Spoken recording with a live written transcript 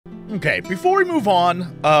Okay, before we move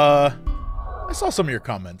on, I saw some of your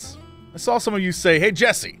comments. I saw some of you say, hey,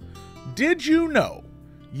 Jesse, did you know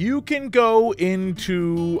you can go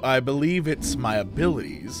into, I believe it's my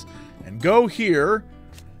abilities, and go here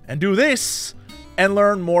and do this and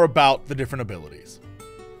learn more about the different abilities?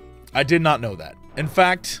 I did not know that. In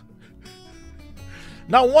fact,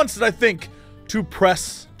 not once did I think to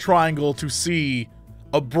press triangle to see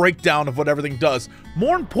a breakdown of what everything does.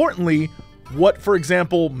 More importantly, what, for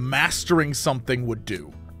example, mastering something would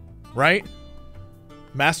do, right?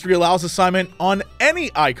 Mastery allows assignment on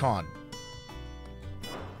any icon.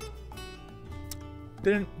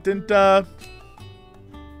 Didn't know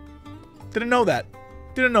that.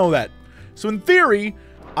 Didn't know that. So in theory,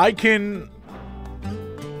 I can...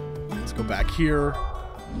 Let's go back here.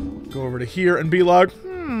 Go over to here and be like,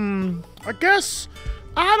 I guess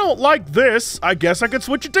I don't like this. I guess I could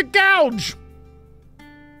switch it to gouge.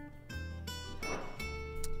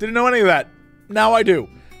 Didn't know any of that. Now I do.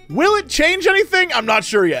 Will it change anything? I'm not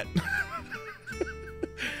sure yet.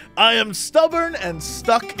 I am stubborn and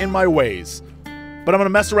stuck in my ways. But I'm going to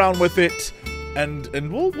mess around with it, and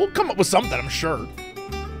we'll come up with something, I'm sure.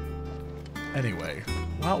 Anyway,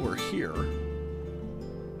 while we're here...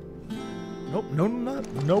 Nope, no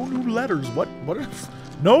new letters. What is...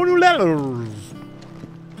 No new letters!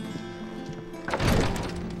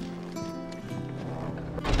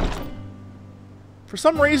 For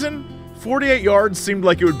some reason, 48 yards seemed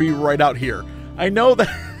like it would be right out here. I know that...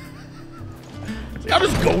 I'll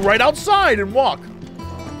just go right outside and walk.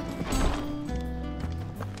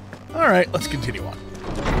 Alright, let's continue on.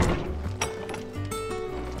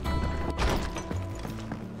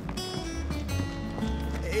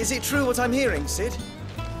 Is it true what I'm hearing, Sid?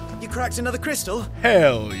 You cracked another crystal?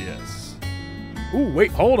 Hell yes. Ooh,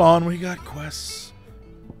 wait, hold on. We got quests.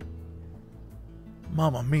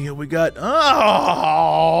 Mamma mia, we got...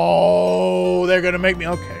 Oh, they're gonna make me...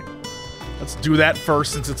 Okay. Let's do that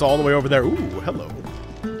first since it's all the way over there. Ooh, hello.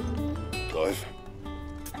 Clive.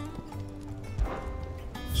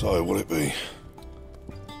 So, what'll it be?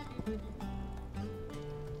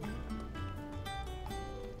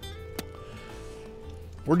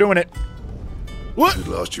 We're doing it. What? Should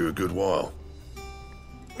last you a good while.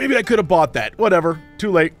 Maybe I could have bought that. Whatever.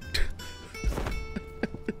 Too late.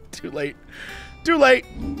 Too late. Too late.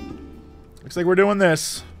 Looks like we're doing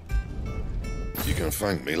this. You can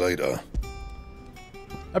thank me later.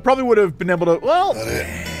 I probably would have been able to... Well, That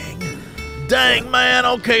it? dang, man.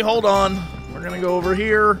 Okay, hold on. We're going to go over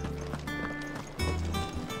here.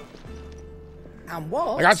 And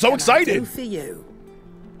what I got so can excited. I do for you?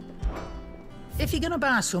 If you're going to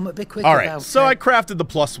buy something, be quick All right, about so it. I crafted the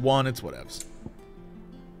 +1. It's whatevs.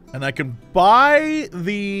 And I can buy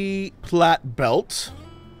the plat belt.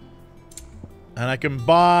 And I can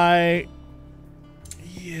buy...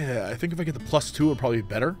 Yeah, I think if I get the +2, it'll probably be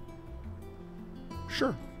better.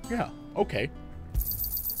 Sure. Yeah. Okay.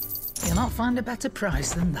 You'll not find a better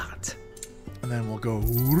price than that. And then we'll go...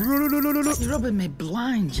 You're rubbing me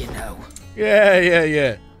blind, you know.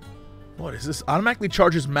 Yeah. What is this? Automatically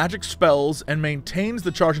charges magic spells and maintains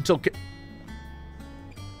the charge until...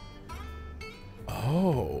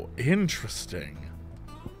 Oh, interesting.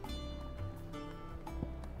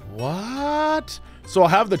 What? So I'll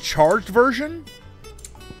have the charged version?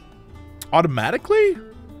 Automatically?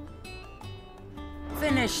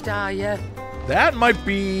 Finished, are you? That might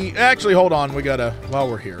be... Actually, hold on. We gotta... While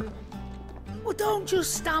we're here. Well, don't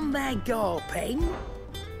just stand there gawping.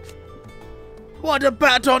 Want a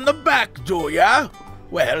pat on the back, do ya?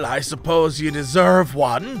 Well, I suppose you deserve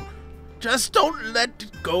one. Just don't let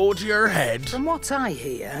it go to your head. From what I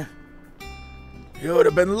hear... You'd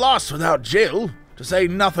have been lost without Jill, to say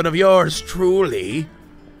nothing of yours truly.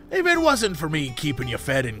 If it wasn't for me keeping you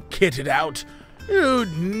fed and kitted out,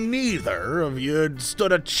 you'd neither of you'd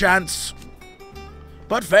stood a chance.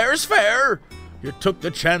 But fair is fair. You took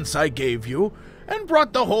the chance I gave you and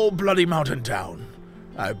brought the whole bloody mountain down.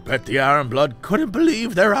 I bet the Iron Blood couldn't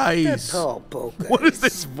believe their eyes. The poor buggers. What is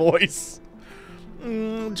this voice?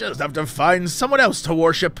 Just have to find someone else to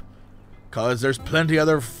worship. 'Cause there's plenty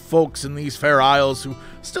other folks in these fair isles who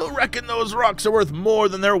still reckon those rocks are worth more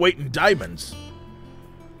than their weight in diamonds.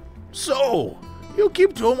 So, you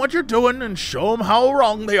keep doing what you're doing and show them how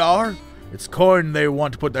wrong they are. It's coin they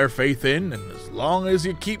want to put their faith in, and as long as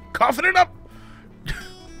you keep coughing it up,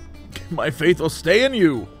 my faith will stay in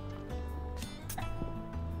you.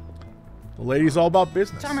 The lady's all about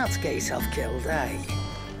business. Try not to get yourself killed, eh?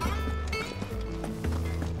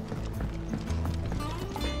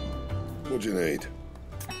 What do you need?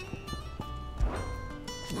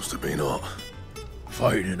 Must have been hot.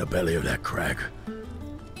 Fighting in the belly of that crag.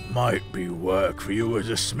 Might be work for you as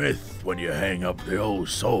a smith when you hang up the old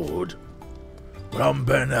sword. But I'm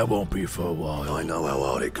betting that won't be for a while. I know how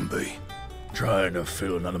hard it can be. Trying to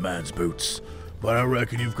fill another man's boots. But I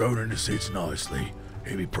reckon you've grown into seats nicely.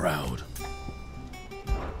 He'll be proud.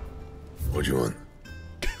 What do you want?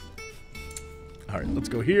 Alright, let's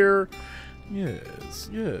go here. Yes,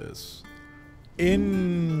 yes.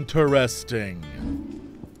 Interesting.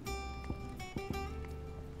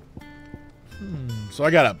 So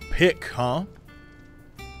I gotta pick, huh?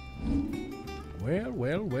 Well,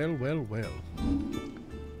 well, well, well, well.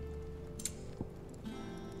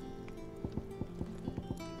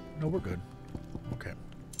 No, we're good. Okay.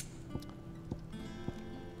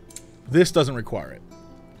 This doesn't require it.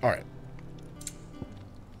 Alright.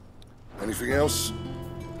 Anything else?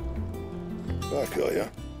 Back, are ya?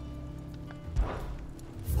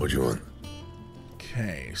 What do you want?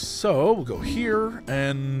 Okay, so we'll go here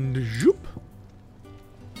and zoop.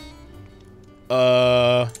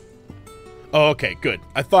 Oh, okay, good.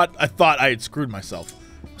 I thought I had screwed myself.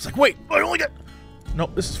 I was like, wait, I only got.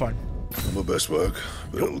 Nope, this is fine. My best work,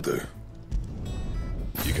 but it'll do.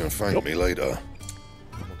 You can thank me later.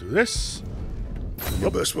 We'll do this. My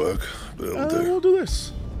best work, but it'll do. We'll do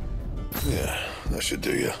this. Yeah, that should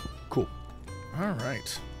do you. Cool. All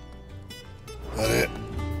right. That it?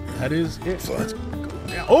 That is it. Fine. Let's go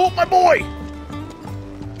down. Oh, my boy!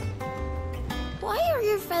 Why are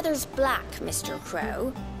your feathers black, Mr.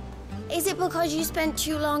 Crow? Is it because you spent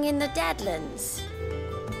too long in the Deadlands?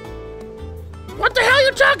 What the hell are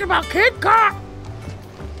you talking about, kid? Car!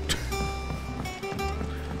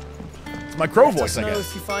 It's my crow Let voice, us I know guess.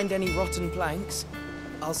 if you find any rotten planks.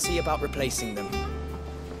 I'll see about replacing them.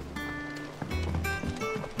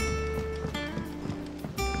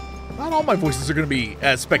 Not all my voices are going to be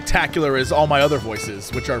as spectacular as all my other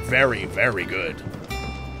voices, which are very, very good.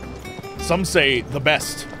 Some say the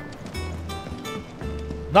best.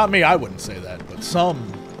 Not me, I wouldn't say that, but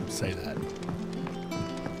some say that.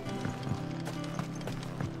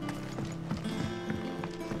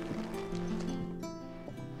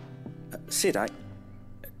 Sid, I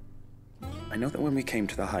know that when we came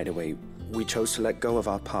to the hideaway, we chose to let go of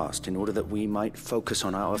our past in order that we might focus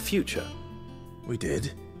on our future. We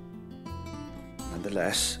did.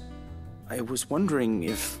 Nonetheless, I was wondering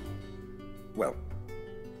if... Well,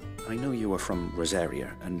 I know you are from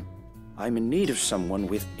Rosaria, and I'm in need of someone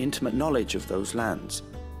with intimate knowledge of those lands.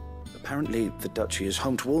 Apparently, the duchy is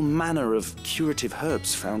home to all manner of curative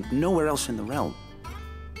herbs found nowhere else in the realm.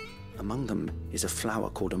 Among them is a flower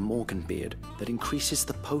called a morganbeard that increases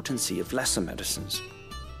the potency of lesser medicines.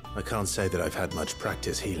 I can't say that I've had much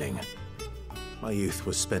practice healing. My youth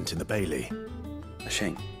was spent in the Bailey. A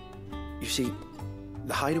shame. You see,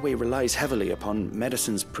 the hideaway relies heavily upon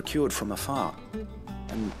medicines procured from afar.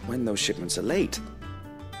 And when those shipments are late,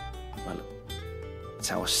 well,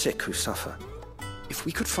 it's our sick who suffer. If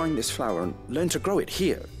we could find this flower and learn to grow it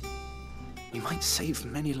here, we might save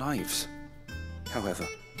many lives. However,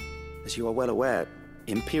 as you are well aware,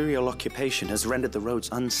 imperial occupation has rendered the roads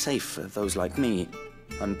unsafe for those like me,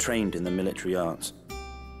 untrained in the military arts.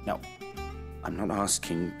 Now, I'm not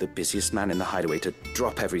asking the busiest man in the hideaway to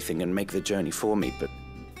drop everything and make the journey for me, but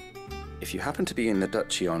if you happen to be in the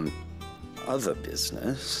duchy on other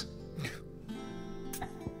business...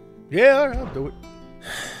 Yeah, I'll do it.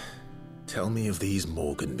 Tell me of these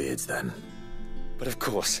morganbeards, then. But of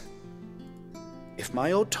course, if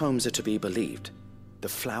my old tomes are to be believed, the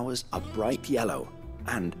flowers are bright yellow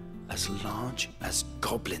and as large as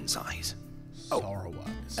goblins' eyes.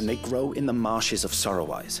 Sorrowwise. And they grow in the marshes of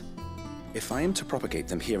Sorrowwise. If I am to propagate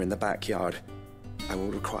them here in the backyard, I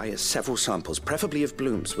will require several samples, preferably of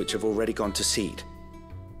blooms which have already gone to seed.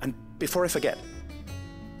 And before I forget,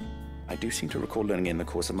 I do seem to recall learning in the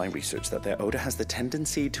course of my research that their odor has the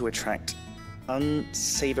tendency to attract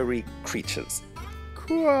unsavory creatures.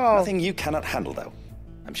 Cool. Nothing you cannot handle, though,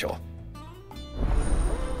 I'm sure.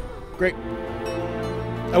 Great.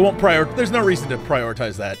 I won't there's no reason to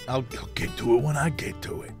prioritize that. I'll get to it when I get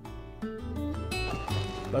to it.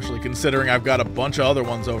 Especially considering I've got a bunch of other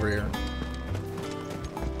ones over here.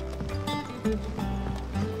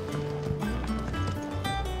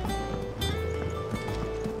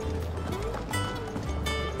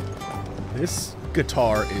 This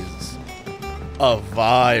guitar is a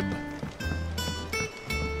vibe.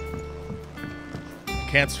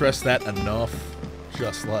 Can't stress that enough.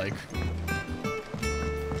 Just like...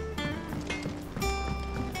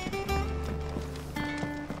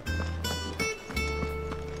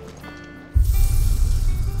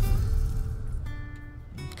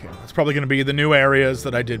 Okay, that's probably going to be the new areas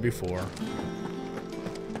that I did before.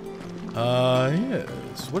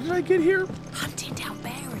 Yes. What did I get here? Hunting down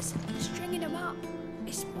bears.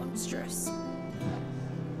 preposterous.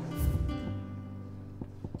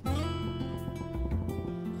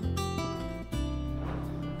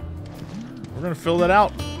 We're gonna fill that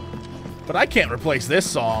out. But I can't replace this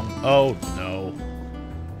song. Oh, no.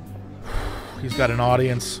 He's got an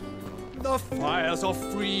audience. The fires of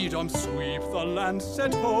freedom sweep the land,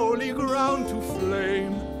 set holy ground to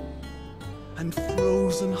flame, and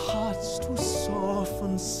frozen hearts to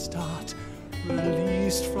soften start,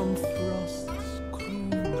 released from frost's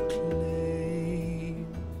cruel claim.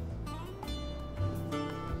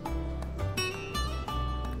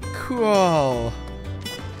 Cool.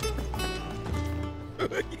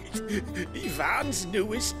 Ivan's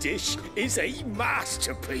newest dish is a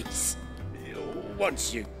masterpiece.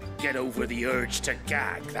 Once you get over the urge to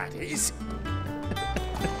gag, that is.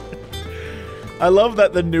 I love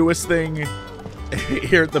that the newest thing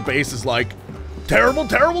here at the base is like, terrible,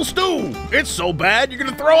 terrible stew. It's so bad you're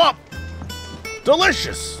gonna throw up.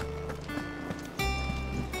 Delicious.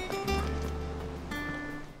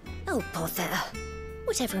 Oh, bother.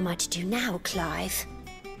 Whatever am I to do now, Clive?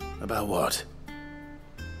 About what?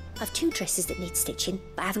 I've 2 dresses that need stitching,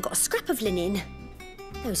 but I haven't got a scrap of linen.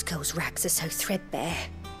 Those girls' rags are so threadbare.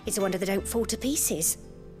 It's a wonder they don't fall to pieces.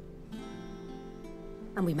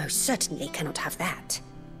 And we most certainly cannot have that.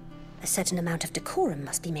 A certain amount of decorum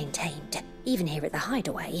must be maintained, even here at the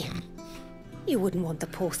hideaway. You wouldn't want the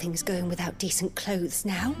poor things going without decent clothes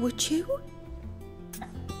now, would you?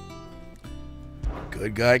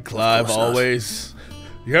 Good guy Clive always.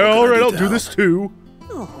 Yeah, alright, I'll do this too.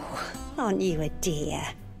 Oh, aren't you a dear?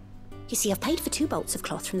 You see, I've paid for 2 bolts of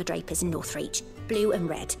cloth from the drapers in Northreach, blue and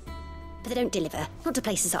red. But they don't deliver, not to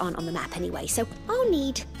places that aren't on the map anyway, so I'll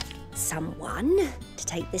need someone to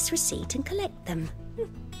take this receipt and collect them.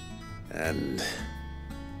 And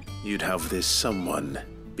you'd have this someone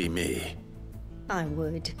be me. I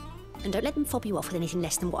would. And don't let them fob you off with anything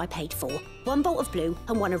less than what I paid for. 1 bolt of blue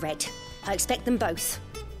and 1 of red. I expect them both.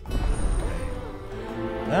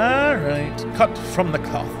 Alright, cut from the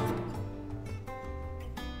cloth.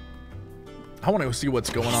 I want to see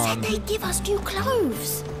what's going on. They give us new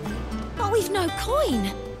clothes, but we've no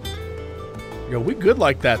coin. Yo, we good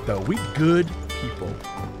like that though. We good people.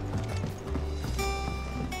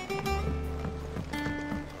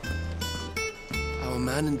 Our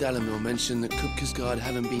man in Dalamil mentioned that Kupka's guard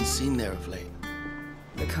haven't been seen there of late.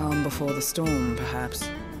 The calm before the storm, perhaps.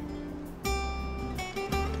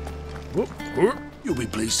 Whoop, whoop. You'll be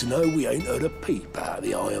pleased to know we ain't heard a peep out of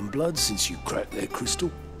the Iron Blood since you cracked their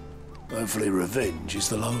crystal. Hopefully revenge is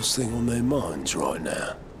the last thing on their minds right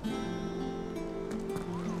now.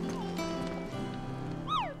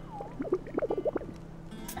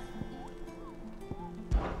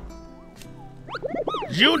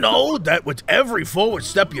 You know that with every forward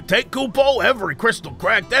step you take, Kupo, every crystal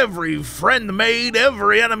cracked, every friend made,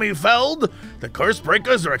 every enemy felled, the curse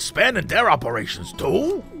breakers are expanding their operations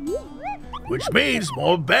too? Which means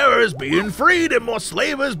more bearers being freed and more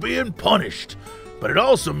slavers being punished. But it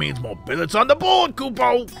also means more billets on the board,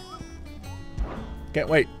 Kupo! Can't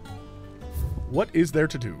wait. What is there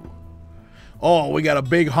to do? Oh, we got a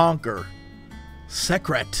big honker.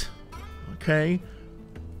 Secret. Okay.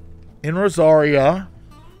 In Rosaria,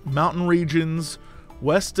 mountain regions,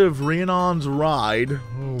 west of Rhiannon's Ride.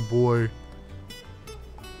 Oh, boy.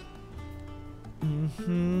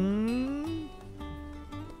 In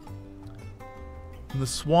the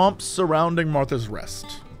swamps surrounding Martha's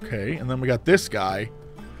Rest. Okay, and then we got this guy.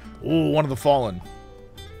 Ooh, one of the Fallen.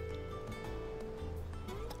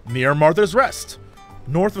 Near Martha's Rest.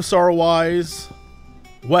 North of Sorrowwise.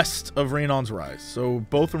 West of Rhiannon's Rise. So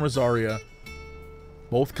both in Rosaria.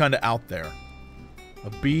 Both kind of out there. A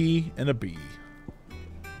B and a B.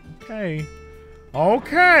 Okay.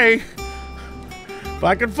 Okay. If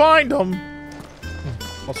I can find them.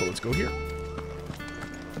 Also, let's go here.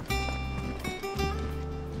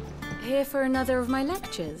 Here for another of my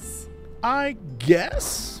lectures? I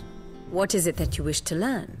guess. What is it that you wish to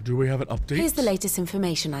learn? Do we have an update? Here's the latest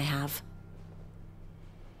information I have.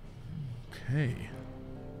 Okay.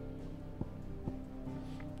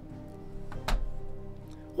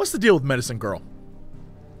 What's the deal with Medicine Girl?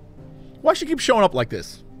 Why she keep showing up like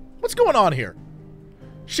this? What's going on here?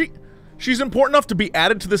 She's important enough to be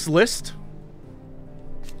added to this list?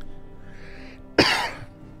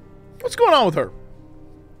 What's going on with her?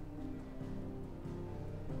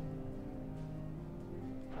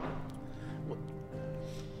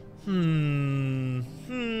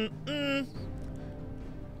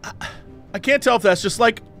 I can't tell if that's just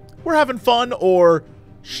like, we're having fun, or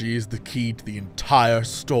she's the key to the entire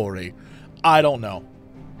story. I don't know.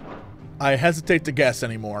 I hesitate to guess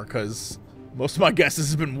anymore, because Most of my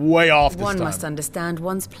guesses have been way off this One time. must understand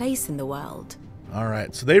one's place in the world. All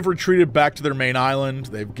right, so they've retreated back to their main island.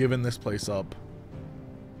 They've given this place up.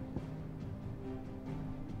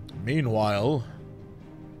 Meanwhile,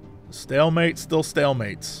 stalemate, still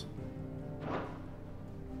stalemates.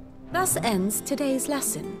 Thus ends today's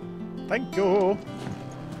lesson. Thank you.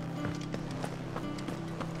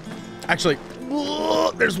 Actually,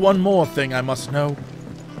 there's one more thing I must know.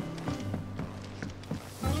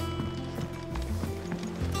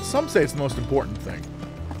 Some say it's the most important thing.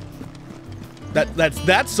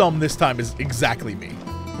 That some this time is exactly me.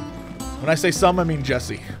 When I say some, I mean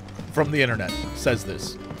Jesse from the internet says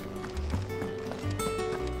this.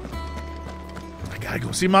 I gotta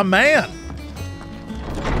go see my man.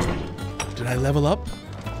 Did I level up?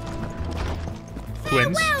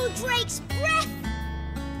 Twins. Farewell, Drake's breath!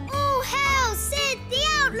 All hail Sid the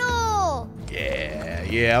Outlaw!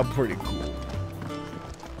 Yeah, I'm pretty cool.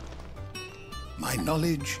 My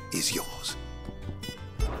knowledge is yours.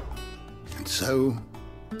 And so,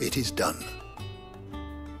 it is done.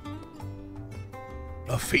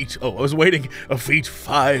 A feat, I was waiting. A feat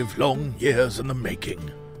 5 long years in the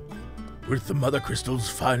making. With the Mother Crystal's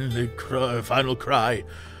final cry,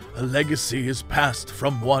 a legacy is passed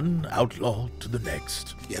from one outlaw to the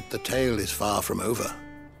next. Yet the tale is far from over.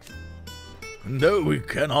 No, we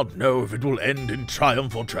cannot know if it will end in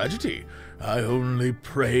triumph or tragedy. I only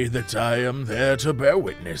pray that I am there to bear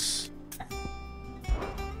witness.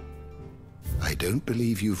 I don't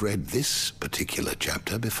believe you've read this particular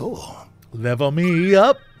chapter before. Level me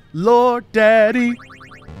up, Lord Daddy.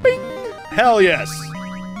 Bing! Hell yes.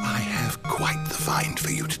 I have quite the find for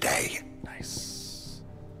you today. Nice.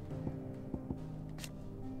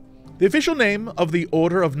 The official name of the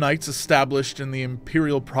Order of Knights established in the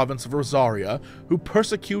Imperial Province of Rosaria, who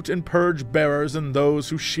persecute and purge bearers and those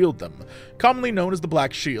who shield them, commonly known as the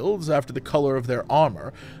Black Shields, after the color of their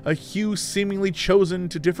armor, a hue seemingly chosen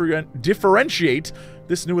to differentiate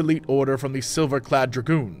this new elite order from the silver-clad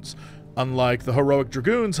Dragoons. Unlike the heroic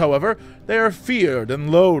Dragoons, however, they are feared and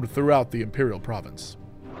loathed throughout the Imperial Province.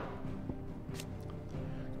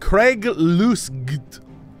 Craig Lusgt,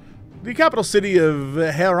 the capital city of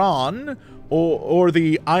Heron, or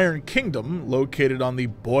the Iron Kingdom, located on the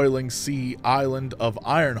boiling sea island of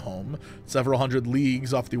Ironholm, several hundred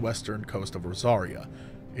leagues off the western coast of Rosaria.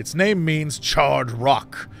 Its name means charred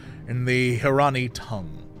rock in the Hirani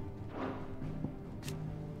tongue.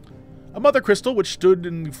 A mother crystal which stood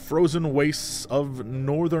in the frozen wastes of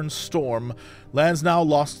Northern Storm lands now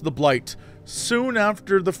lost to the Blight. Soon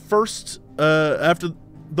after the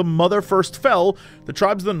mother first fell, the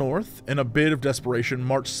tribes of the north, in a bid of desperation,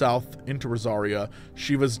 marched south into Rosaria,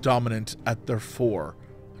 Shiva's dominant at their fore.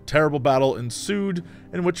 A terrible battle ensued,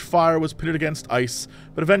 in which fire was pitted against ice,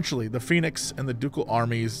 but eventually the Phoenix and the ducal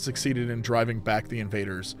armies succeeded in driving back the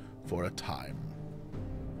invaders for a time.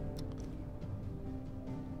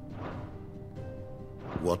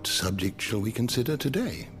 What subject shall we consider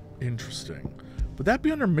today? Interesting. Would that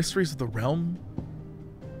be under Mysteries of the Realm?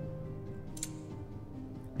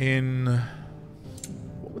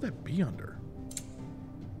 What would that be under?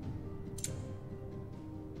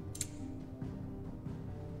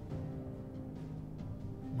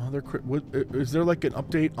 Is there like an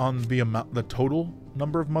update on the total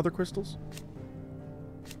number of mother crystals?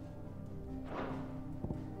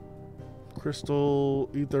 Crystal,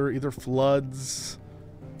 either floods.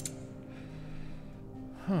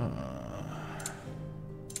 Huh.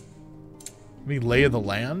 Any lay of the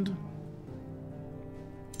land?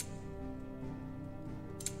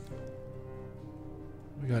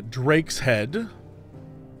 We got Drake's head,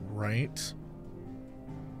 right?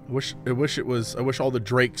 I wish all the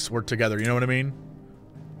Drakes were together. You know what I mean?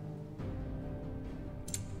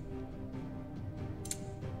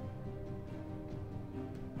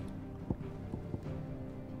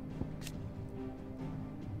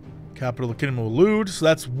 Capital of the Kingdom of Lud, so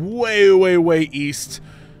that's way, way, way east.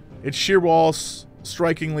 Its sheer walls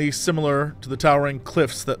strikingly similar to the towering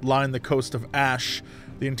cliffs that line the coast of Ash.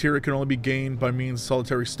 The interior can only be gained by means of a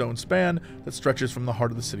solitary stone span that stretches from the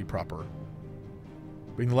heart of the city proper.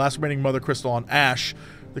 Being the last remaining mother crystal on Ash,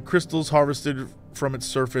 the crystals harvested from its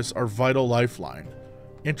surface are vital lifeline.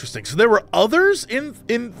 Interesting. So there were others in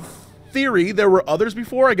theory. There were others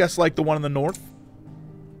before, I guess, like the one in the north.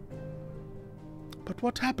 But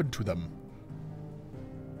what happened to them?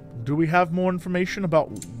 Do we have more information about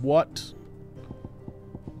what?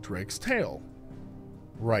 Drake's tail.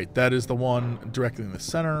 Right, that is the one directly in the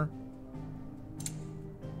center.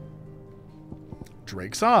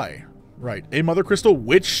 Drake's eye. Right, a mother crystal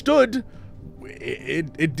which stood.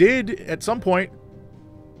 It did at some point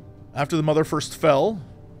after the mother first fell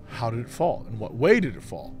How did it fall? In what way did it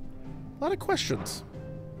fall? A lot of questions.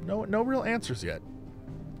 No real answers yet.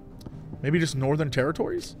 Maybe just northern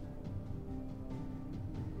territories?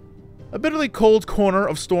 A bitterly cold corner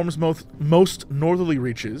of Storm's most northerly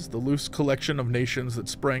reaches, the loose collection of nations that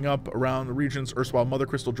sprang up around the region's erstwhile Mother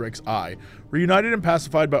Crystal Drake's eye, reunited and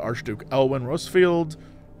pacified by Archduke Elwyn Rosfield.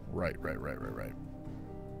 Right.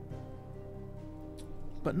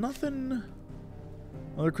 But nothing...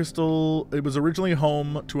 Mother Crystal... It was originally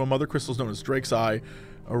home to a Mother Crystals known as Drake's Eye,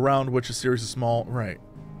 around which a series of small... Right.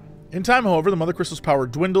 In time, however, the Mother Crystal's power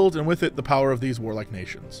dwindled, and with it, the power of these warlike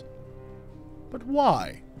nations. But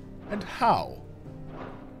why? And how?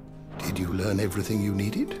 Did you learn everything you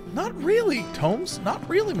needed? Not really, Tomes. Not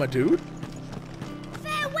really, my dude.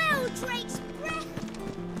 Farewell, Drake's breath!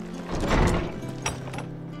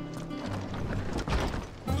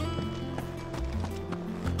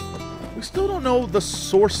 We still don't know the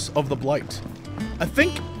source of the Blight. I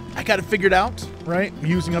think I got it figured out, right?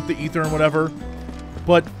 Using up the ether and whatever.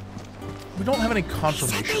 But we don't have any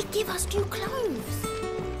confirmation. They said they'd give us new clothes.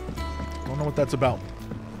 Don't know what that's about.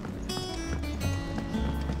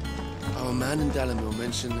 Our man in Dalamil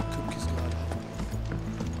mentioned that Kupka's guard.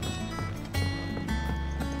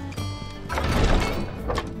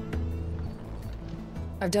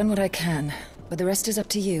 I've done what I can, but the rest is up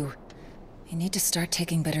to you. You need to start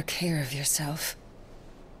taking better care of yourself.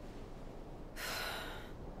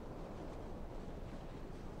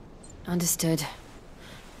 Understood.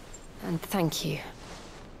 And thank you.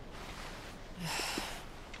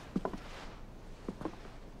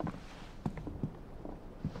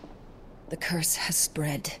 The curse has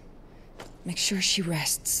spread. Make sure she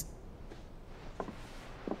rests.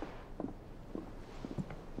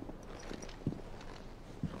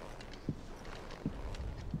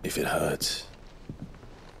 If it hurts,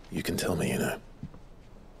 you can tell me,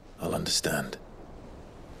 I'll understand.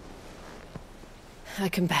 I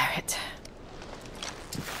can bear it.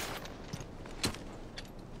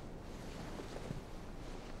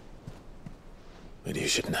 But you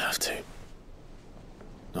shouldn't have to.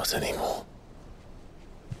 Not anymore.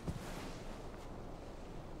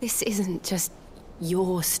 This isn't just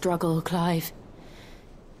your struggle, Clive.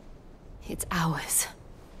 It's ours.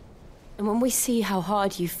 And when we see how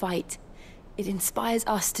hard you fight, it inspires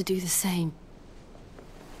us to do the same.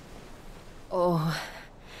 Or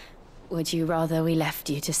would you rather we left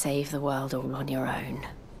you to save the world all on your own?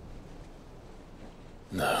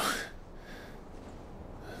 No.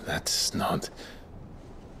 That's not...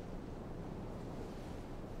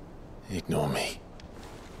 Ignore me.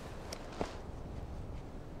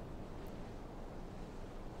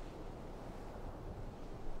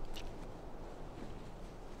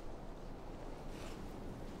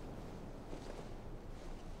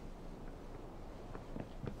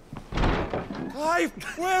 Clive,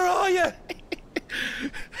 where are you?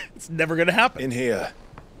 It's never gonna happen. In here.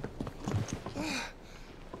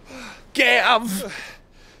 Gav!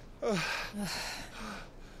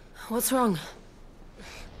 What's wrong?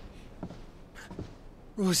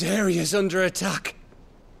 Rosaria's under attack.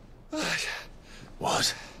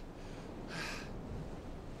 What?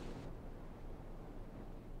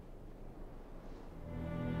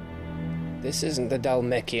 This isn't the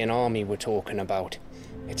Dalmekian army we're talking about.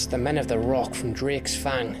 It's the men of the Rock from Drake's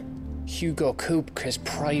Fang. Hugo Kupka's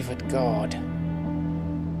private guard.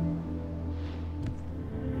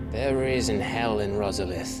 They're raising hell in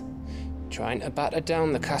Rosalith, trying to batter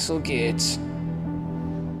down the castle gates.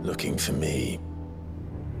 Looking for me.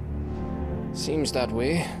 Seems that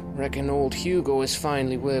way. Reckon old Hugo has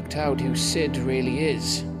finally worked out who Sid really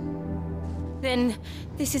is. Then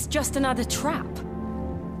this is just another trap.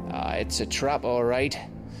 Ah, it's a trap, all right.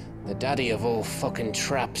 The daddy of all fucking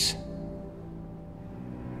traps.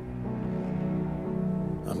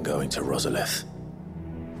 I'm going to Rosalith.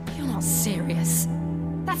 You're not serious.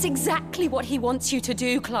 That's exactly what he wants you to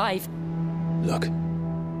do, Clive. Look,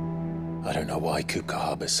 I don't know why Kupka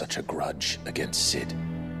harbors such a grudge against Sid.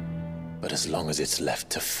 But as long as it's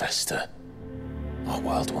left to fester, our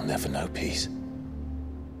world will never know peace.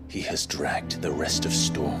 He has dragged the rest of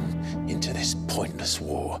Storm into this pointless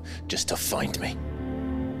war just to find me.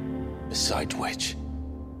 Besides which,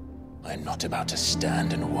 I am not about to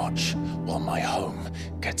stand and watch while my home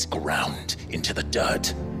gets ground into the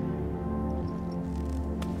dirt.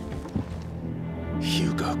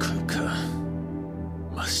 Hugo Kupka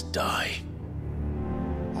must die.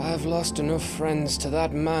 I've lost enough friends to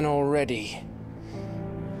that man already.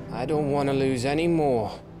 I don't want to lose any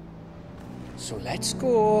more. So let's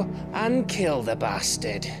go and kill the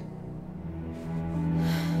bastard.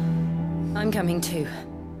 I'm coming too.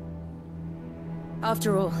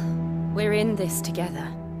 After all, we're in this together.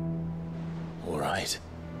 all right.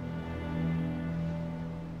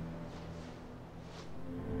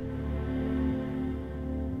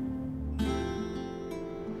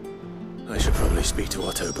 I should probably speak to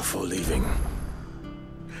Otto before leaving.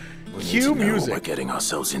 We need to know what we're getting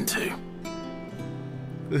ourselves into.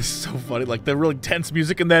 This is so funny, like the really tense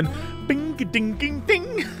music and then bing ding ding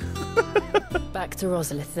ding. Back to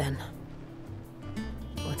Rosalith then.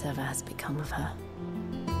 Whatever has become of her.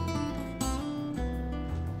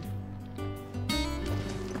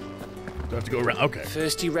 Do I have to go around? Okay.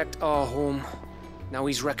 First he wrecked our home, now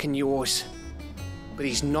he's wrecking yours. But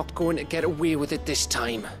he's not going to get away with it this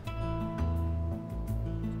time.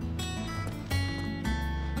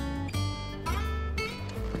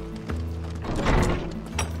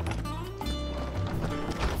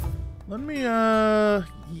 Let me,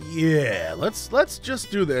 yeah, let's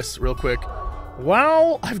just do this real quick.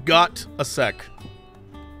 Wow, I've got a sec.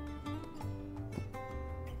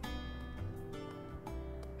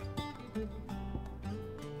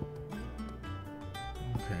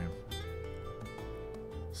 Okay.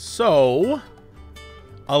 So,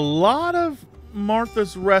 a lot of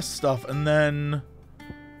Martha's Rest stuff, and then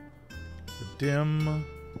the dim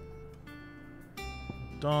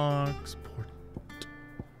docks,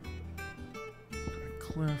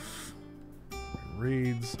 Cliff,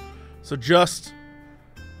 reads. So just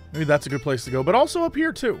maybe that's a good place to go, but also up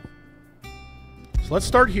here too. So let's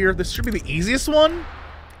start here. This should be the easiest one.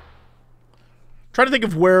 Trying to think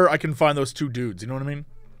of where I can find those two dudes. You know what I mean?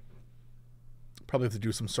 Probably have to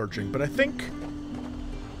do some searching, but I think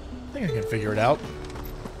I can figure it out.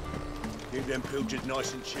 Keep them pilchards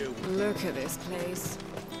nice and chilled. Look at this place.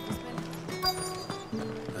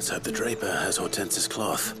 Let's hope the Draper has Hortense's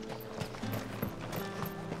cloth.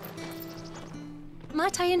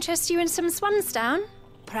 Might I interest you in some swansdown?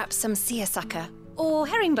 Perhaps some seersucker or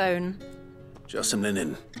herringbone? Just some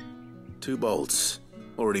linen. 2 bolts.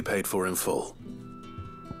 Already paid for in full.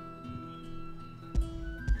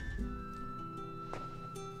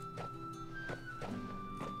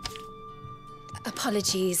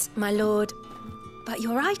 Apologies, my lord, but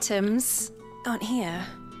your items aren't here.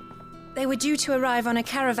 They were due to arrive on a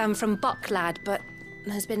caravan from Bocklad, but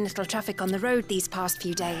there's been little traffic on the road these past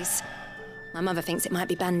few days. My mother thinks it might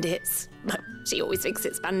be bandits, but she always thinks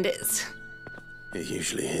it's bandits. It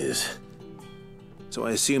usually is. So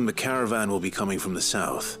I assume the caravan will be coming from the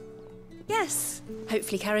south. Yes,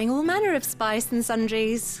 hopefully carrying all manner of spice and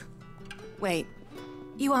sundries. Wait,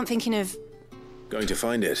 you aren't thinking of... Going to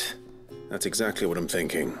find it. That's exactly what I'm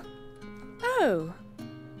thinking. Oh,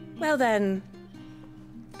 well then,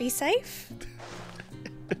 be safe.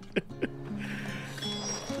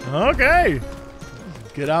 Okay.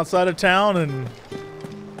 Get outside of town and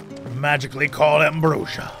magically call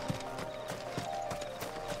Ambrosia.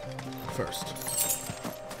 First.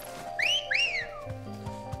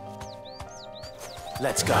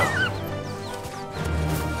 Let's go.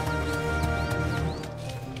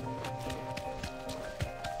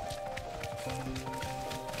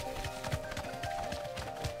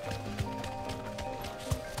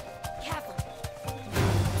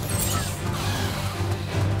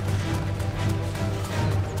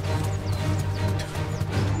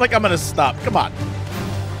 Like I'm gonna stop. Come on.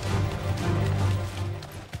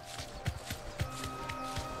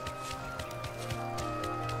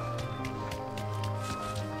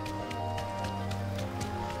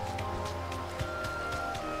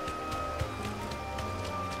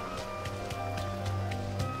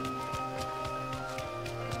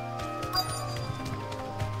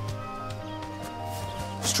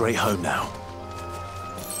 Straight home now.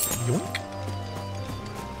 Yoink.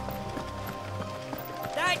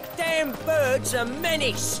 Damn bird's a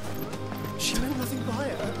menace! She meant nothing by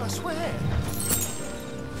it, I swear.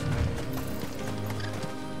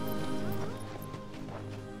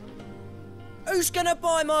 Who's gonna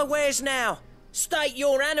buy my wares now? State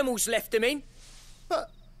your animals left them in.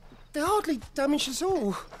 But they hardly damaged us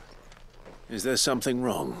all. Is there something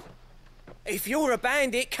wrong? If you're a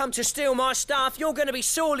bandit come to steal my stuff, you're gonna be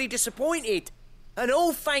sorely disappointed. And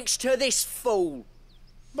all thanks to this fool.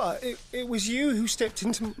 But it was you who stepped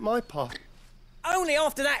into my path. Only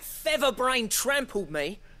after that featherbrain trampled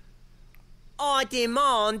me. I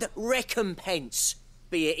demand recompense,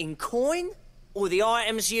 be it in coin or the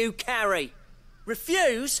items you carry.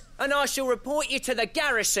 Refuse, and I shall report you to the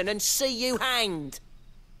garrison and see you hanged.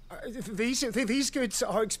 These goods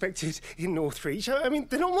are expected in Northreach. I mean,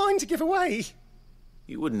 they're not mine to give away.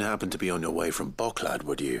 You wouldn't happen to be on your way from Bocklad,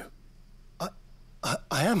 would you? I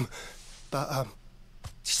am, but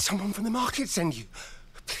did someone from the market send you?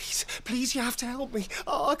 Please, you have to help me.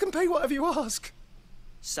 I can pay whatever you ask.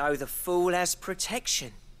 So the fool has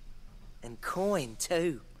protection. And coin,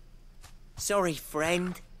 too. Sorry,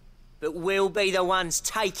 friend, but we'll be the ones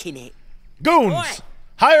taking it. Goons! Oi,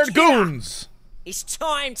 Hired goons! it's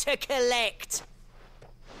time to collect.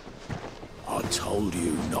 I told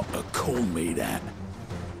you not to call me that.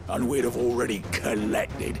 And we'd have already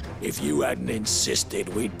collected if you hadn't insisted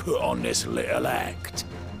we'd put on this little act.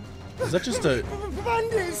 Is that just a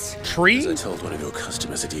Bandits! tree? As I told one of your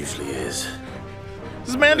customers, it usually is. Does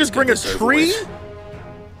this man just bring a tree?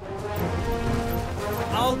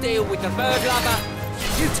 I'll deal with the bird lover.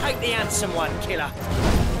 You take the handsome one, killer.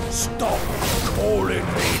 Stop calling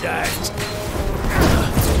me that.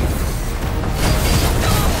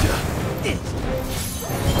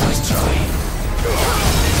 Nice try.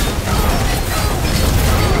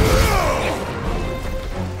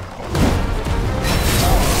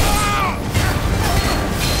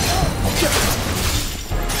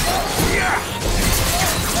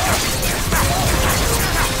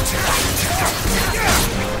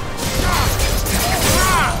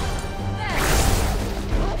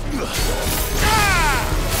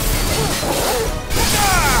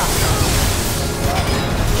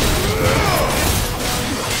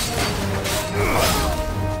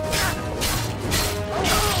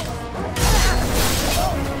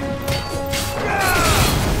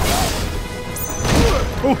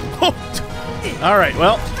 All right,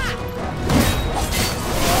 well,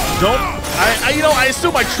 I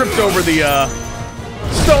assume I tripped over the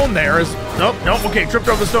stone there. Nope, okay, tripped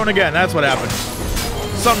over the stone again. That's what happened.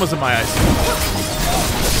 Sun was in my eyes.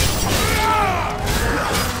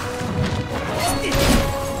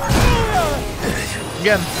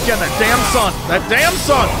 Again, that damn sun.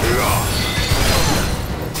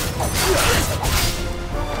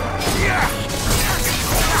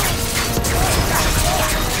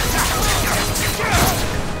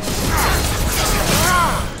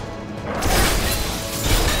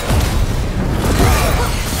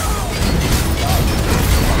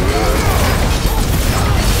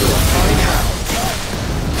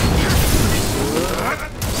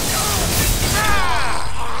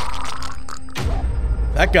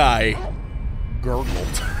 That guy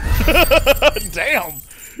gurgled. Damn.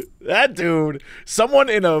 That dude. Someone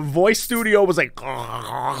in a voice studio was like,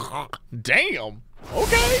 damn.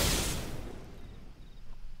 Okay.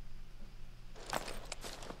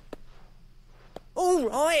 All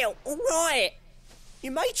right.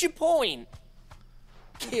 You made your point.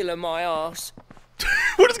 Killer my ass.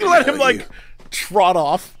 We're just gonna let him, like, trot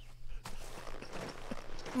off.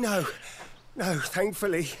 No,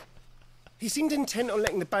 thankfully. He seemed intent on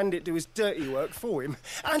letting the bandit do his dirty work for him,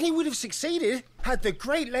 and he would have succeeded had the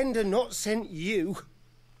great lender not sent you.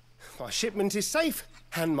 My shipment is safe,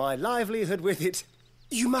 and my livelihood with it.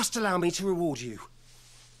 You must allow me to reward you.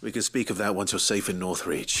 We can speak of that once you're safe in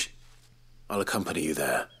Northreach. I'll accompany you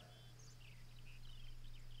there.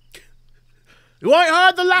 You ain't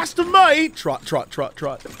heard the last of me! Trot, trot, trot,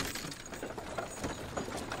 trot.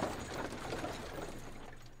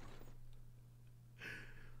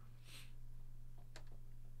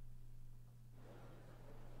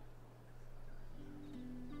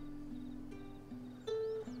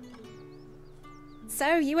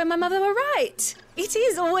 So, you and my mother were right. It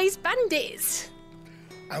is always bandits.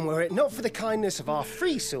 And were it not for the kindness of our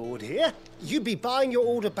free sword here, you'd be buying your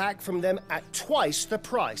order back from them at twice the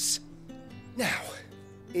price. Now,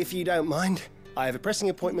 if you don't mind, I have a pressing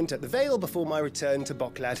appointment at the Vale before my return to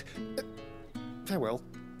Boklad. Farewell.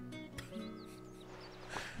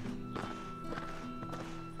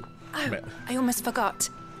 Oh, I almost forgot.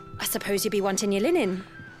 I suppose you'll be wanting your linen.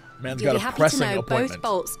 Man's You'll got be a happy pressing to know appointment. both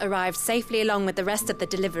bolts arrived safely along with the rest of the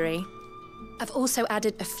delivery. I've also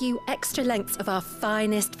added a few extra lengths of our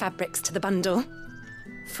finest fabrics to the bundle.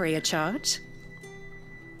 Free of charge.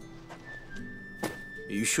 Are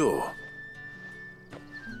you sure?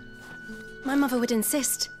 My mother would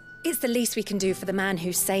insist. It's the least we can do for the man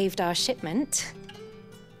who saved our shipment.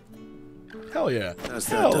 Hell yeah. That's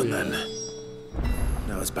that done then.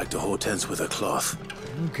 Now it's back to Hortense with her cloth.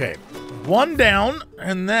 Okay. One down,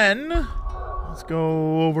 and then let's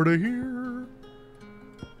go over to here.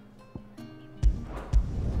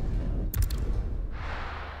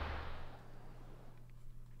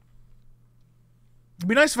 It'd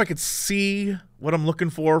be nice if I could see what I'm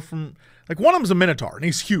looking for from... Like, one of them's a Minotaur, and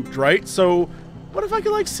he's huge, right? So, what if I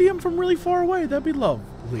could, like, see him from really far away? That'd be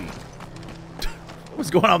lovely.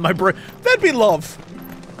 What's going on in my brain? That'd be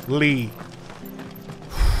lovely.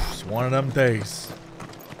 It's one of them days.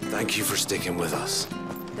 Thank you for sticking with us.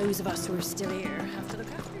 Those of us who are still here have to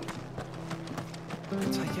look after you.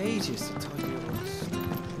 It'll take ages to tie yours.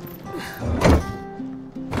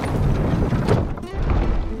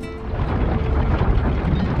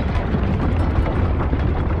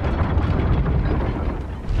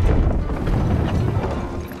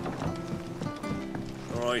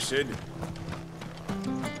 I said.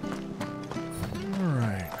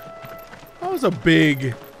 Alright. If I was a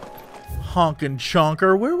big honkin'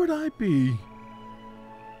 chonker, where would I be?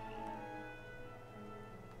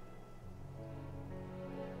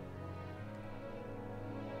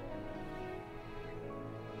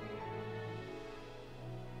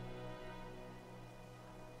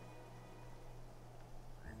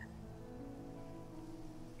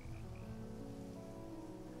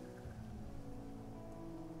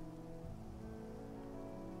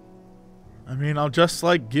 I mean, I'll just,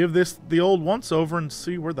 like, give this the old once-over and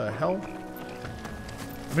see where the hell...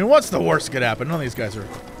 I mean, what's the worst could happen? None of these guys are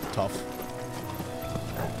tough.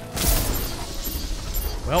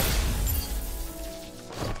 Well.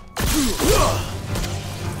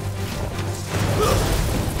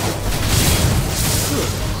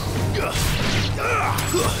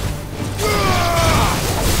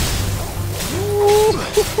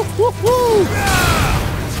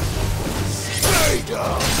 Stay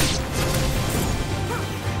down.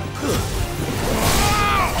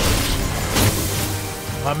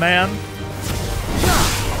 My man.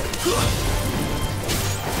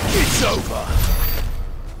 It's over.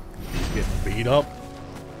 Getting beat up.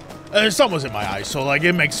 Sun was in my eyes, so like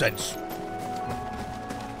it makes sense.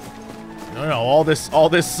 No, all this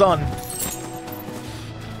sun.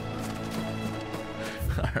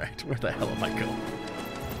 Alright, where the hell am I going?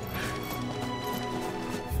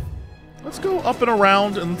 Let's go up and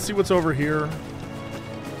around and see what's over here.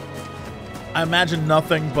 I imagine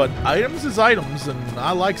nothing, but items is items, and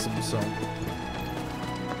I like them, so.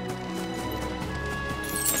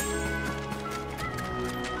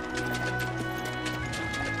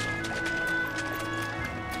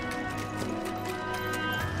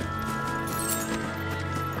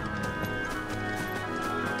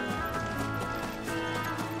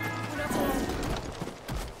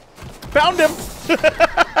 Found him!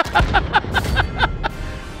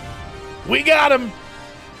 We got him!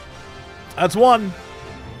 That's one.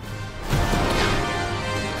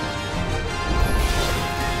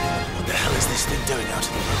 What the hell is this thing doing out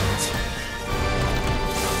in the woods?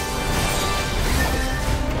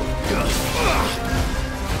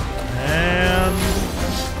 And...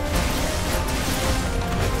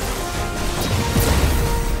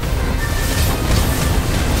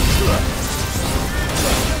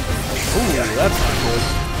 ooh, that's not good.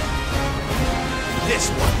 This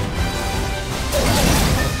one.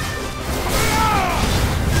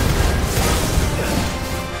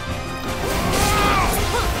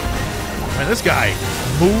 Man, this guy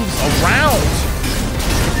moves around.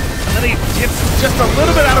 And then he gets just a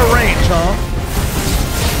little bit out of range, huh?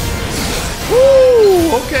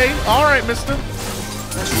 Woo! Okay. Alright, mister.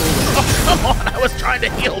 Oh, come on. I was trying to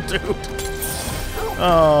heal, dude.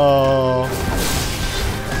 Oh.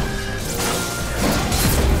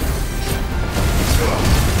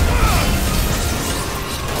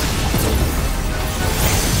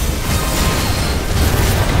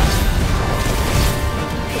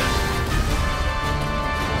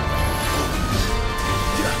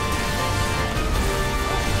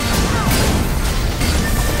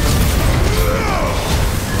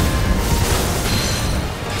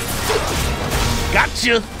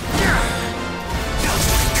 Gotcha!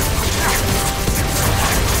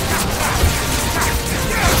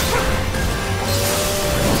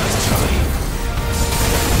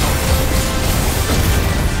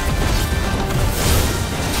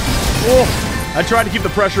 Oh, I tried to keep the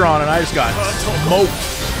pressure on and I just got smoked.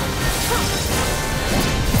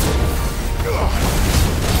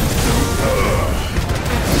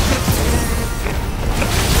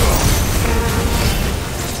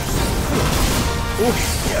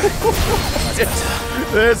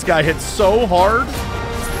 This guy hits so hard.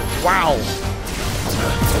 Wow.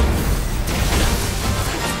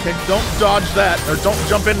 Okay, don't dodge that, or don't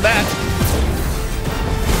jump in that.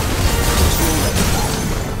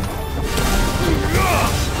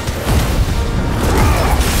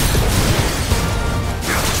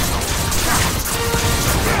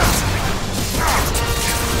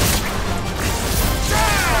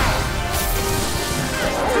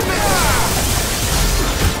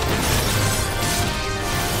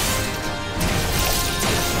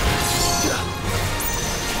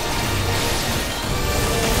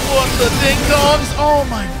 The ding-dongs! Oh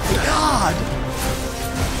my god!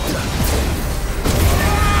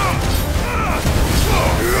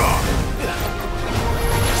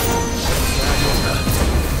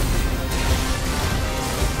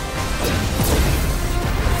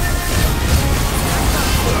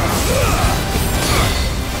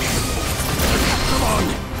 Come on!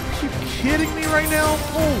 Are you kidding me right now?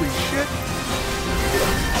 Holy shit!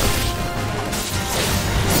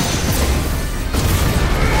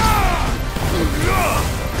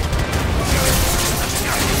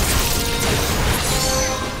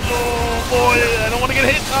 boy. I don't want to get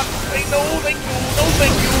hit. No, thank you. No,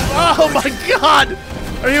 thank you. Oh, my God.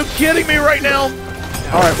 Are you kidding me right now?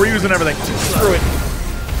 All right, we're using everything. Screw it.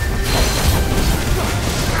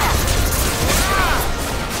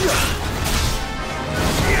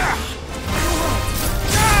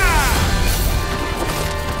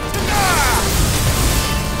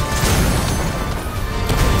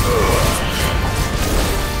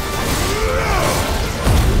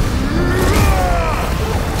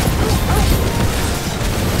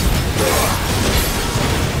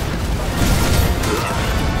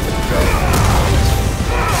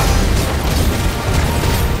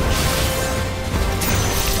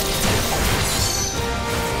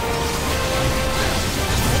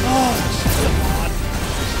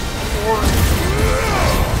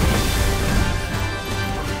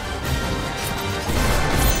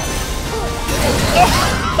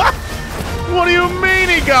 What do you mean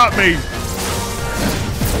he got me?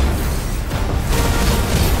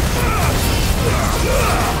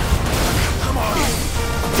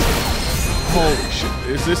 Holy shit.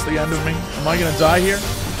 Is this the end of me? Am I gonna die here?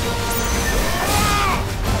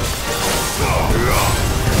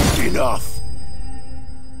 Enough.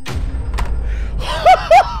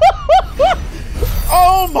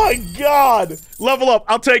 Oh my God! Level up.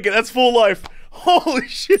 I'll take it. That's full life. Holy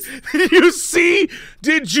shit. Did you see?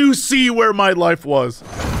 Did you see where my life was?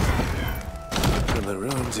 From the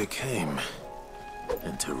ruins it came,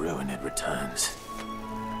 and to ruin it returns.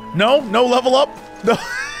 No, no level up. No,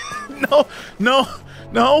 no, no,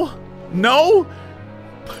 no, no.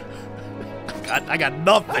 I got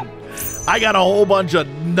nothing. I got a whole bunch of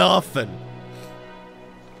nothing.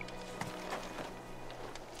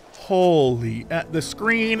 Holy, the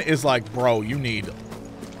screen is like, bro, you need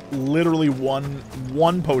literally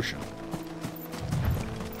one potion.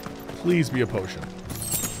 Please be a potion.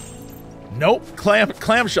 Nope,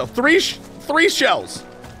 clamshell. Three shells.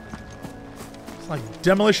 It's like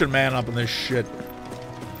Demolition Man up in this shit.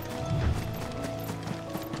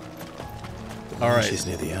 The marshes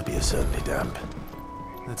near the Abbey are certainly damp.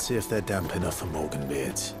 Let's see if they're damp enough for Morgan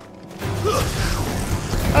beards.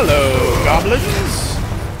 Hello, goblins.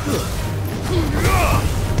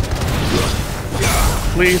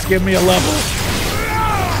 Please give me a level.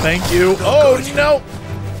 Thank you. Oh, no.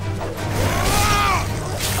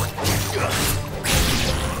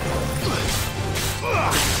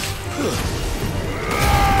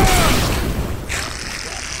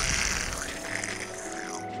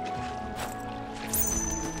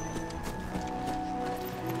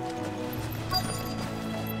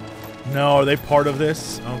 No, are they part of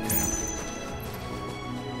this? Okay.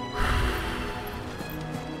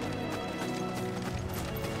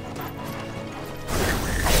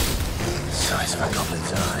 Size of a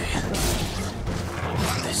goblin's eye.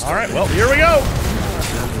 All right, well, here we go.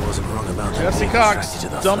 Wasn't wrong about Jesse Cox,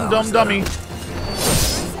 dumb dummy.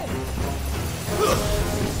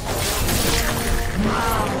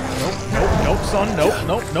 Nope, son.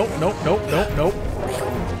 Nope.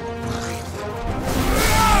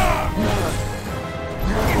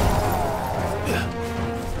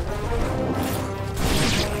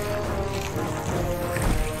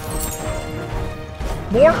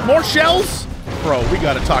 More shells? Bro, we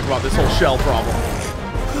gotta talk about this whole shell problem.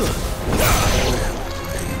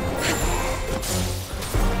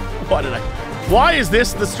 Why is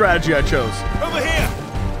this the strategy I chose? Over here!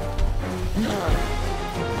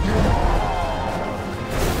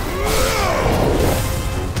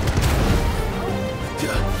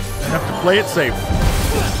 I have to play it safe.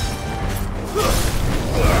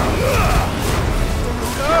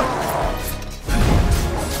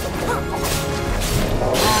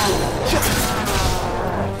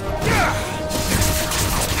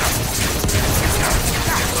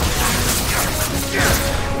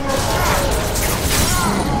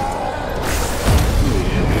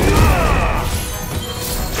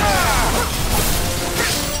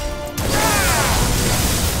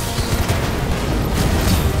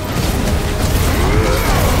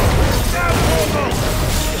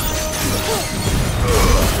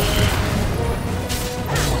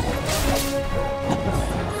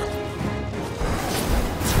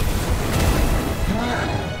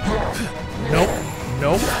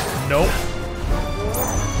 Nope.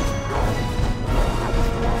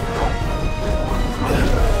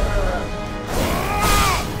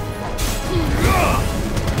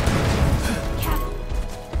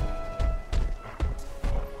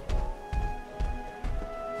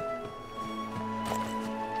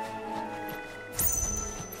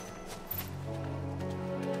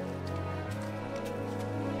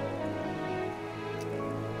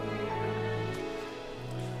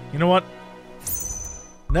 You know what?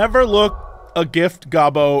 Never look a gift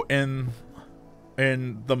Gobbo in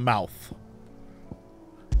the mouth.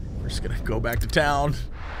 We're just gonna go back to town.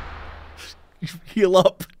 Heal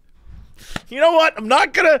up. You know what? I'm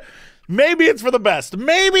not gonna... Maybe it's for the best.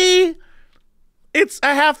 Maybe it's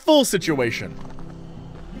a half-full situation.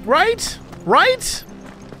 Right? Right?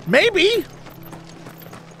 Maybe.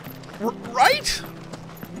 Right?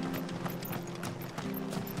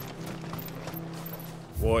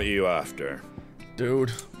 What are you after?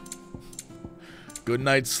 Dude. Good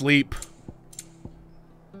night's sleep.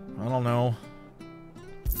 I don't know.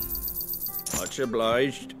 Much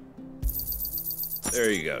obliged.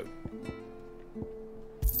 There you go.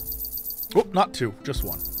 Oh, not two, just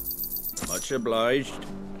one. Much obliged.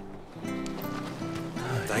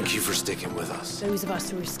 Thank you for sticking with us. Those of us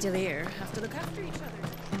who are still here have to look after each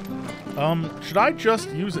other. Should I just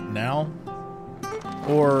use it now?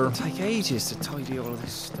 Or... It'll take ages to tidy all of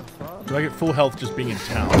this stuff up. Do I get full health just being in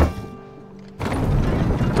town?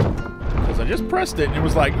 Because I just pressed it and it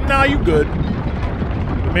was like, nah, you good.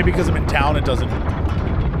 But maybe because I'm in town it doesn't...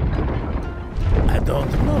 I don't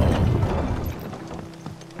know.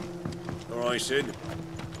 Alright, Sid.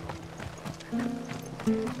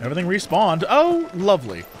 Everything respawned. Oh,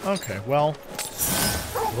 lovely. Okay, well,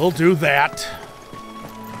 we'll do that.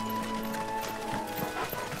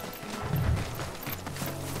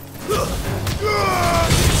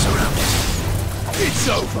 It's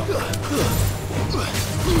over.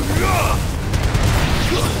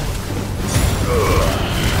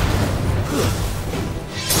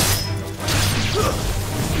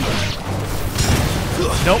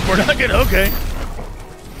 Nope, we're not good. Okay.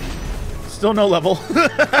 Still no level.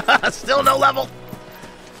 Still no level.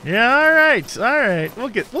 Yeah, all right. All right. We'll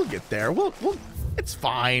get there. We'll it's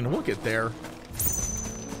fine. We'll get there.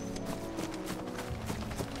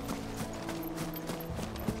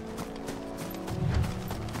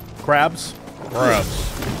 Crabs. Crabs.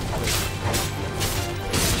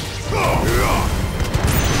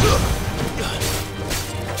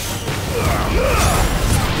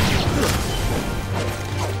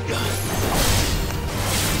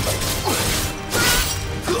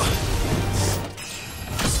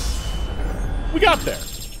 We got there.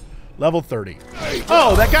 Level 30.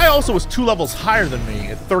 Oh, that guy also was 2 levels higher than me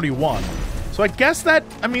at 31. So I guess that,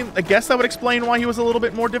 I guess that would explain why he was a little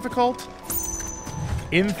bit more difficult.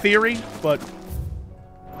 In theory, but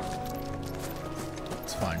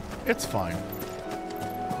it's fine. It's fine.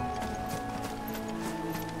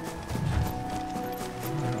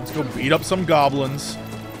 Let's go beat up some goblins.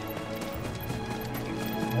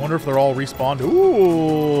 I wonder if they're all respawned.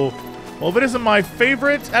 Ooh. Well, if it isn't my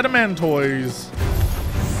favorite Adamantoys.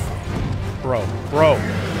 Bro.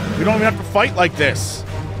 We don't even have to fight like this.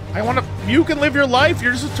 You can live your life.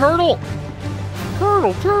 You're just a turtle.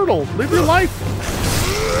 Turtle. Live your life.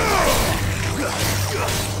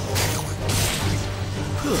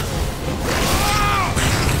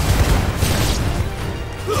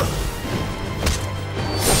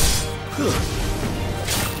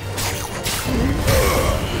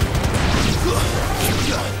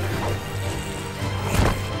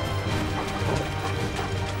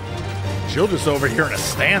 Jill just over here in a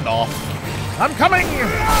standoff. I'm coming!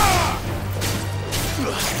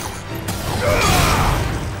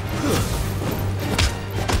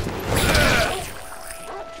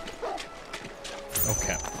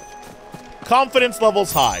 Okay. Confidence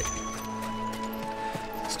levels high.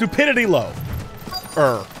 Stupidity low.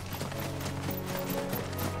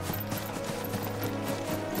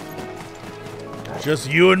 Just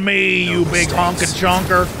you and me, you big honkin'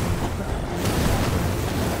 chonker.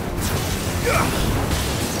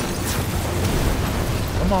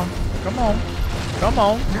 Come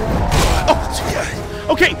on. Oh,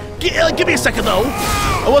 okay, give me a second though.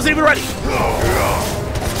 I wasn't even ready.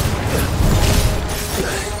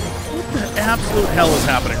 What the absolute hell is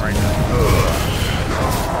happening right now?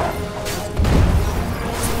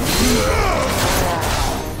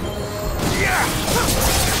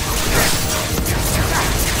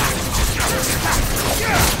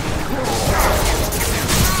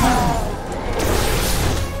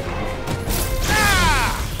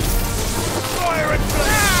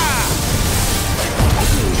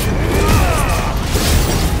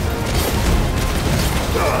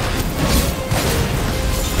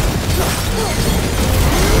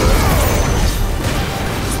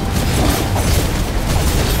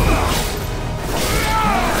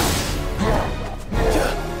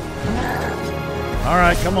 All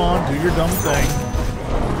right, come on, do your dumb thing.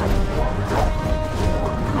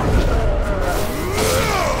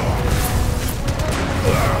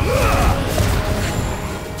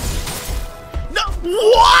 No,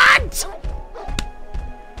 what?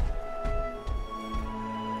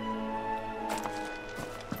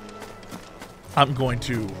 I'm going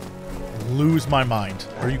to lose my mind.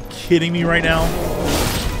 Are you kidding me right now?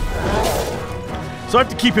 So I have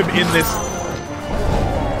to keep him in this.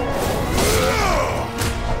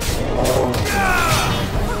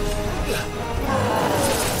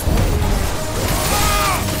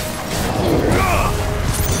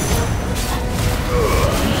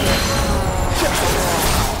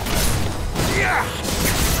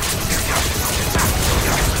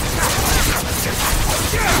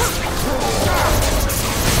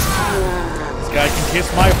 This guy can kiss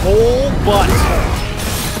my whole butt.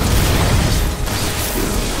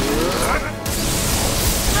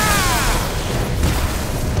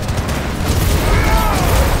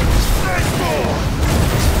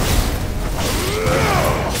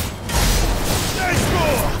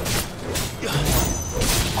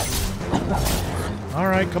 All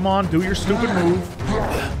right, come on, do your stupid move.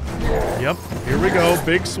 Yep, here we go,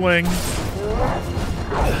 big swing.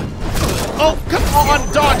 Oh, come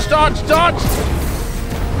on, dodge, dodge, dodge!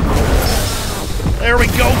 There we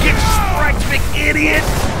go, get striked, big idiot!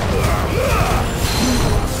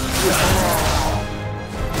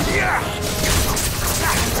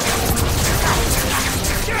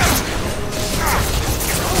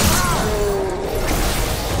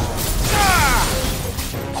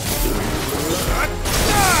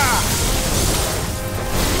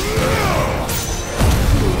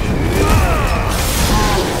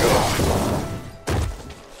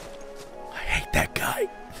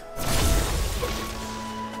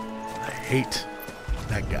 Hate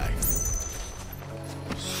that guy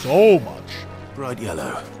so much. Bright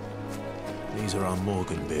yellow. These are our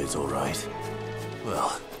Morgan beards, all right.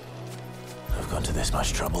 Well, I've gone to this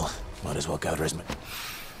much trouble. Might as well gather as much.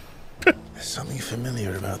 There's something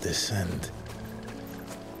familiar about this scent.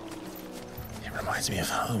 It reminds me of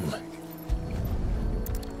home.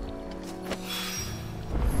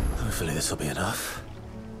 Hopefully this will be enough.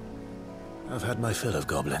 I've had my fill of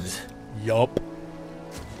goblins. Yup.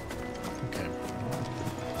 Okay.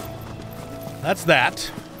 That's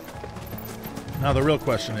that. Now the real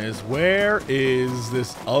question is, where is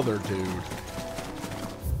this other dude?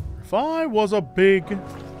 If I was a big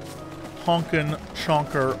honkin'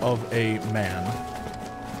 chonker of a man,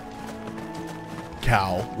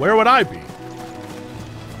 cow, where would I be?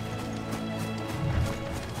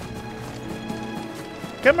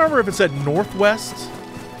 Can't remember if it said northwest.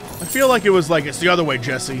 I feel like it was like, it's the other way,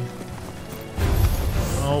 Jesse.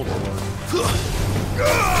 Oh, Lord.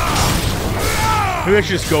 Maybe I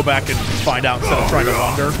should just go back and find out instead of trying to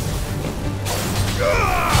wander.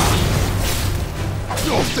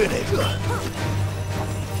 You're finished.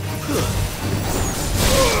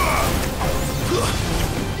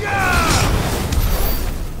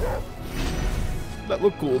 That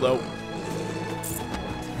looked cool, though.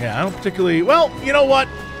 Yeah, I don't particularly... Well, you know what?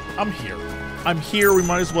 I'm here. I'm here. We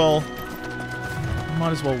might as well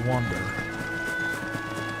wander.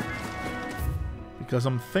 Because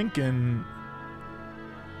I'm thinking...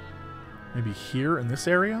 maybe here in this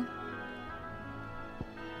area?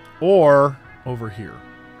 Or over here.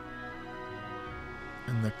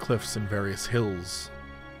 In the cliffs and various hills.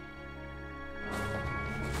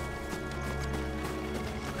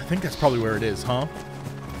 I think that's probably where it is, huh?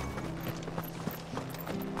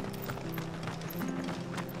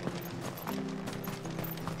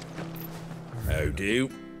 How do?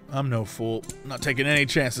 I'm no fool. I'm not taking any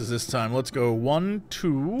chances this time. Let's go 1,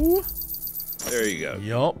 2. There you go.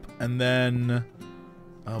 Yup. And then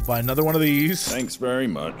I'll buy another one of these. Thanks very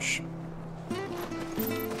much.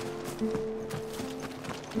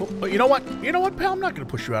 Oh, you know what? You know what, pal? I'm not going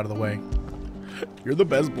to push you out of the way. You're the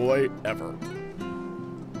best boy ever.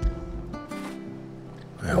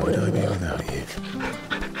 Where would I be without you?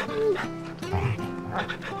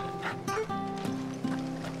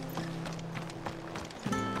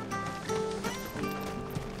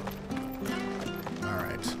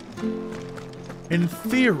 Alright. In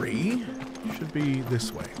theory, should be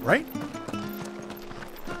this way, right?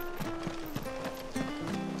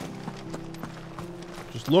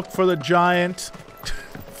 Just look for the giant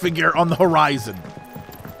figure on the horizon.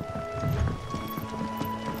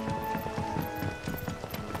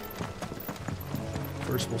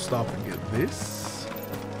 First, we'll stop and get this.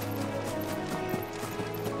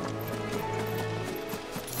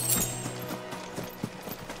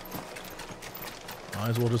 Might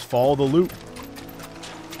as well just follow the loop.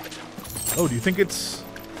 Oh, do you think it's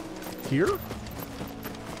here?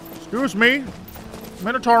 Excuse me,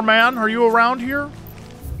 Minotaur man, are you around here?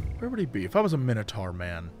 Where would he be if I was a Minotaur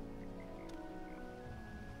man?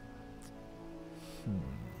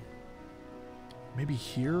 Maybe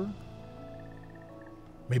here?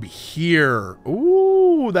 Maybe here.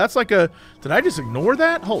 Ooh. Ooh, that's like a... Did I just ignore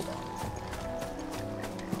that? Hold on.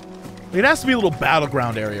 It has to be a little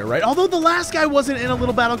battleground area, right? Although the last guy wasn't in a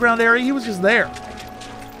little battleground area. He was just there.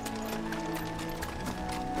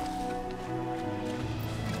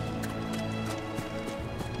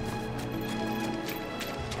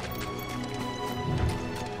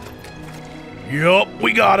 Yup,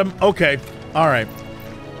 we got him. Okay. All right.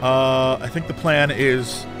 I think the plan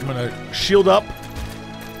is I'm going to shield up.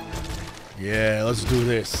 Yeah, let's do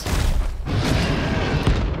this.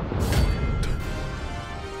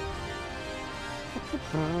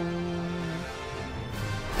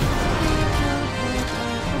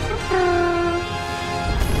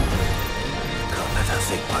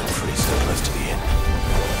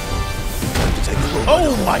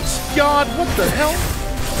 Oh my god, what the hell?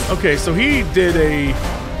 Okay, so he did a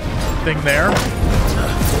thing there.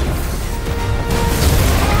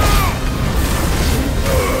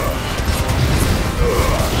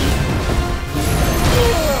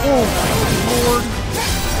 Oh my lord.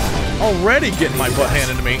 Already getting my butt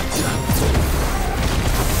handed to me.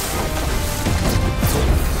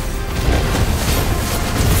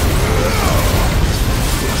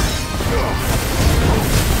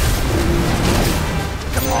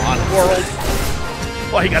 Come on, world.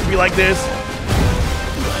 Why you got to be like this?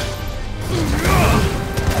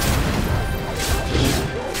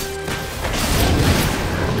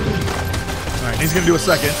 Alright, he's gonna do a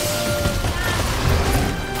second.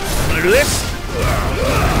 I'm gonna do this.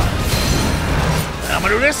 And I'm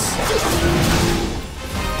gonna do this.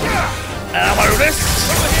 And I'm gonna do this.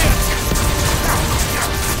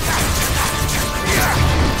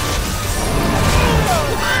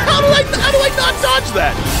 How do I not dodge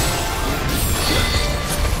that?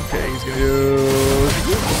 Okay, he's gonna do...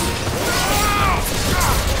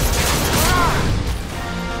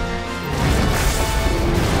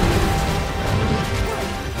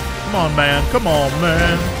 Come on, man. Come on,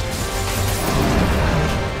 man.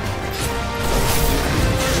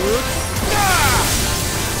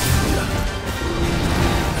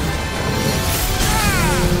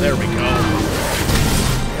 There we go.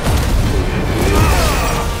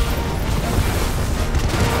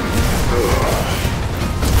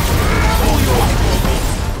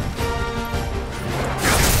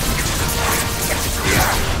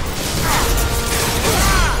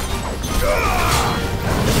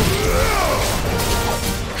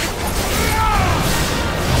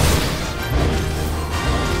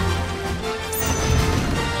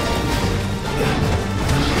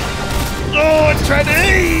 Oh, it's trying to...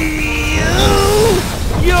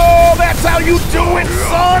 Yo, that's how you do it,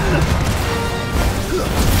 son!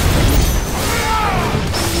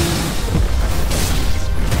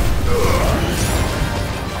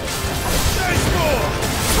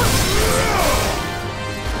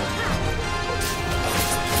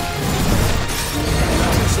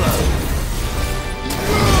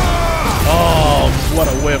 Oh, what a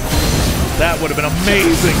whip. That would have been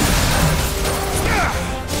amazing.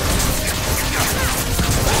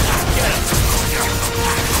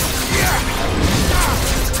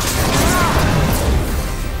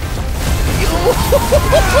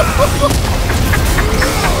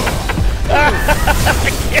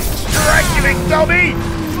 Get striking, dummy!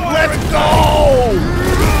 Let's go!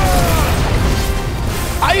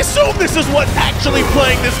 I assume this is what actually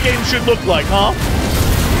playing this game should look like, huh?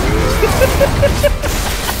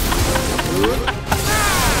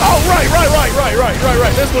 Oh, right.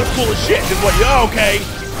 This looks cool as shit. Is what you...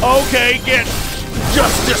 Okay, get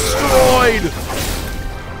just destroyed.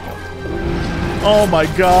 Oh my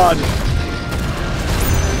god.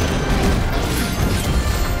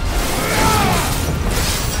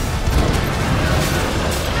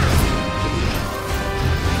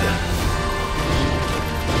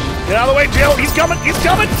 Get out of the way, Jill. He's coming.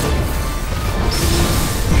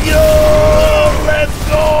 Yo, let's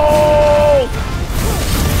go.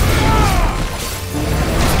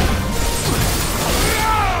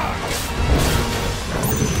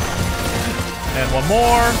 And one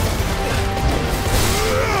more.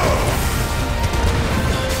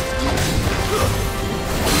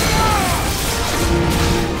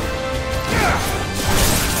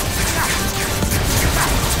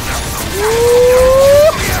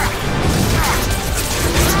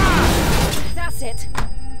 That's it.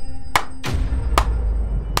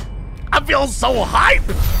 I feel so hyped.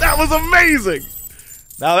 That was amazing.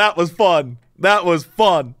 Now that was fun.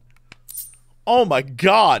 Oh my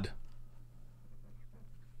god.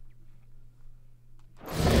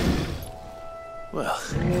 Well,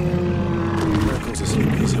 miracles are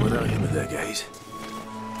sleep easy without him in their gaze.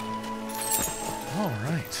 All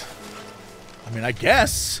right. I mean, I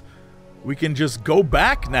guess we can just go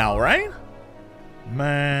back now, right?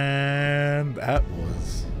 Man, that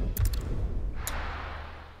was...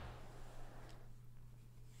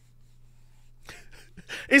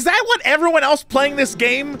 Is that what everyone else playing this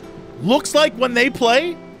game looks like when they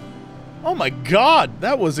play? Oh my god,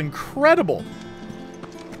 that was incredible.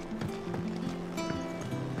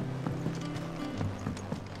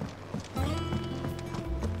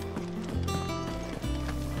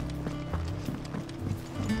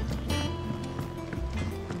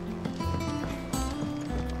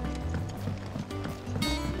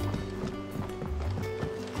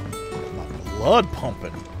 My blood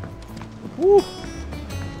pumping. Woo.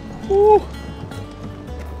 Woo.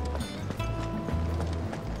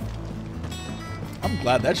 I'm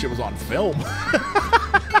glad that shit was on film.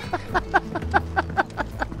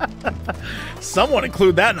 Someone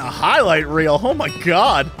include that in a highlight reel. Oh my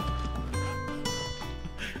god.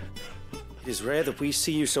 It is rare that we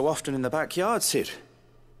see you so often in the backyard, Sid.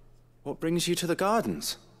 What brings you to the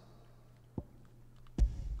gardens?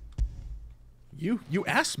 You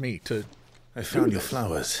asked me to... I found your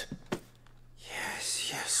flowers.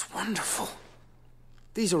 Yes, wonderful.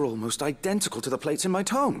 These are almost identical to the plates in my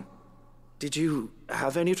tome. Did you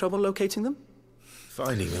have any trouble locating them?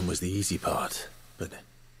 Finding them was the easy part, but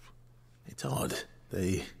it's odd.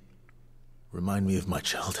 They remind me of my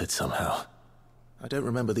childhood somehow. I don't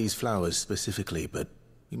remember these flowers specifically, but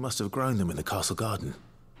we must have grown them in the castle garden.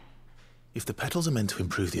 If the petals are meant to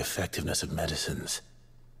improve the effectiveness of medicines,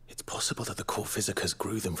 it's possible that the court physicers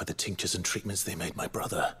grew them for the tinctures and treatments they made my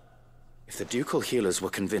brother. If the ducal healers were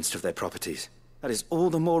convinced of their properties, that is all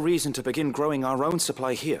the more reason to begin growing our own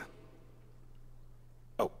supply here.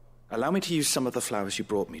 Oh, allow me to use some of the flowers you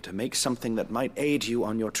brought me to make something that might aid you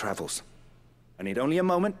on your travels. I need only a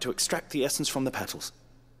moment to extract the essence from the petals.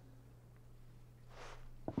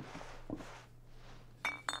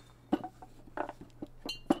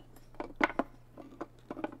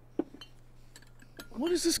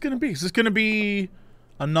 What is this going to be? Is this going to be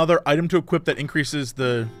another item to equip that increases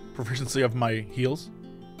the proficiency of my heals?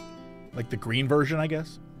 Like the green version, I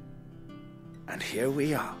guess? And here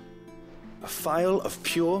we are. A phial of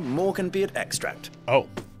pure Morganbeard extract. Oh,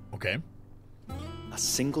 okay. A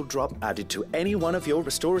single drop added to any one of your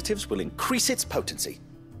restoratives will increase its potency.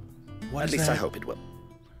 At least I hope it will.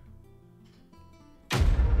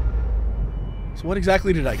 So what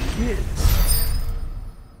exactly did I get?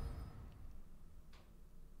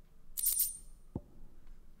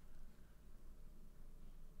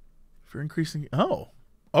 For increasing... Oh,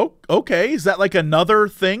 okay. Is that like another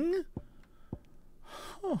thing?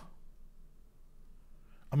 Huh.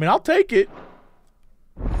 I mean, I'll take it.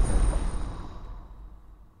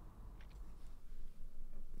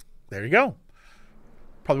 There you go.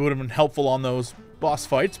 Probably would have been helpful on those boss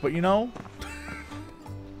fights, but you know...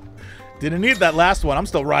 Didn't need that last one. I'm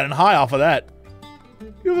still riding high off of that.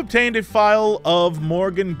 You've obtained a phial of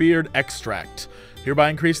Morganbeard extract, hereby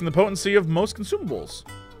increasing the potency of most consumables.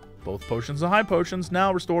 Both potions and high potions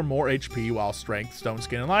now restore more HP, while strength, stone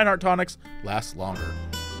skin, and lionheart tonics last longer.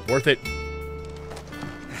 Worth it.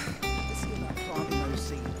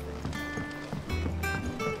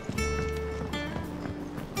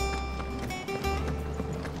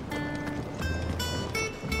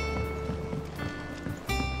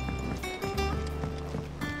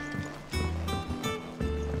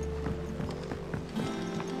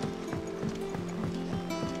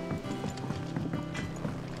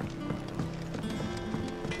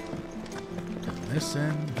 This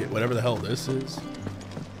in, get whatever the hell this is.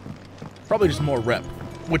 Probably just more rep,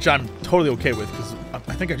 which I'm totally okay with, because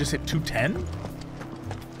I think I just hit 210.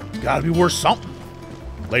 It's gotta be worth something.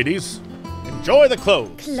 Ladies, enjoy the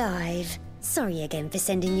clothes. Clive, sorry again for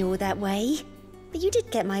sending you all that way. But you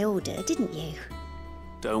did get my order, didn't you?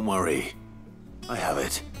 Don't worry. I have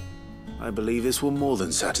it. I believe this will more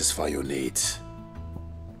than satisfy your needs.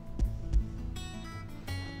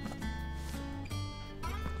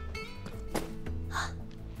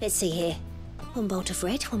 Let's see here. One bolt of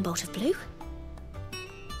red, one bolt of blue.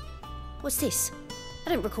 What's this? I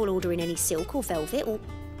don't recall ordering any silk or velvet or...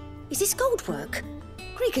 Is this gold work?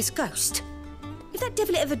 Krieger's ghost. If that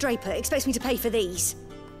devilet of a draper expects me to pay for these...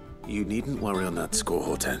 You needn't worry on that score,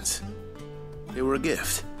 Hortense. They were a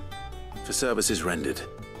gift. For services rendered.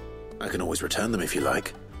 I can always return them if you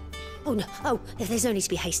like. Oh, no. Oh, there's no need to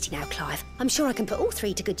be hasty now, Clive. I'm sure I can put all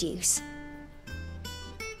three to good use.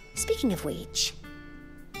 Speaking of which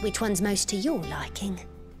one's most to your liking?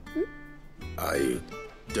 I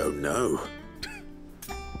don't know.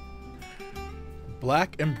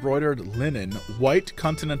 Black embroidered linen, white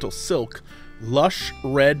continental silk, lush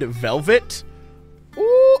red velvet.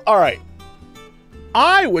 Ooh, all right.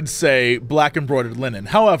 I would say black embroidered linen.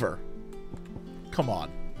 However, come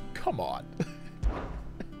on. Come on.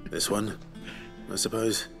 This one, I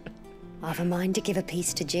suppose. I've a mind to give a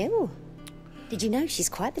piece to Jill. Did you know she's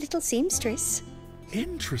quite the little seamstress?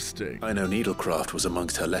 Interesting. I know needlecraft was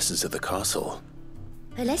amongst her lessons at the castle.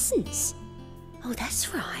 Her lessons? Oh,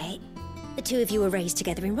 that's right. The two of you were raised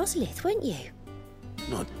together in Rosalith, weren't you?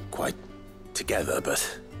 Not quite together,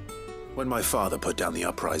 but when my father put down the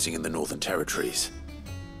uprising in the Northern Territories,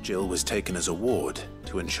 Jill was taken as a ward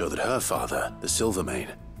to ensure that her father, the Silvermane,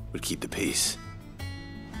 would keep the peace.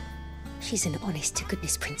 She's an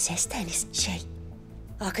honest-to-goodness princess then, isn't she?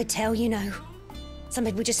 I could tell, you know. Some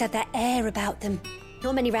people just have that air about them.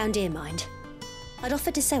 Not many round here, mind. I'd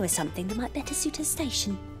offered to sew her something that might better suit her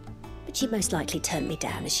station. But she'd most likely turn me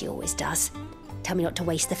down, as she always does. Tell me not to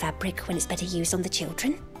waste the fabric when it's better used on the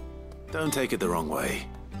children. Don't take it the wrong way.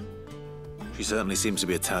 She certainly seems to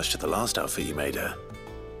be attached to the last outfit you made her.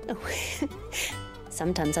 Oh,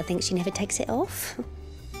 sometimes I think she never takes it off.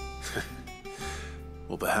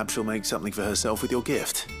 Well, perhaps she'll make something for herself with your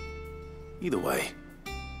gift. Either way,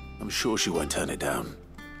 I'm sure she won't turn it down.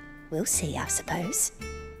 We'll see, I suppose.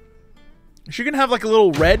 Is she gonna have like a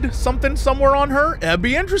little red something somewhere on her? It'd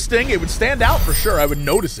be interesting. It would stand out for sure. I would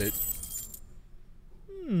notice it.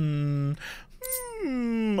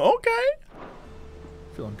 Okay.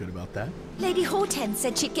 Feeling good about that. Lady Hortense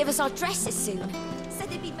said she'd give us our dresses soon. Said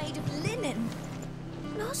they'd be made of linen,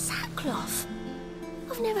 not sackcloth.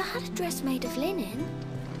 I've never had a dress made of linen.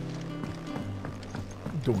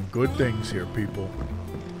 Doing good things here, people.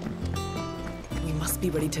 We must be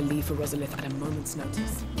ready to leave for Rosalith at a moment's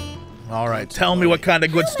notice. All right, tell me what kind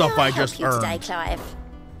of good stuff I just earned. Today, Clive.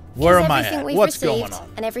 Where Here's am I everything at? we've What's received going on?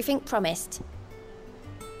 and everything promised.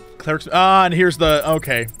 Clerics. Ah, and here's the.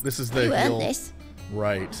 Okay, this is the. You heal. earned this.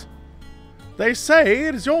 Right. They say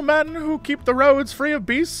it is your men who keep the roads free of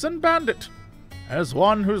beasts and bandit. As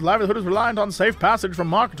one whose livelihood is reliant on safe passage from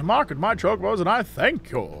market to market, my chocobos, and I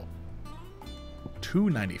thank you.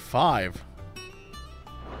 $2.95.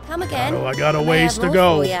 Come again. I got a I may ways have to more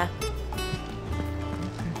go. for ya.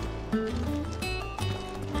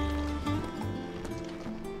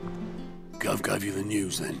 Gov gave you the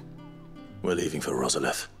news then? We're leaving for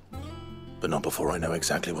Rosalith. But not before I know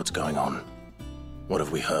exactly what's going on. What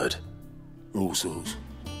have we heard? All sorts.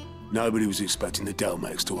 Nobody was expecting the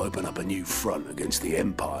Delmex to open up a new front against the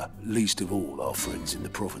Empire, least of all our friends in the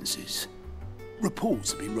provinces.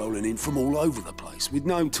 Reports have been rolling in from all over the place, with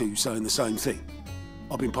no two saying the same thing.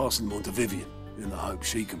 I've been passing them on to Vivian, in the hope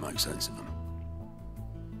she can make sense of them.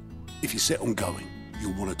 If you're set on going,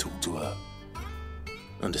 you'll want to talk to her.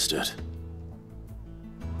 Understood.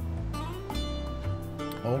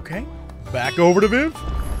 Okay. Back over to Viv.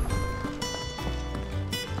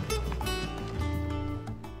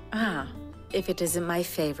 Ah, if it isn't my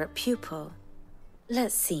favorite pupil.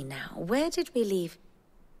 Let's see now, where did we leave?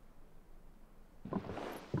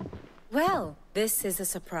 Well, this is a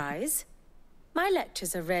surprise. My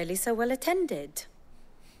lectures are rarely so well attended.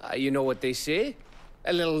 You know what they say?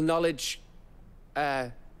 A little knowledge,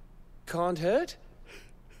 can't hurt?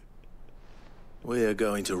 We're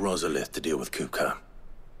going to Rosalith to deal with Kupka.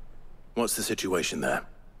 What's the situation there?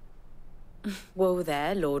 Whoa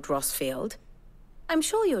there, Lord Rosfield. I'm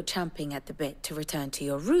sure you're champing at the bit to return to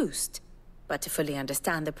your roost. But to fully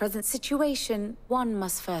understand the present situation, one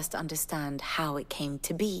must first understand how it came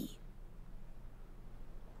to be.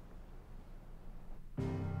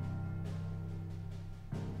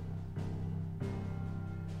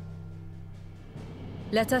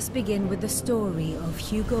 Let us begin with the story of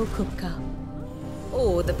Hugo Kupka,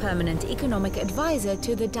 or the permanent economic advisor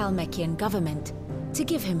to the Dhalmekian government, to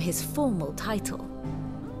give him his formal title.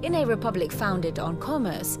 In a republic founded on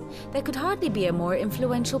commerce, there could hardly be a more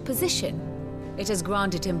influential position. It has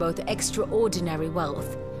granted him both extraordinary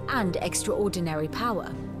wealth and extraordinary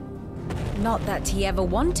power. Not that he ever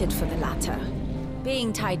wanted for the latter.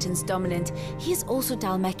 Being Titan's dominant, he is also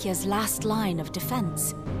Dhalmekia's last line of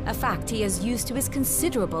defense, a fact he has used to his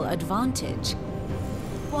considerable advantage.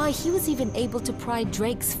 Why, he was even able to pry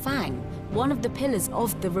Drake's Fang, one of the pillars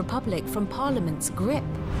of the Republic, from Parliament's grip.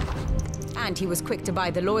 And he was quick to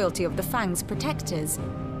buy the loyalty of the Fang's protectors.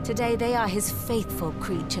 Today they are his faithful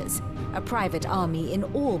creatures, a private army in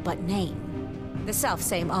all but name. The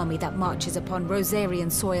self-same army that marches upon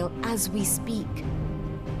Rosarian soil as we speak.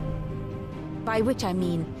 By which I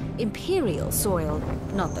mean Imperial soil,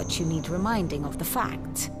 not that you need reminding of the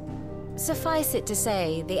fact. Suffice it to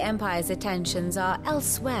say, the Empire's attentions are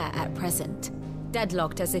elsewhere at present,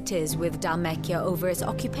 deadlocked as it is with Dhalmekia over its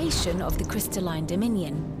occupation of the Crystalline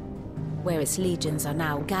Dominion, where its legions are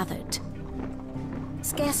now gathered.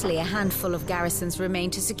 Scarcely a handful of garrisons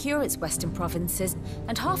remained to secure its western provinces,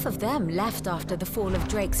 and half of them left after the fall of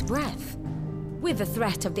Drake's breath. With the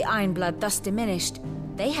threat of the Ironblood thus diminished,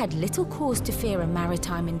 they had little cause to fear a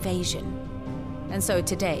maritime invasion. And so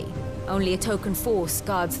today, only a token force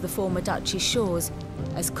guards the former duchy's shores,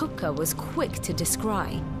 as Kupka was quick to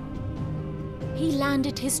descry. He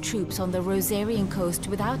landed his troops on the Rosarian coast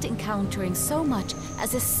without encountering so much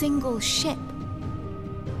as a single ship.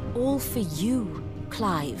 All for you,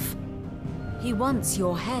 Clive. He wants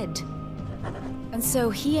your head. And so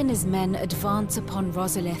he and his men advance upon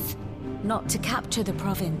Rosalith, not to capture the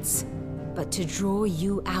province, but to draw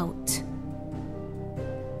you out.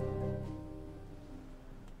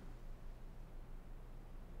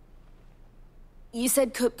 You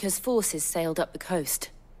said Kupka's forces sailed up the coast.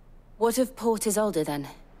 What of Port Isolde then?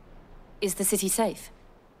 Is the city safe?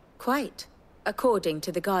 Quite, according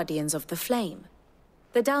to the Guardians of the Flame.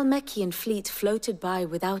 The Dhalmekian fleet floated by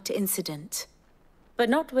without incident. But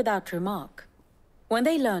not without remark. When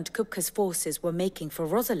they learned Kupka's forces were making for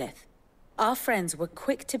Rosalith, our friends were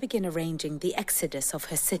quick to begin arranging the exodus of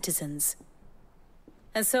her citizens.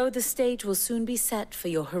 And so the stage will soon be set for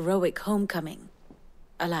your heroic homecoming.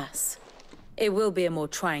 Alas, it will be a more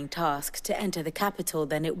trying task to enter the capital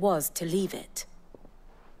than it was to leave it.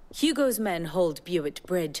 Hugo's men hold Buet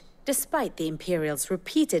Bridge, despite the Imperials'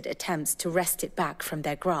 repeated attempts to wrest it back from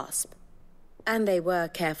their grasp. And they were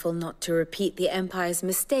careful not to repeat the Empire's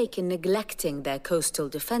mistake in neglecting their coastal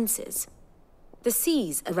defenses. The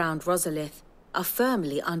seas around Rosalith are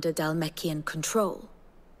firmly under Dhalmekian control.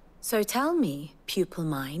 So tell me, pupil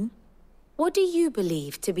mine, what do you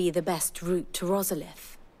believe to be the best route to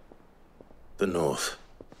Rosalith? The north.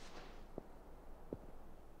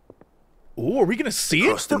 Ooh, are we gonna see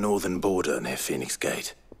Cross the northern border near Phoenix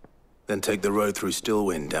Gate. Then take the road through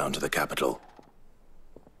Stillwind down to the capital.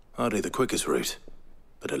 Hardly the quickest route,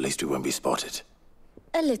 but at least we won't be spotted.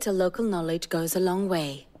 A little local knowledge goes a long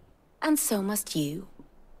way. And so must you.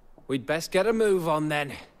 We'd best get a move on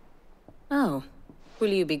then. Oh, will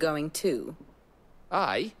you be going too?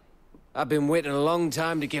 Aye. I've been waiting a long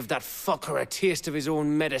time to give that fucker a taste of his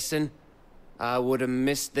own medicine. I would have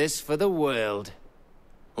missed this for the world.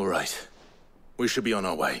 All right. We should be on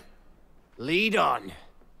our way. Lead on.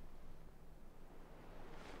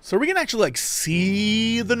 So are we gonna actually, like,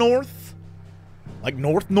 see the north? Like,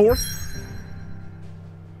 north?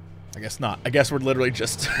 I guess not. I guess we're literally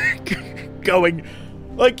just going,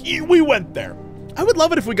 like, we went there. I would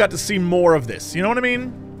love it if we got to see more of this, you know what I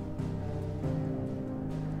mean?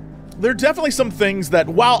 There are definitely some things that,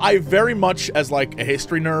 while I very much, as, like, a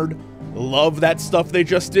history nerd, love that stuff they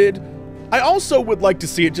just did, I also would like to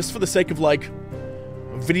see it just for the sake of, like,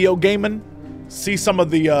 video gaming. See some of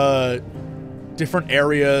the, different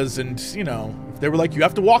areas, and, you know, if they were like, you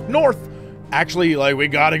have to walk north, actually, like, we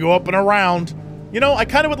gotta go up and around. You know, I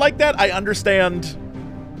kind of would like that. I understand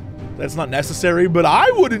that's not necessary, but I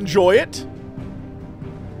would enjoy it.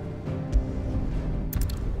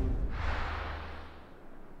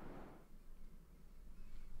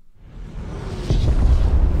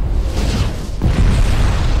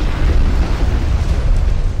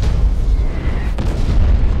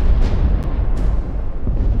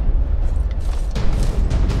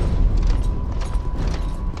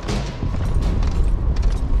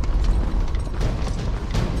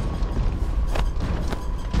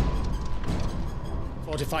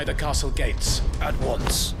 Fortify the castle gates at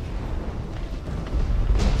once.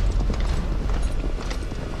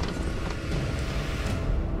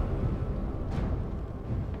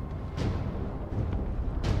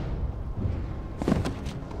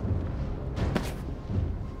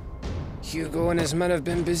 Hugo and his men have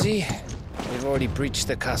been busy. They've already breached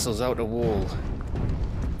the castle's outer wall.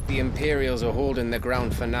 The Imperials are holding the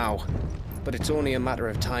ground for now, but it's only a matter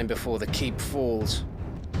of time before the keep falls.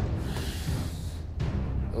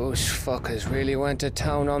 Those fuckers really went to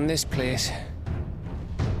town on this place.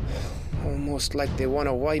 Almost like they want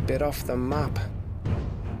to wipe it off the map.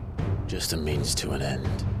 Just a means to an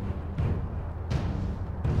end.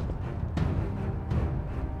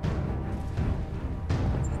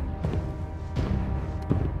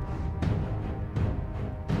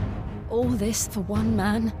 All this for one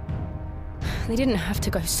man? They didn't have to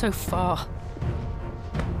go so far.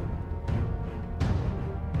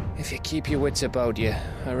 If you keep your wits about you,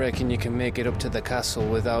 I reckon you can make it up to the castle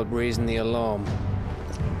without raising the alarm.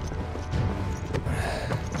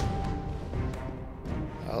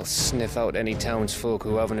 I'll sniff out any townsfolk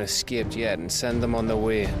who haven't escaped yet and send them on their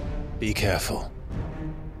way. Be careful.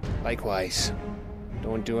 Likewise.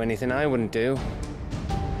 Don't do anything I wouldn't do.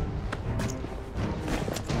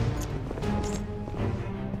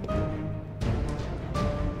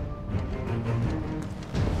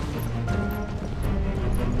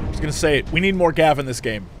 gonna say it. We need more Gav in this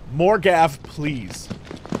game. More Gav, please.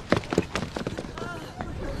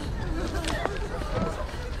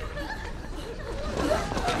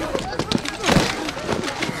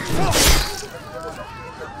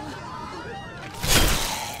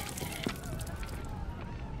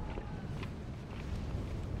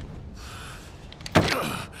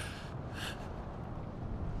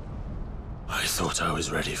 I thought I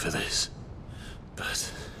was ready for this,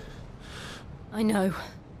 but... I know.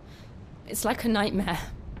 It's like a nightmare.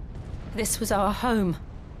 This was our home.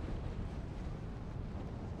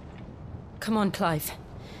 Come on, Clive.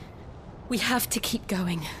 We have to keep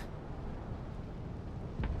going.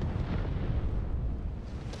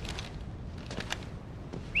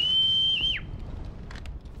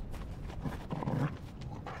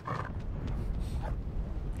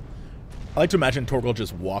 I like to imagine Torgal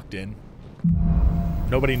just walked in.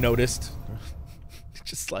 Nobody noticed.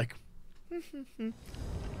 Just like...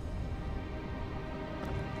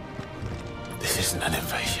 This isn't an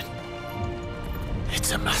invasion.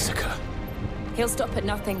 It's a massacre. He'll stop at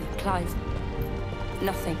nothing, Clive.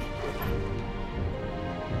 Nothing.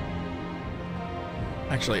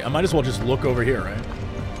 Actually, I might as well just look over here, right?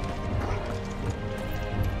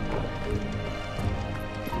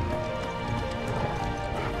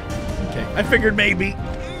 Okay, I figured maybe.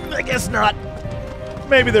 I guess not.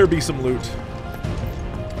 Maybe there'd be some loot.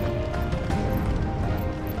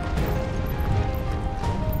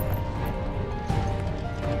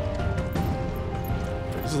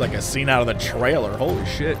 This is like a scene out of the trailer. Holy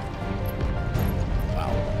shit.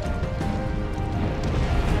 Wow.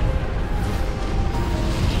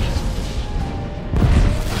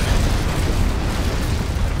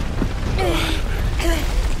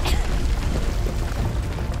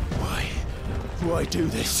 Why do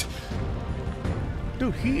this?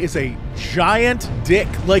 Dude, he is a giant dick.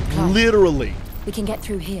 Like, literally. We can get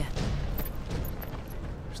through here.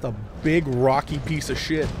 Just a big rocky piece of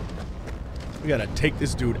shit. We gotta take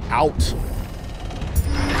this dude out.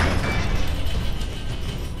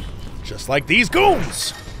 Just like these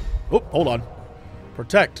goons! Oh, hold on.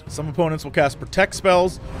 Protect. Some opponents will cast protect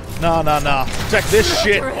spells. Nah. Protect this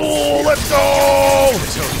shit. Oh, let's go!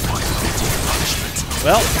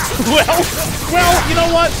 Well, you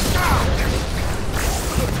know what?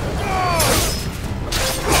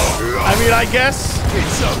 I mean, I guess.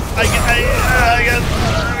 I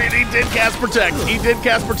mean, he did cast protect. He did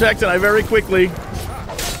cast protect, and I very quickly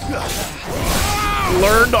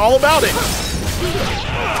learned all about it.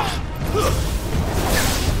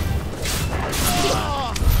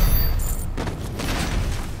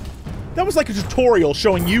 That was like a tutorial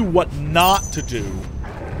showing you what not to do.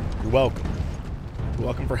 You're welcome. You're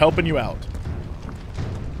welcome for helping you out.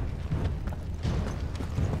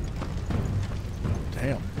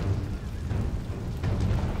 Damn.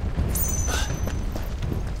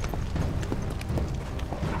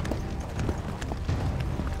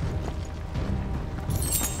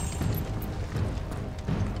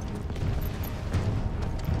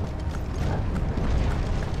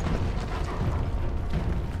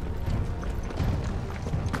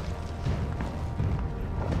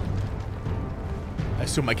 I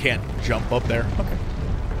assume I can't jump up there. Okay.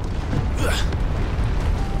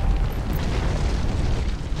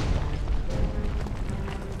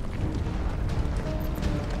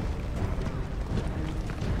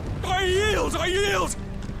 I yield!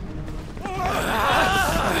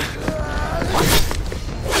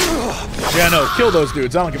 Yeah, no, kill those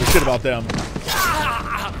dudes. I don't give a shit about them.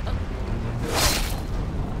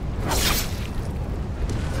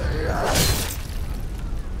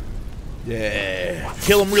 Yeah,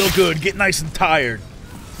 kill them real good. Get nice and tired.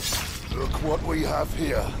 Look what we have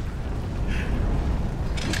here.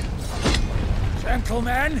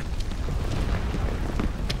 Gentlemen!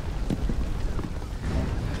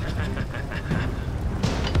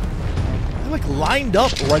 They're like lined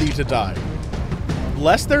up, ready to die.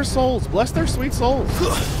 Bless their souls. Bless their sweet souls.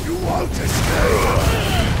 You won't escape!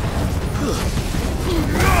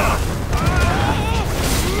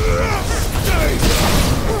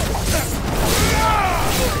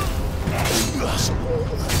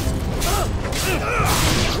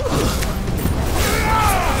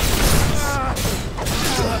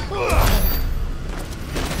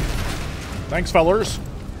 Thanks, fellers.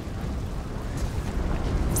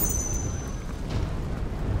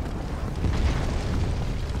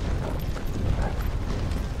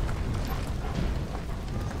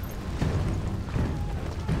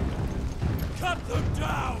 Cut them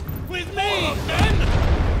down! With me, men!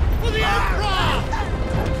 For the Emperor!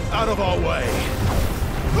 Out of our way!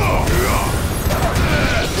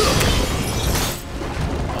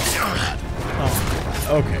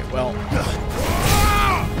 Okay, well.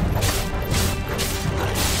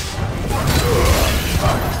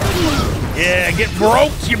 Yeah, get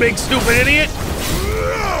broke, you big stupid idiot!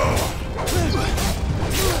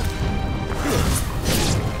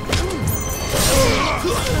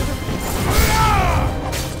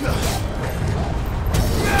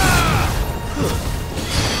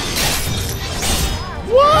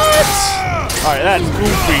 What? Alright, that's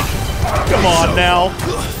goofy. Come on now.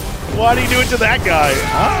 Why do you do it to that guy?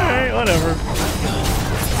 Alright, whatever.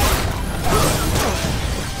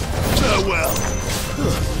 Oh well.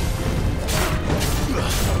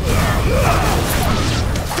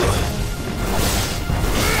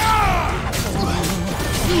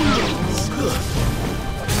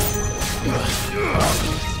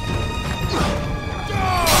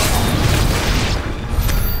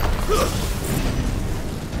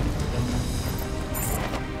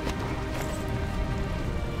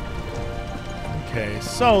 Okay,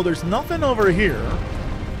 so there's nothing over here.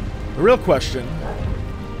 The real question,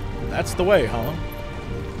 that's the way, huh?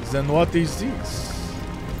 Then what is these?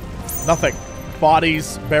 Nothing.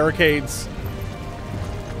 Bodies, barricades.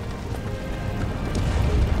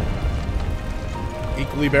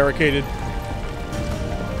 Equally barricaded.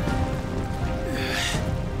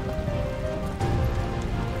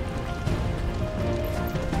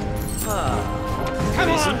 Come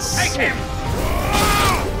on, take him!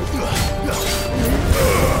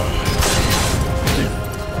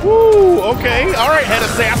 Woo! Okay. All right, head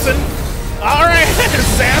assassin. All right, head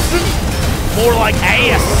assassin. More like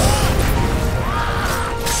ass.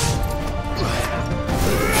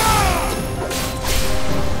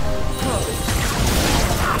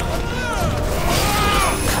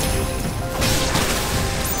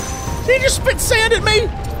 Did he just spit sand at me?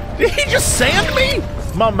 Did he just sand me?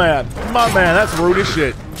 My man, that's rude as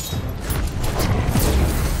shit.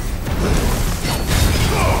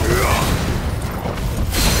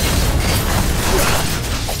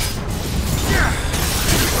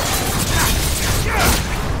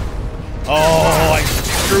 Oh, I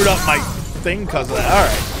screwed up my thing because of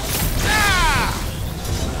that.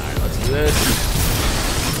 Alright, let's do this.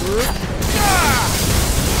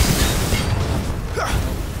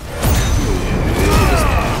 Just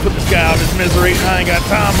put this guy out of his misery. I ain't got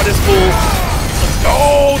time for this fool. Let's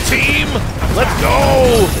go, team! Let's go!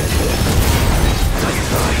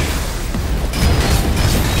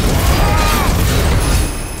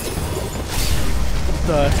 What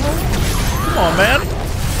the hell? Come on, man.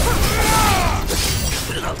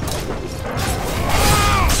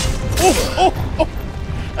 Oh!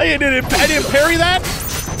 I didn't parry that?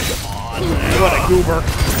 Come on, man. What a goober.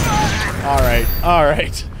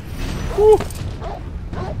 Alright. Whew.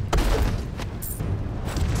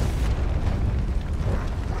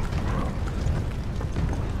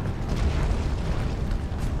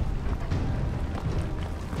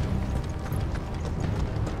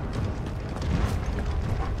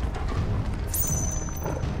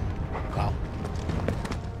 Wow.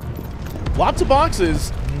 Lots of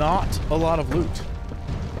boxes, not a lot of loot.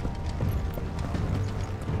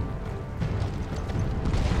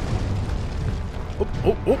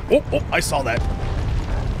 Oh, I saw that.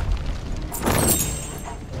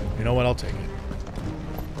 You know what? I'll take it.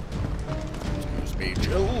 Excuse me,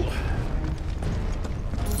 Jill.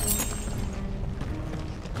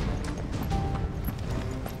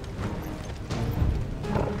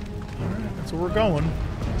 Alright, that's where we're going.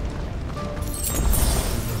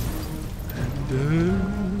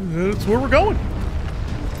 And that's where we're going.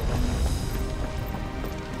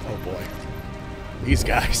 Oh boy. These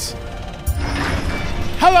guys.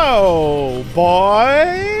 Hello,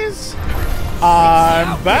 boys!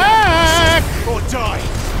 I'm back! Or die!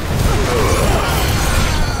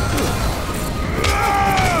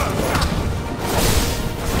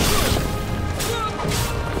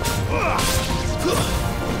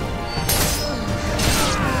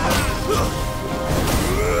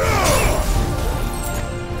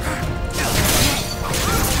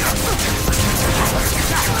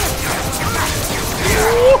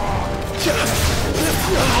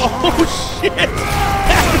 Oh shit!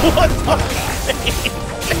 That was amazing!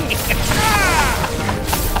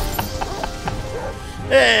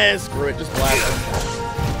 Screw it, just blast him.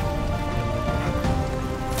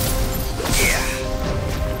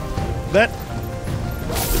 That.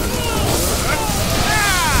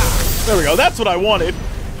 There we go, that's what I wanted.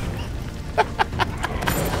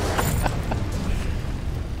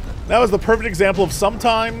 That was the perfect example of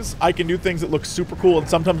sometimes I can do things that look super cool and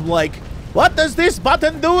sometimes I'm like, what does this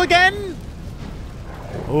button do again?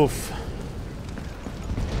 Oof.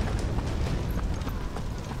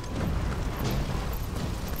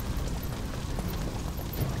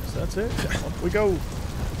 That's it. Up we go.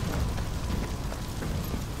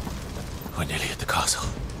 We're nearly at the castle.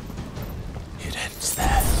 It ends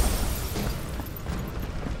there.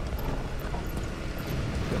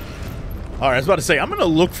 Alright, I was about to say, I'm gonna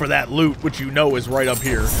look for that loot, which you know is right up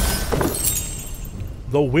here.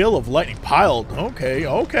 The Wheel of Lightning piled. Okay,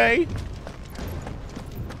 okay.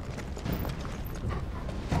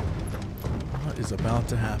 What is about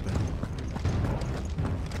to happen?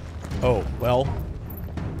 Oh, well.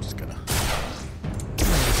 I'm just gonna...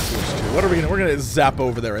 What are we gonna... We're gonna zap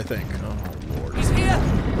over there, I think. Oh, Lord. He's here!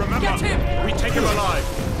 Remember, get him! We take him alive!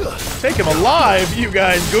 Take him alive? You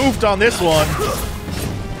guys goofed on this one.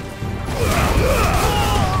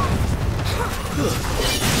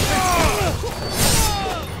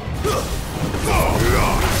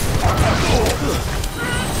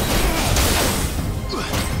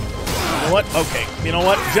 You know what? Okay. You know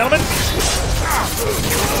what, gentlemen?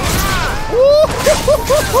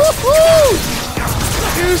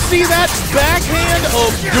 You see that backhand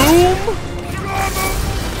of doom?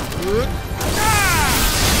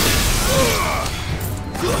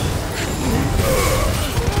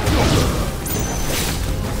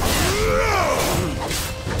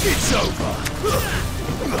 It's over.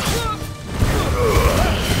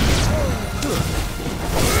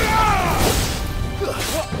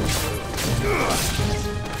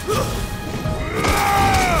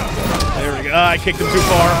 There we go. I kicked him too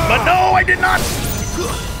far. But no, I did not!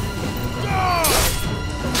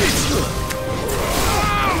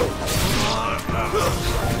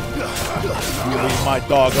 You leave my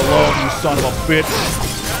dog alone, you son of a bitch.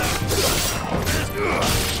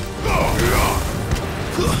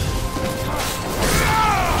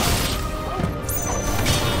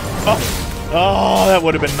 Oh, that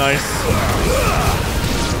would have been nice.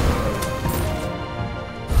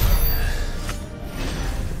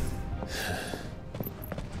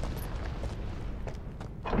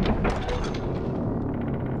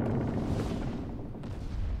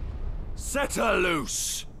 Set her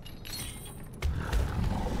loose.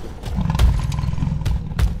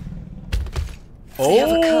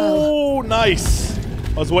 Oh, nice.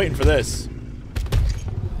 I was waiting for this.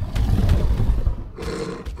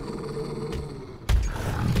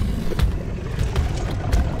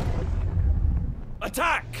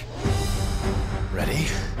 Attack! Ready?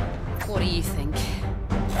 What do you think?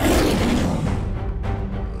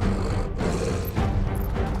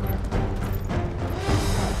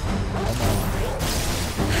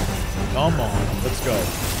 Come on, let's go.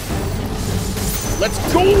 Let's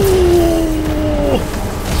go!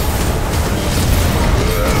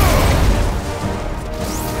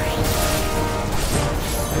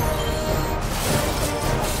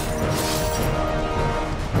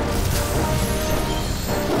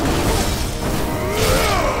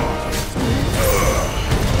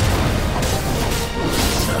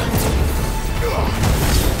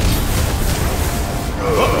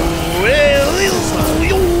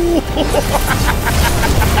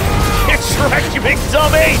 It's Shrek, you big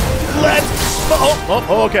dummy! Let's...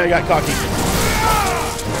 Oh, okay, I got cocky.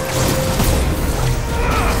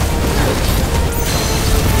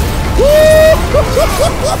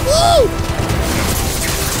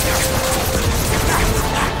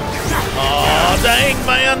 Oh, dang,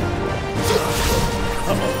 man!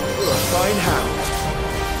 Fine hound.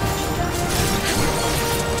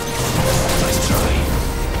 Nice try.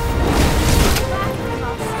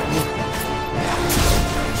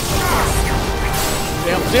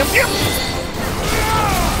 Damn.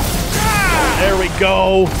 There we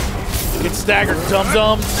go. Get staggered,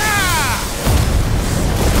 dum-dum.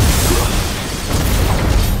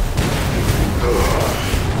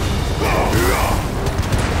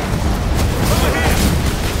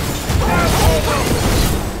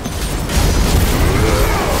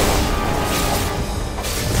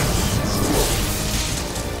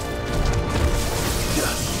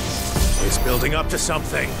 It's building up to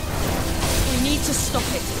something. We need to stop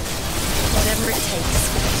it. Whatever it takes.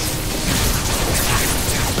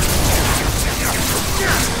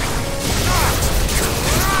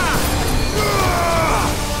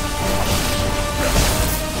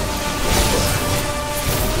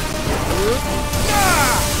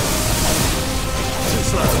 Too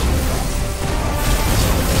slow.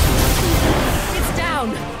 It's down.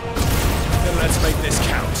 Then let's make this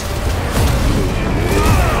count.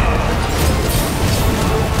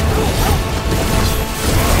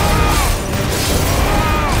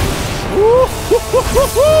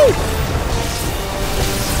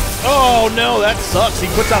 Oh no, that sucks. He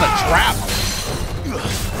put down a trap.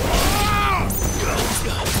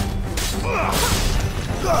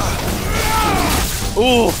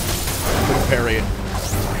 Ooh. Couldn't parry it.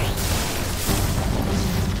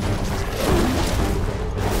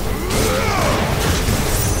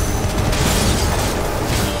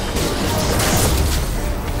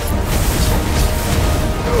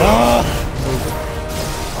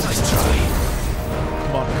 Nice try.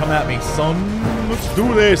 Come on, come at me, son. Let's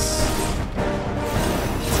do this.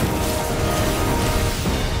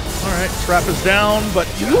 All right, trap is down, but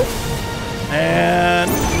and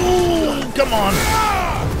come on.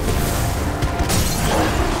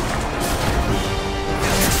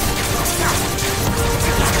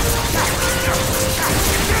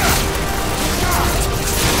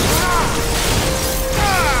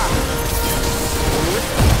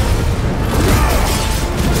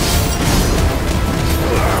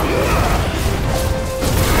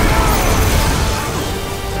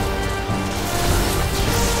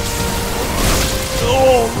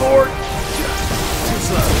 Oh, Lord. Too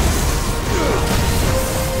slow.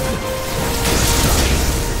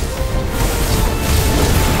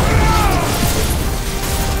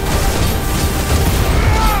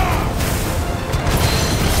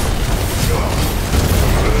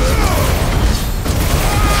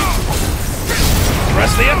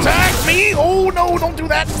 Press the attack, me! Oh, no, don't do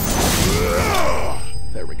that.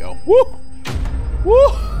 There we go. Woo! Woo!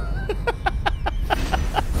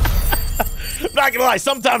 Not gonna lie,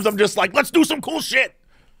 sometimes I'm just like, let's do some cool shit.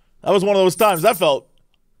 That was one of those times. That felt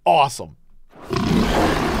awesome.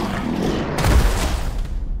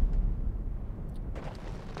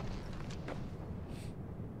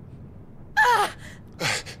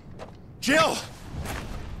 Jill!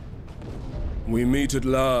 We meet at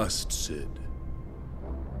last, Sid.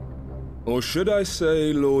 Or should I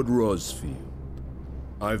say, Lord Rosfield?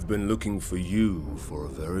 I've been looking for you for a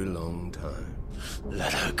very long time.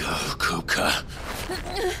 Let her go, Kupka.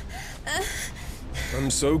 I'm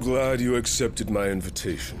so glad you accepted my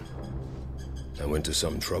invitation. I went to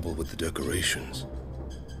some trouble with the decorations.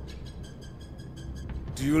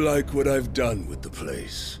 Do you like what I've done with the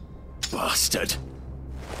place? Bastard.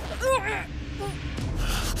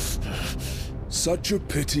 Such a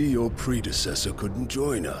pity your predecessor couldn't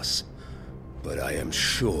join us. But I am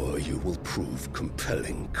sure you will prove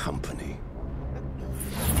compelling company.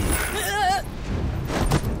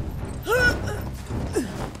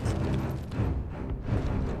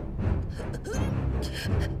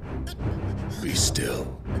 Be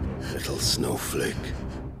still, little snowflake.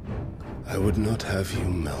 I would not have you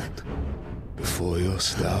melt before your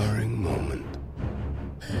starring moment.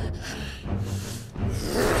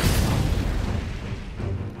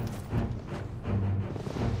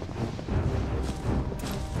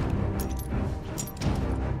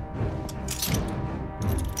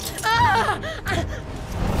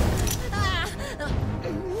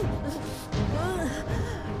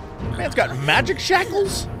 Man's got magic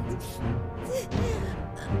shackles?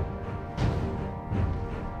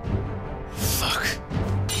 Fuck.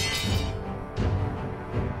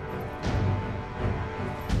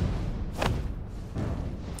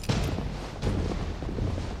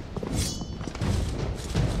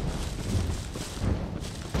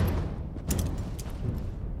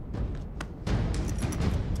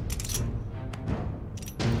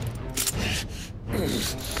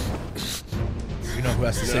 You know who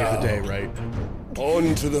has to save the day, right?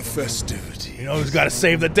 On to the festivity. You know who's got to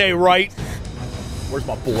save the day, right? Where's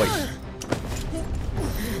my boy?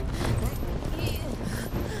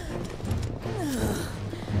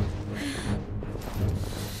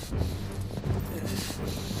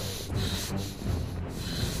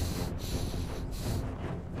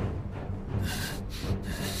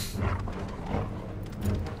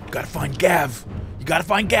 You gotta find Gav. You gotta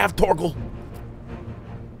find Gav, Torgal.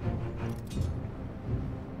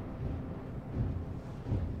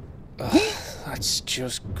 That's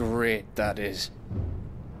just great, that is.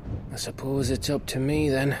 I suppose it's up to me,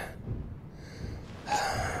 then.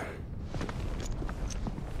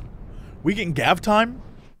 We getting Gav time?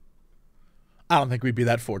 I don't think we'd be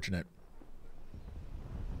that fortunate.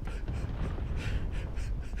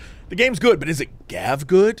 The game's good, but is it Gav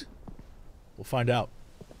good? We'll find out.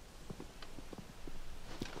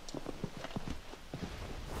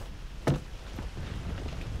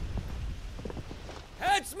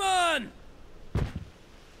 Headsman!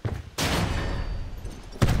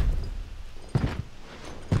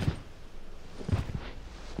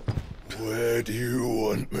 Where do you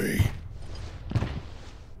want me?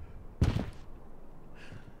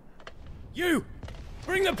 You!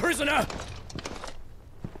 Bring the prisoner!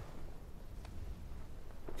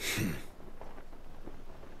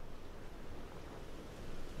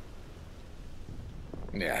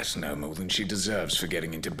 Yes, no more than she deserves for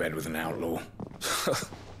getting into bed with an outlaw.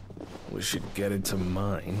 We should get into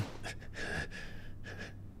mine.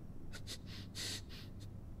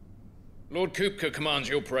 Lord Kupka commands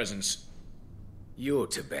your presence. You're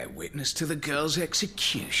to bear witness to the girl's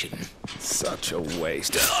execution. Such a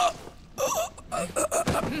waste.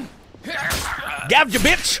 Gav, you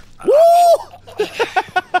bitch! Woo!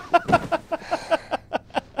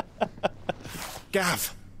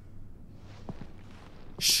 Gav!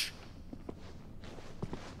 Shh.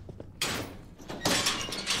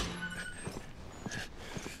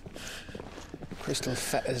 Crystal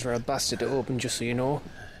fetters are a bastard to open, just so you know.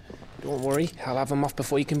 Don't worry, I'll have them off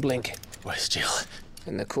before you can blink. Where's Jill?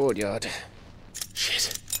 In the courtyard.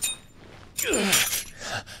 Shit.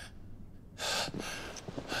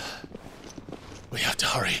 We have to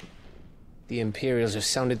hurry. The Imperials have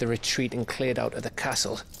sounded the retreat and cleared out of the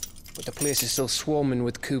castle, but the place is still swarming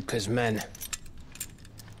with Kupka's men.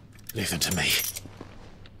 Leave them to me.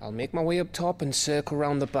 I'll make my way up top and circle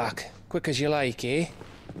round the back. Quick as you like, eh?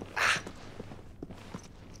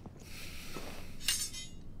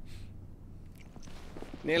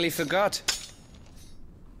 Nearly forgot.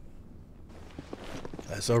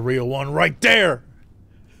 That's a real one right there.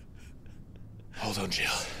 Hold on,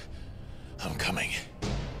 Jill. I'm coming.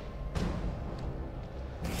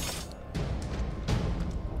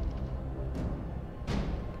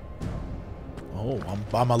 Oh, I'm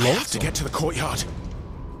by my lonesome. I have to get to the courtyard.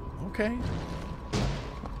 Okay.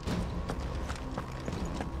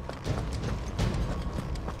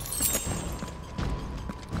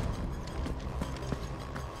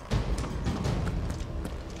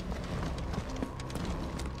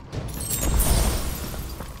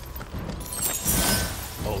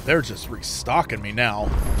 Oh, they're just restocking me now.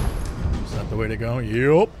 Is that the way to go?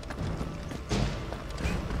 Yup.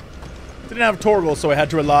 Didn't have Torgal, so I had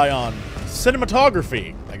to rely on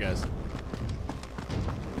cinematography, I guess.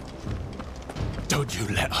 Don't you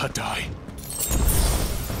let her die.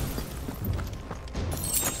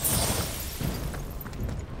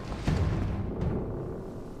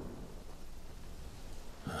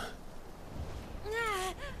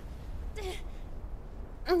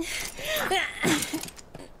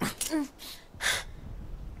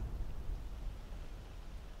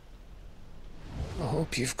 I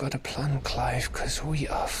hope you've got a plan, Clive, because we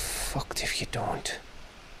are fucked if you don't.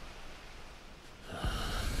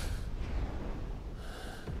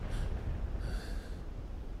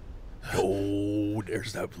 Oh,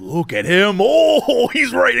 there's that. Look at him. Oh,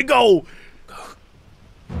 he's ready to go.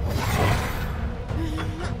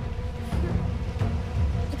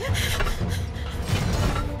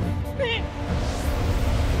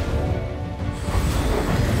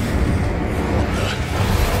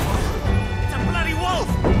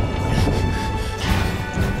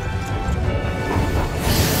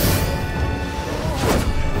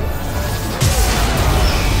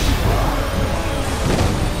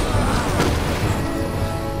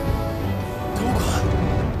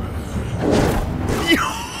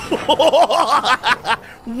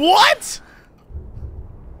 What?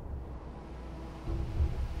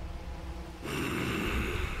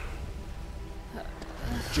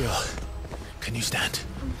 Jill, can you stand?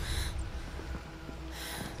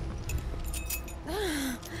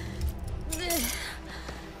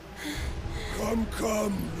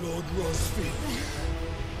 Come, Lord Rosfield.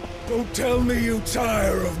 Don't tell me you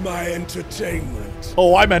tire of my entertainment.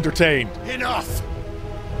 Oh, I'm entertained. Enough!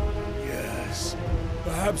 Yes.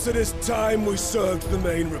 Perhaps it is time we served the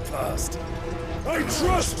main repast. I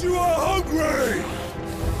trust you are hungry!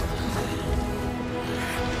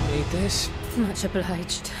 Need this? Much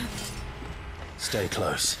obliged. Stay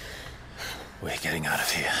close. We're getting out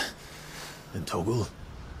of here. And Torgal,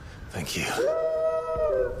 thank you.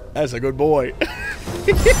 That's a good boy.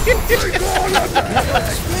 Explain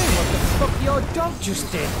what the fuck your dog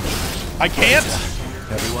just did. I can't.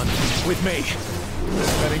 Everyone, with me.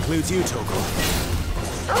 That includes you, Torgal.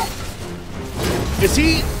 Is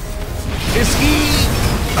he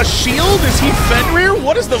a shield? Is he Fenrir?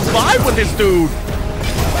 What is the vibe with this dude?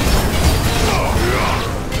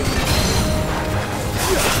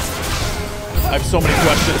 I have so many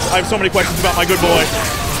questions. I have so many questions about my good boy.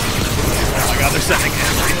 Oh my god, they're sending him.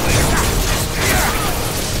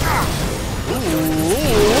 Ooh,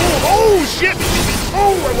 oh shit!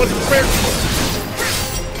 Oh, I wasn't prepared.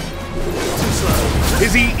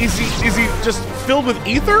 Is he just filled with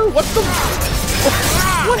ether? What's the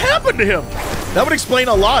what happened to him? That would explain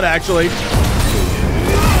a lot, actually.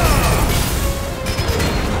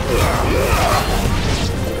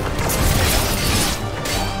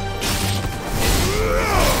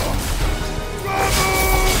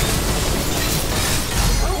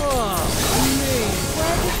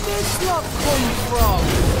 What come from?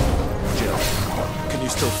 Jill, can you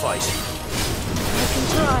still fight? I can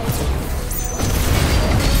try.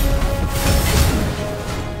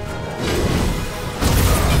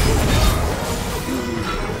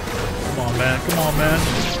 man. Come on, man.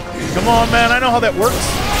 Come on, man. I know how that works.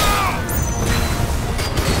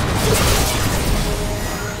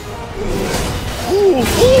 Ooh,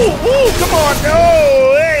 ooh, ooh, come on. No.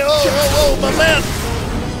 Hey, oh, my man.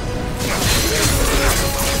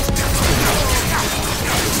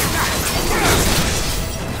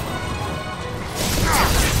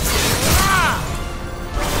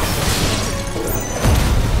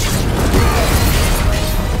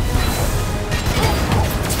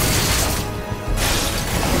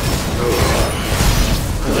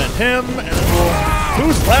 Him, and we'll...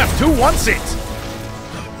 Who's left? Who wants it?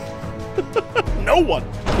 No one.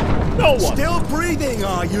 No one. Still breathing,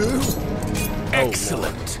 are you?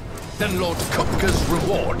 Excellent. Then Lord Kupka's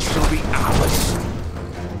reward shall be ours.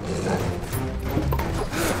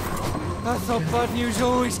 I thought bad news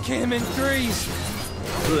always came in threes.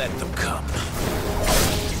 Let them come.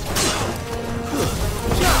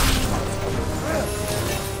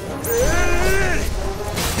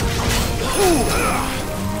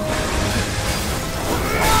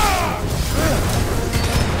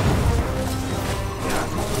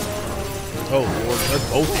 Oh Lord, they're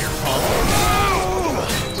both here, huh?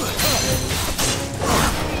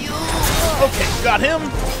 Okay, got him.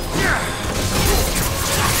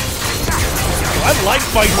 I like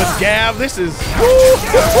fighting with Gav. This is...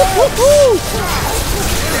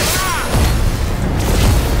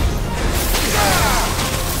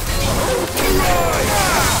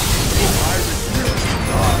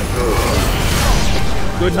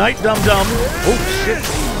 Good night, dum-dum. Oh, shit.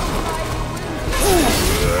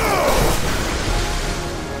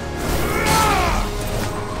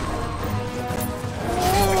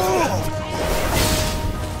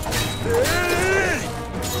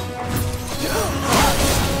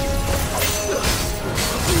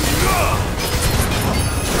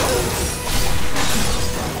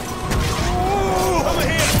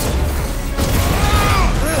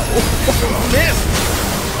 Missed.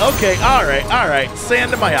 Okay, alright.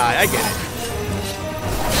 Sand in my eye, I get it.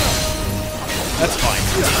 That's fine.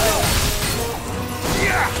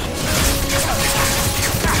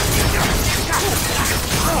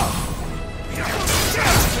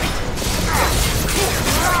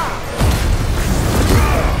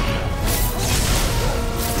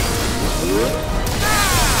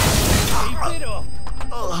 Keep it up.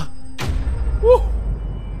 Woo.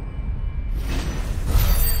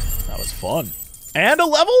 That was fun. And a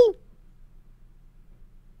level?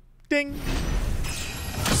 Ding.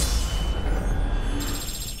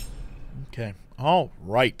 Okay. All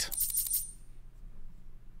right.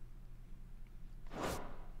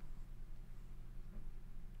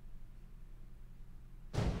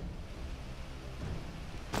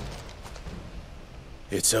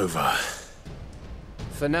 It's over.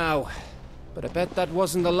 For now. But I bet that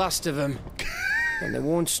wasn't the last of them. And they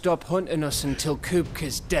won't stop hunting us until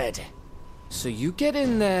Kupka's dead. So you get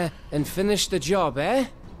in there and finish the job, eh?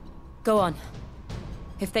 Go on.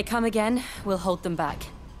 If they come again, we'll hold them back.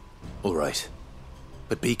 All right.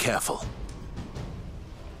 But be careful.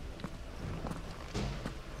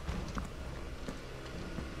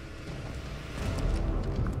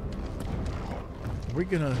 Are we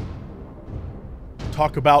gonna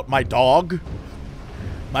talk about my dog?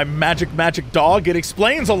 My magic dog? It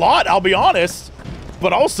explains a lot, I'll be honest.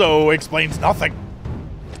 But also explains nothing.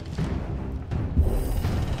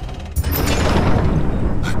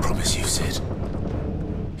 I promise you, Sid.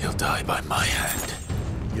 He'll die by my hand.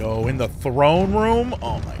 Yo, in the throne room?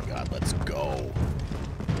 Oh my god, let's go.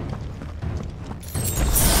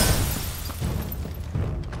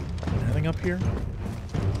 Anything up here?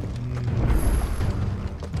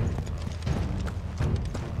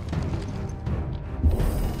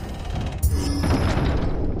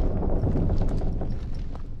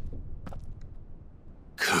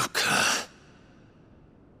 Kupka.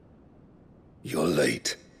 You're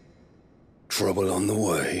late. Trouble on the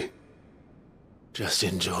way. Just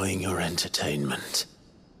enjoying your entertainment.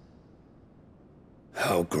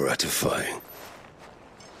 How gratifying.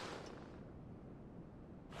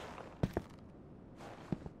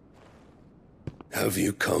 Have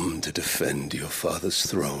you come to defend your father's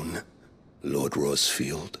throne, Lord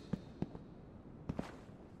Rosfield?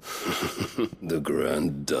 The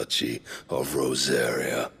Grand Duchy of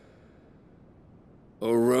Rosaria.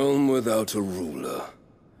 A realm without a ruler,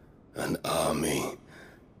 an army,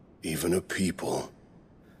 even a people.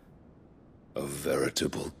 A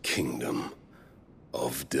veritable kingdom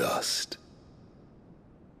of dust.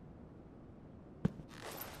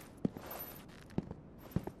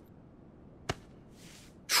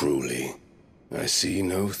 Truly, I see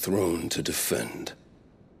no throne to defend.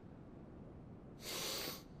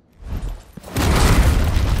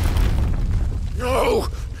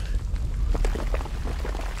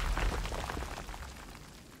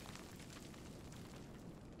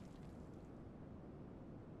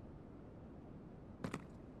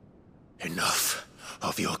 Enough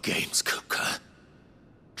of your games, Kupka.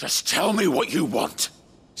 Just tell me what you want.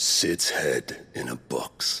 Sid's head in a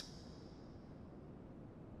box.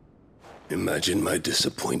 Imagine my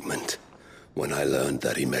disappointment when I learned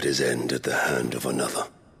that he met his end at the hand of another.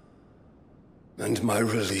 And my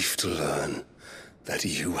relief to learn that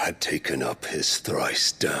you had taken up his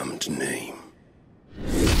thrice damned name.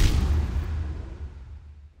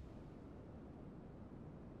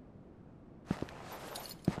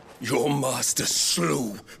 Your master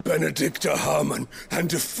slew Benedicta Harmon and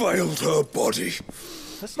defiled her body.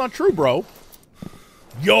 That's not true, bro.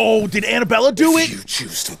 Yo, did Annabella do it? If you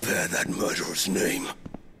choose to bear that murderer's name,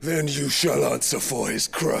 then you shall answer for his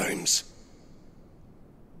crimes.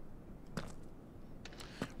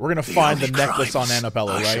 We're gonna find the necklace on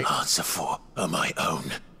Annabella, I right? shall answer for are my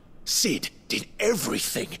own. Sid did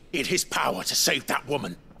everything in his power to save that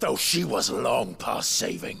woman, though she was long past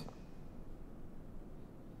saving.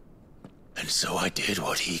 And so I did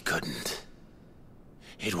what he couldn't.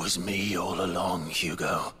 It was me all along,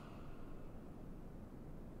 Hugo.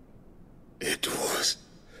 It was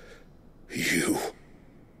you.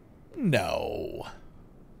 No.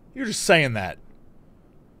 You're just saying that.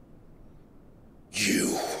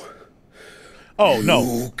 You. Oh, you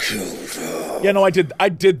no. Killed her. Yeah, no, I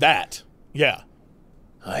did that. Yeah.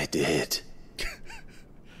 I did.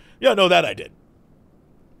 Yeah, no, that I did.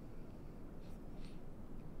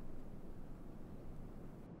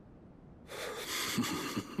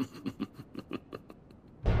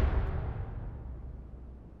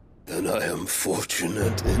 Then I am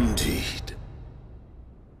fortunate indeed.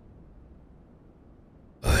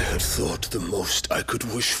 I had thought the most I could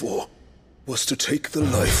wish for was to take the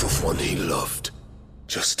life of one he loved,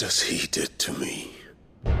 just as he did to me.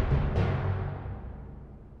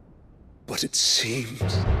 But it seems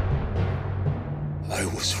I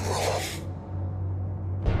was wrong.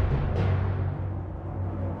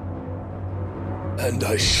 And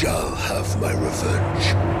I shall have my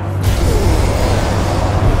revenge.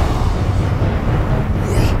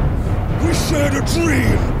 We shared a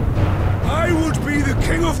dream! I would be the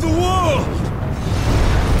king of the world!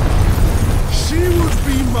 She would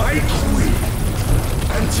be my queen!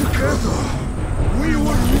 And together, we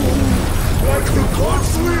would rule like the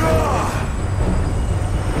gods we are!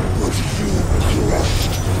 But you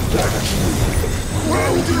crushed that dream,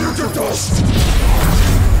 ground it into dust!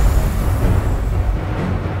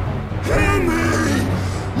 Hear me,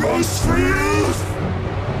 Rosfield!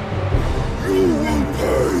 You will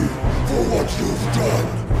pay for what you've done.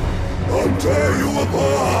 I'll tear you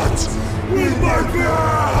apart with my bare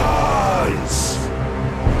hands!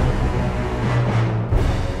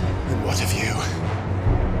 And what of you?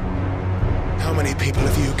 How many people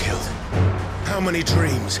have you killed? How many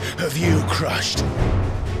dreams have you crushed?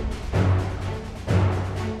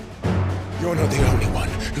 You're not the only one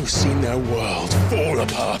who's seen their world fall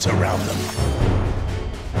apart around them.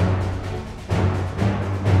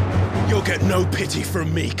 You'll get no pity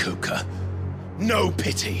from me, Kupka. No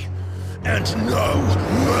pity. And no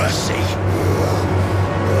mercy.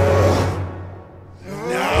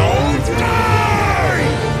 Now die!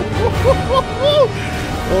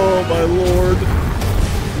 Oh, my lord.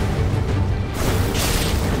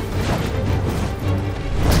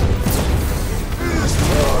 This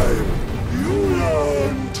time, you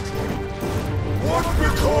learned what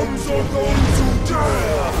becomes of those who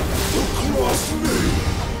dare to cross me.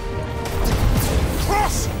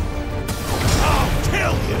 Cross! I'll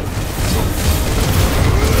kill you!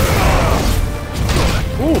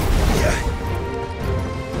 Ooh.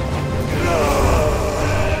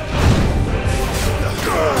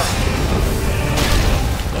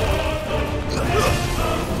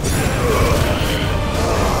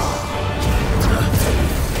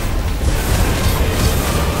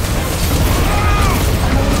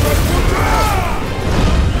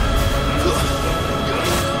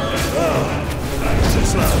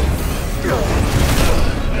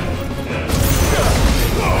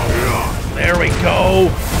 There we go.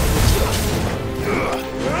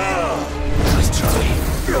 Nice try.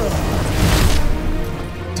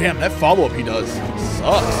 Damn, that follow-up he does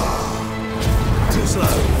sucks. Too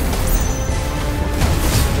slow.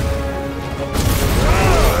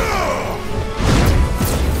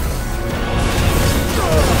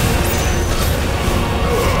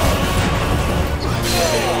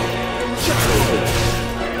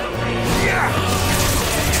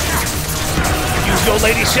 Use your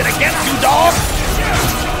lady shit against you, dog.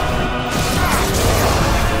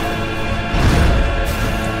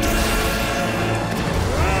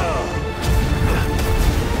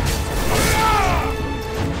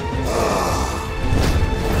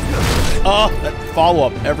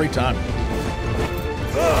 follow-up every time.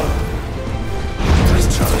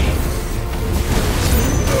 Nice try.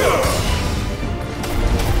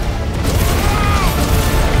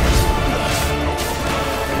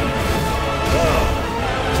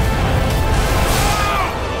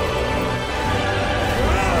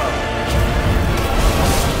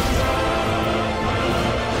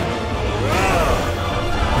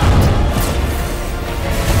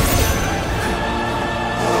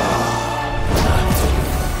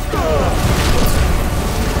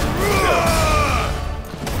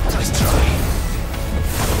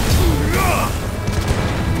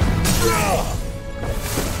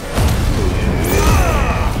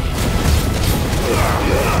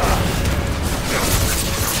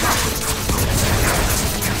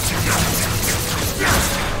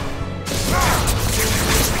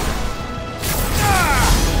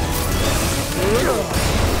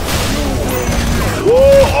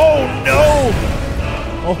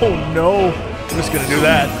 Oh no! I'm just gonna do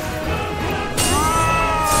that.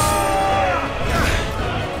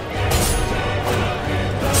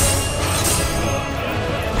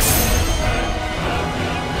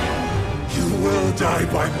 You will die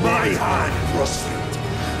by my hand, Rosfield.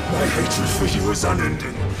 My hatred for you is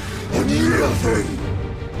unending, unyielding.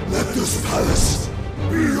 Let this palace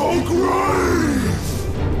be your grave!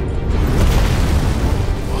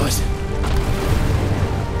 What?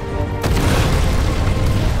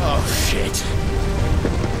 Oh, shit.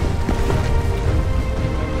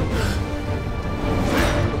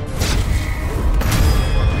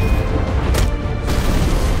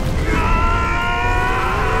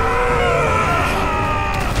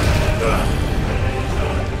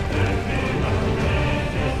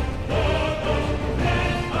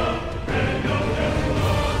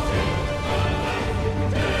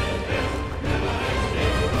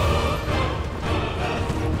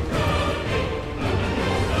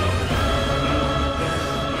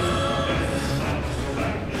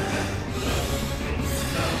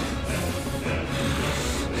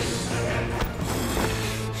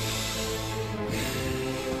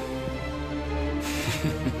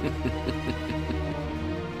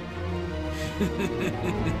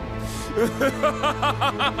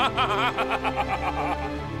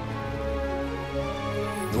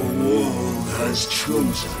 The world has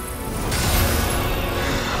chosen.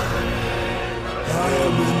 I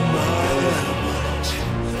am in my element.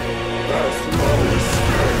 There's no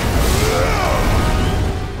escape.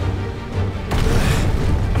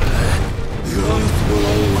 The earth will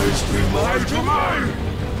always be my domain.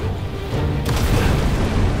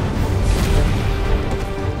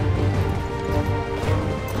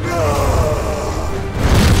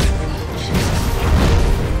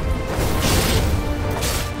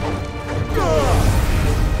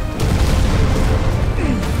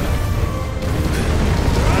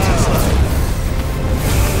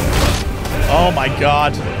 Oh my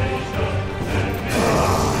god.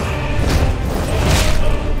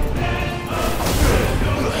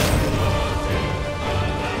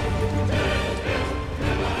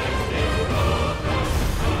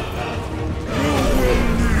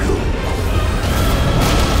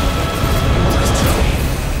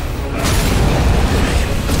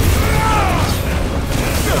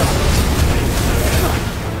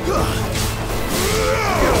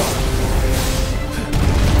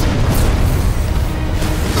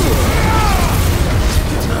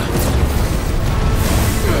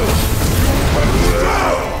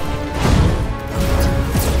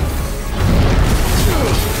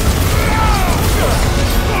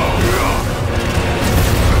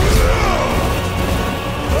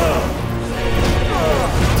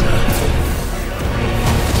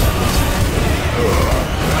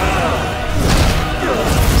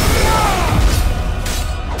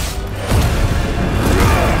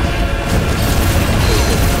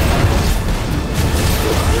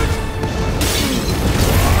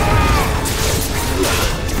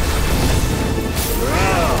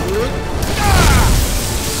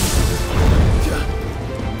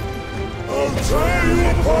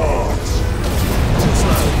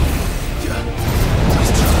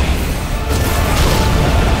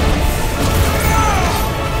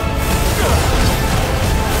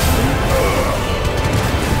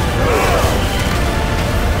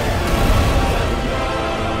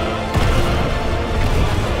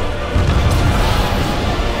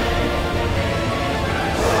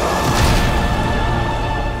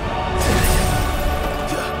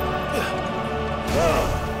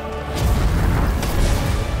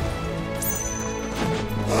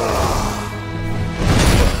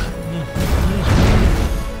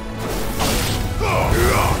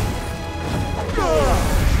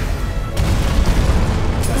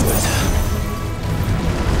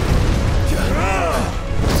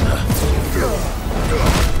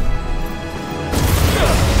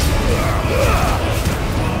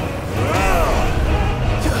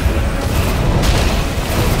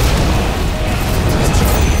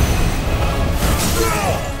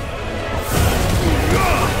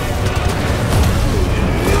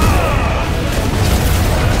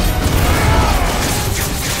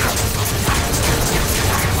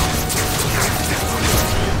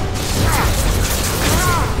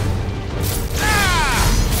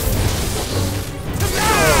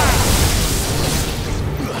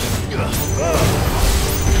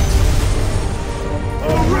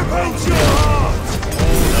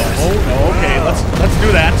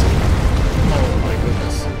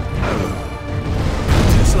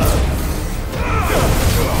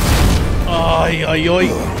 Ay, ay, ay.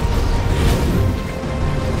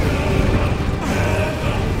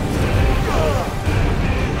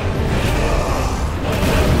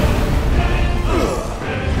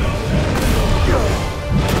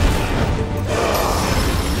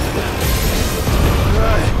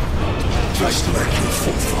 Just like your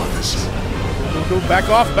forefathers. Go, back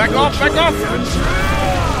off, back off, back off!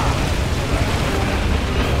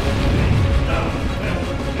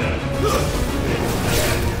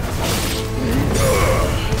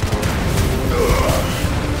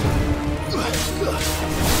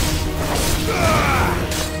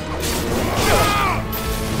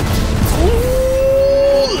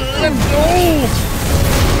 Let's go!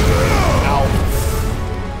 Ow.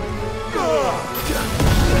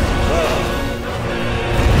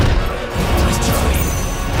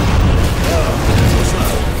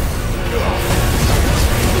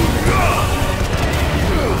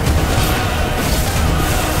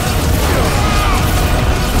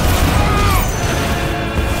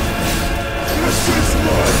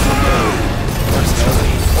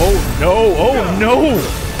 Oh no! Oh no!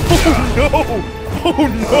 Oh no! Oh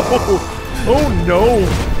no! Oh no!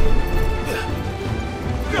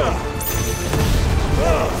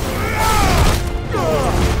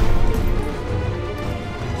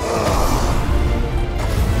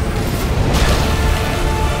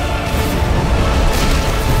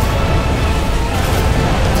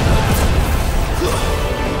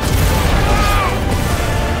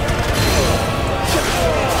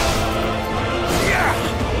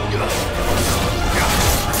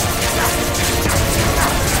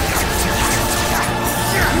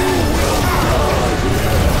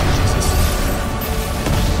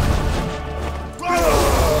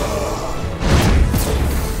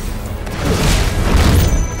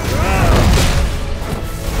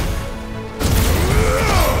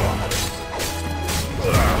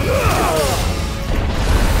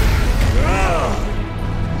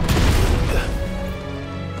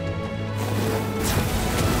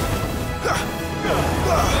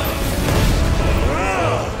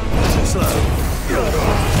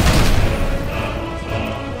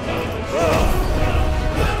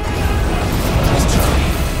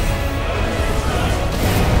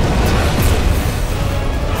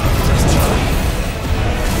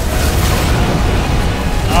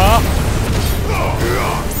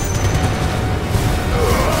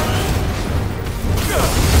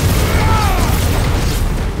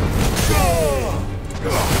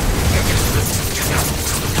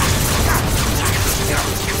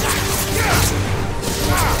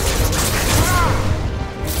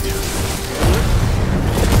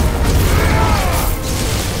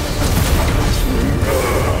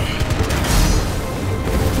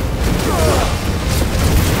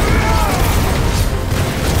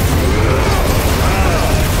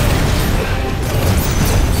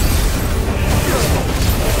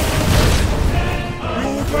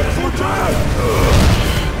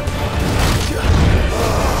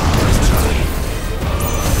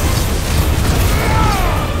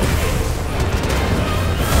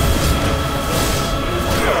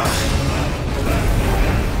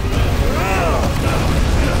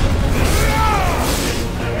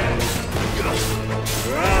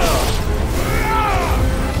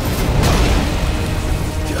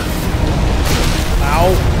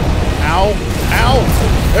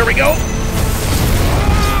 There we go.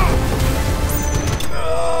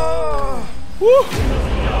 Woo.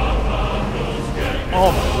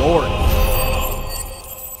 Oh my lord.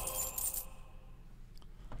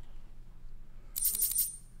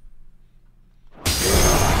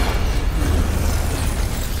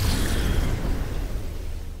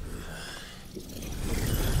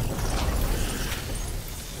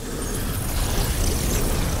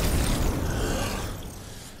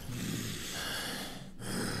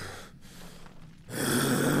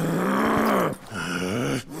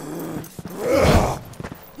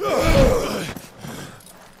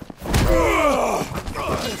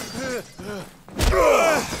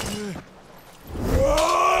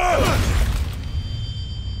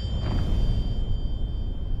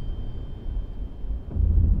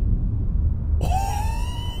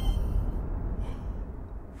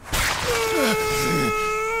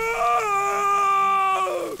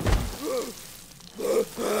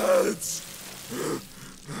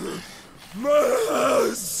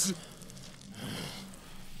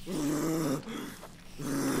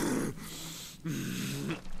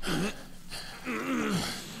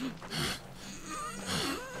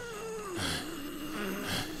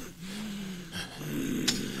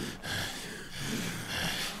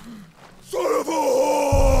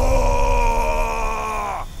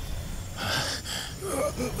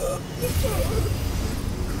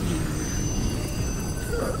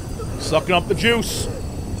 Sucking up the juice.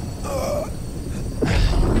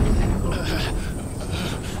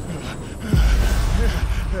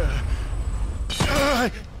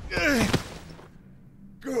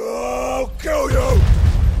 I'll kill you!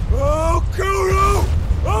 I'll kill you!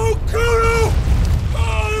 I'll kill you!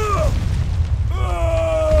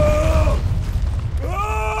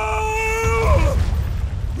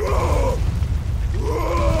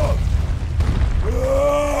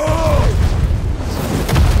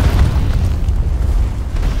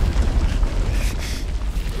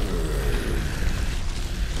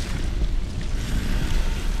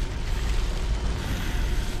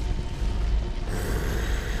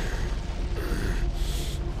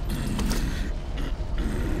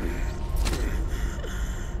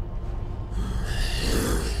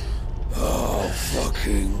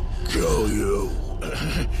 Kill you.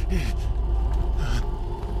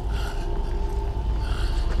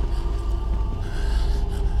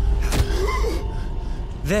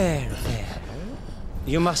 There.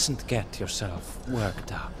 You mustn't get yourself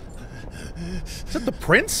worked up. Is that the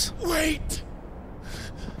prince? Wait!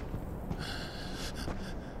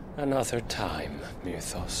 Another time,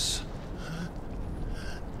 Mythos.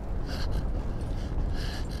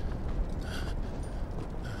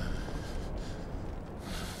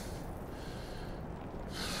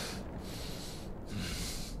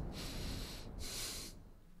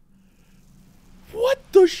 What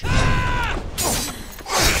the sh...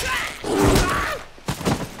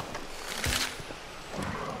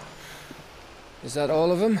 Is that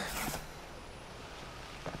all of them?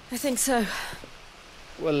 I think so.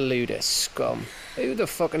 Well, load of scum. Who the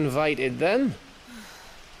fuck invited them?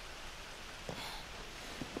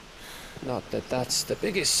 Not that that's the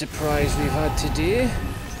biggest surprise we've had today.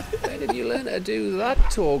 Where did you learn to do that,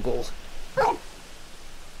 Torgal?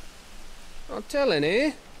 Not telling,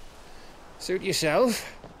 eh? Suit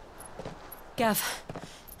yourself. Gav,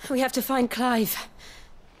 we have to find Clive.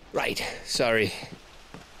 Right, sorry.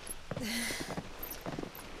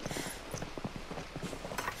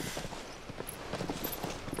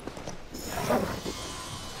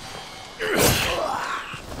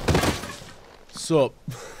 Sup?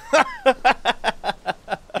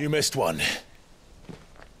 You missed one.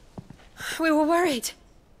 We were worried.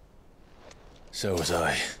 So was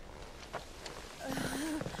I.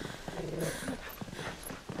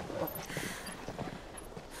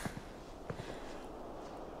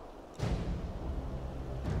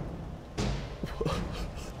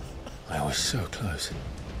 I was so close.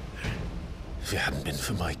 If it hadn't been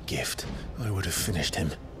for my gift, I would have finished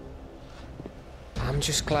him. I'm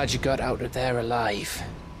just glad you got out of there alive.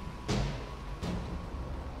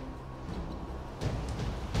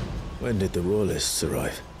 When did the Royalists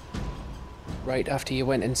arrive? Right after you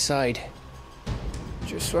went inside.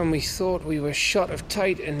 Just when we thought we were shot of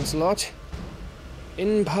Titans, lot.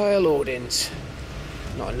 In pile Odins.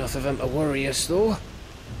 Not enough of them to worry us, though.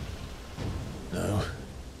 No.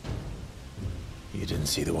 You didn't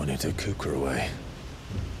see the one who took Kupka away.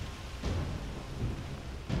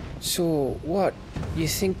 So, what? You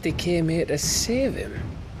think they came here to save him?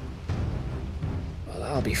 Well,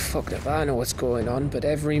 I'll be fucked if I know what's going on, but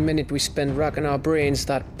every minute we spend racking our brains,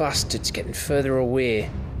 that bastard's getting further away.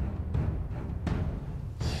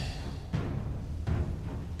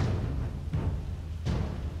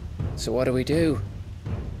 So what do we do?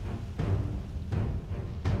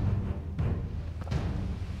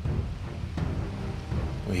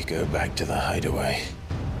 We go back to the hideaway.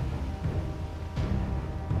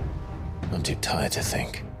 I'm too tired to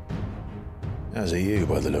think. As are you,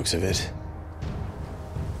 by the looks of it.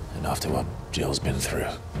 And after what Jill's been through.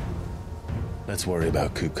 Let's worry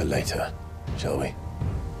about Kupka later, shall we?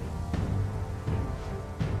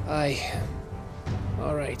 Aye.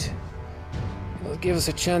 Alright. It'll give us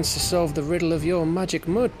a chance to solve the riddle of your magic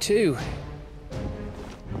mud, too.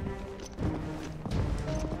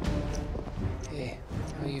 Hey,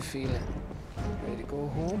 how you feeling? Ready to go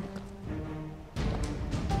home?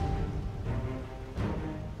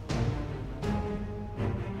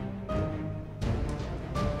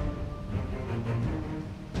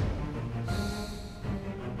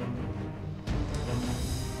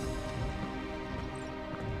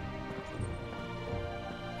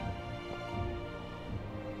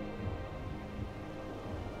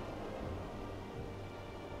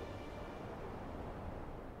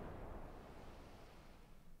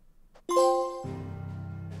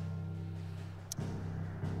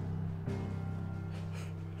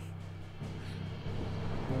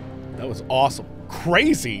 That was awesome.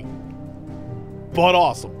 Crazy, but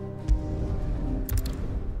awesome.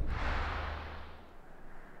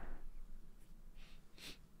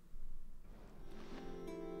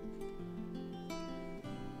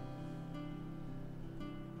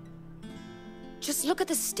 Just look at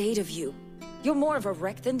the state of you. You're more of a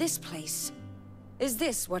wreck than this place. Is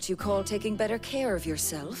this what you call taking better care of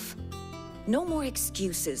yourself? No more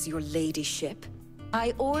excuses, your ladyship.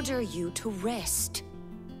 I order you to rest.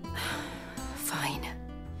 Fine.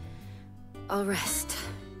 I'll rest.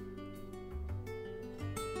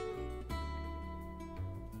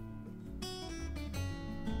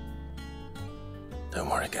 Don't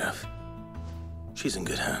worry, Gav. She's in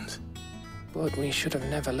good hands. But we should have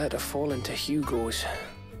never let her fall into Hugo's.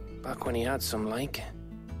 Back when he had some like.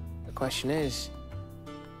 The question is,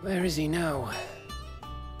 where is he now?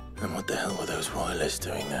 And what the hell were those royalists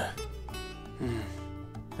doing there?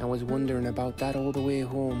 I was wondering about that all the way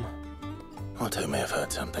home. Otto may have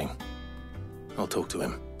heard something. I'll talk to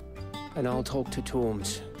him. And I'll talk to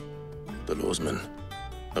Tomes. The lawsman?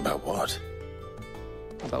 About what?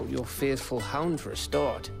 About your faithful hound for a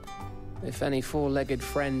start. If any four-legged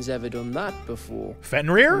friend's ever done that before.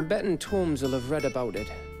 Fenrir? I'm betting Tomes will have read about it.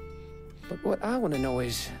 But what I want to know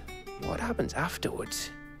is, what happens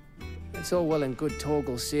afterwards? It's all well and good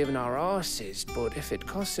Torgal saving our arses, but if it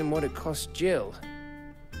costs him what it cost Jill...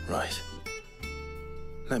 Right.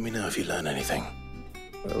 Let me know if you learn anything.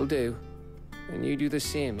 Will do. And you do the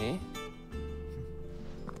same, eh?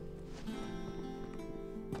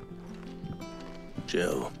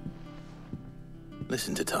 Jill.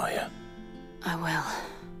 Listen to Taya. I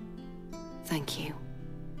will. Thank you.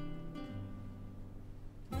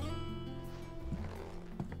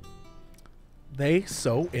 They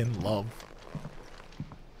so in love.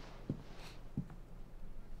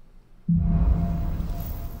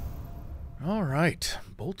 All right.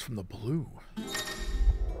 Bolts from the blue.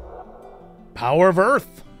 Power of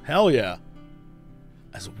Earth. Hell yeah.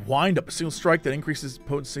 As a wind up, a single strike that increases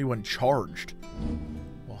potency when charged.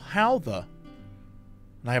 Well, how the...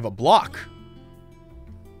 And I have a block.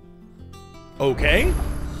 Okay.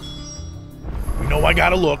 You know I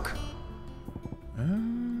gotta look.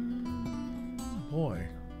 Boy.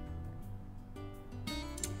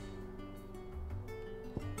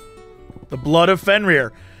 The blood of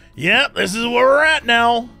Fenrir. Yep, this is where we're at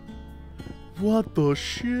now. What the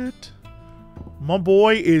shit? My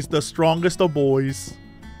boy is the strongest of boys.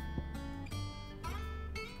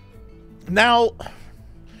 Now,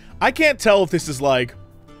 I can't tell if this is like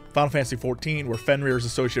Final Fantasy XIV, where Fenrir is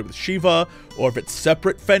associated with Shiva, or if it's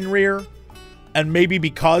separate Fenrir, and maybe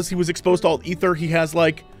because he was exposed to all ether, he has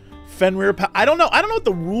like Fenrir. I don't know. I don't know what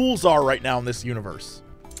the rules are right now in this universe.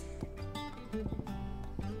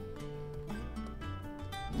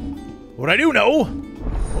 What I do know,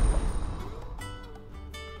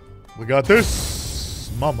 we got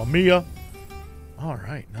this. Mamma mia. All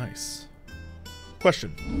right, nice.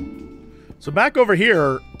 Question. So back over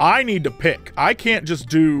here, I need to pick. I can't just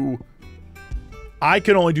do... I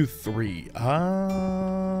can only do 3.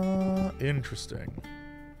 Interesting.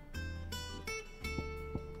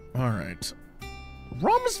 All right.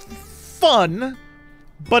 Rum's fun,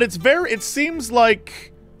 but it's very... It seems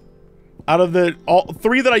like out of the all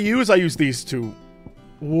 3 that I use these 2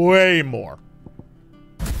 way more.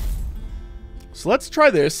 So let's try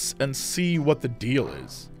this and see what the deal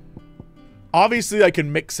is. Obviously, I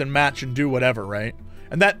can mix and match and do whatever, right?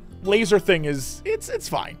 And that laser thing is, it's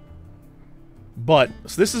fine. But,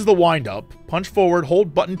 so this is the wind up. Punch forward,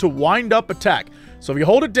 hold button to wind up attack. So if you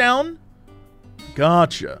hold it down,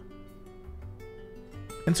 gotcha.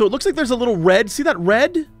 And so it looks like there's a little red. See that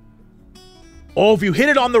red? Oh, if you hit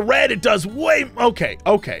it on the red, it does way... Okay,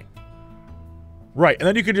 okay. Right, and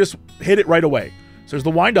then you can just hit it right away. So there's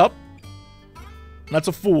the wind up. That's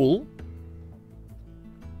a fool.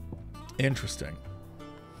 Interesting.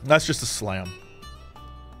 That's just a slam.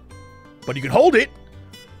 But you can hold it,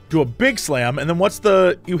 do a big slam, and then what's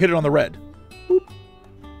the... You hit it on the red. Boop.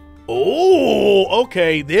 Oh,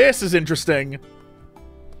 okay. This is interesting.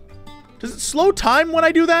 Does it slow time when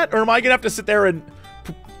I do that? Or am I going to have to sit there and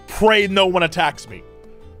pray no one attacks me?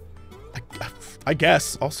 I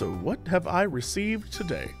guess. Also, what have I received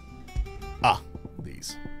today? Ah,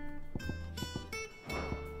 these.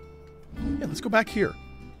 Yeah, let's go back here.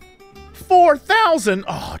 4,000!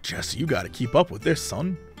 Oh, Jesse, you gotta keep up with this,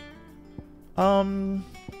 son. I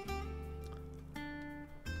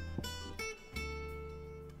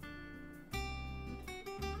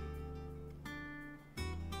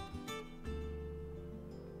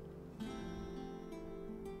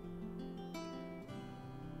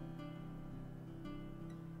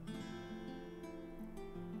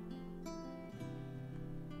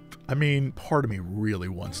mean, part of me really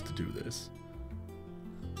wants to do this.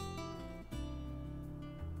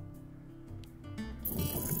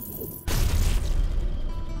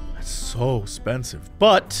 That's so expensive,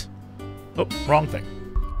 but... Oh, wrong thing.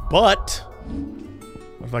 But...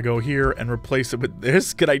 If I go here and replace it with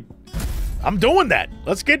this, could I... I'm doing that.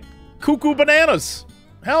 Let's get cuckoo bananas.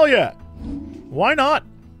 Hell yeah. Why not?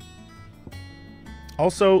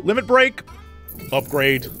 Also, limit break.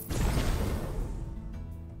 Upgrade.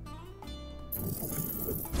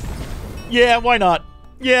 Yeah, why not?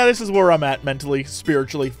 Yeah, this is where I'm at mentally,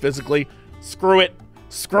 spiritually, physically. Screw it.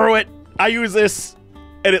 Screw it. I use this,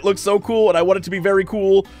 and it looks so cool, and I want it to be very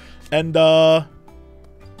cool. And,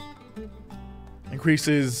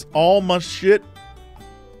 increases all my shit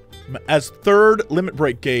as third limit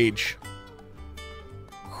break gauge.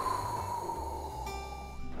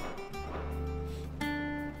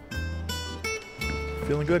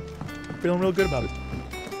 Feeling good. Feeling real good about it.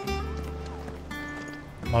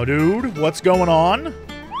 My dude, what's going on?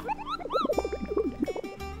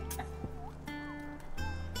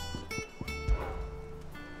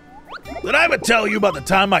 Did I ever tell you about the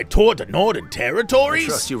time I toured the Northern Territories? I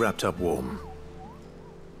trust you wrapped up warm.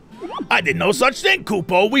 I did no such thing,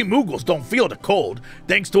 Kupo. We Moogles don't feel the cold,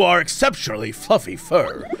 thanks to our exceptionally fluffy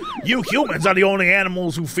fur. You humans are the only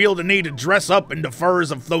animals who feel the need to dress up in the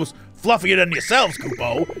furs of those fluffier than yourselves,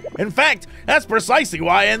 Kupo. In fact, that's precisely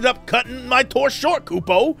why I ended up cutting my tour short,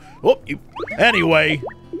 Kupo. Oh, anyway,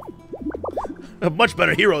 a much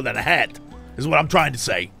better hero than a hat, is what I'm trying to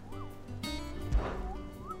say.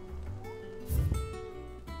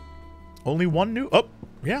 Only one new... Oh,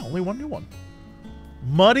 yeah, only one new one.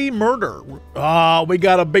 Muddy Murder. Ah, we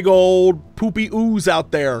got a big old poopy ooze out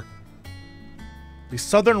there. The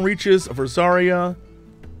southern reaches of Rosaria.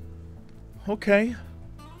 Okay.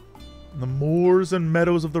 The moors and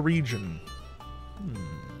meadows of the region.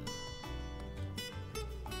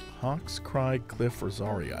 Hawk's Cry Cliff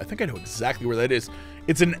Rosaria. I think I know exactly where that is.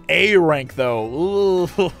 It's an A rank, though.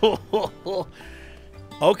 Ooh.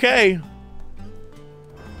 Okay.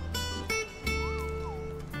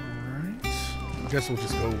 I guess we'll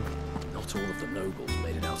just go. Not all of the nobles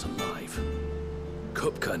made it out alive.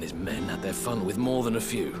 Kupka and his men had their fun with more than a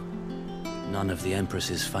few. None of the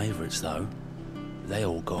Empress's favorites, though. They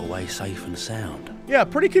all got away safe and sound. Yeah,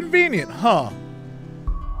 pretty convenient, huh?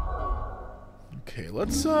 Okay,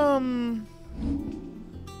 let's, I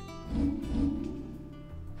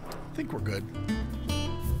think we're good.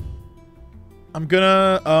 I'm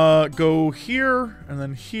gonna, go here, and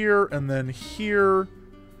then here, and then here,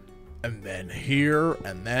 and then here,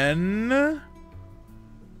 and then...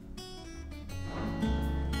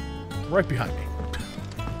 right behind me.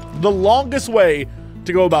 The longest way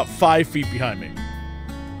to go about 5 feet behind me.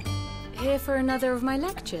 Here for another of my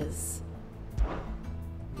lectures.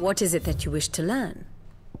 What is it that you wish to learn?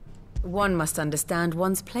 One must understand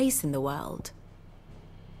one's place in the world.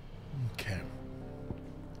 Okay.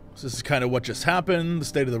 So this is kind of what just happened. The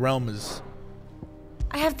state of the realm is...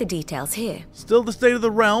 I have the details here. Still the state of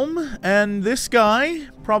the realm, and this guy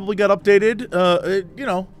probably got updated. You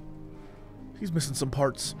know, he's missing some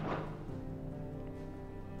parts.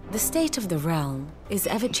 The state of the realm is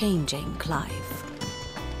ever-changing, Clive.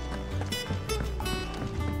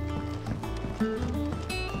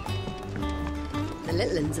 The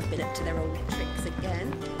little uns have been up to their old tricks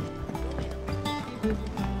again.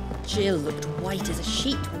 Jill looked white as a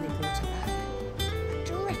sheet when they brought her back. I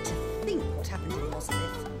dread to think what happened in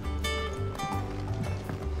Rosalind.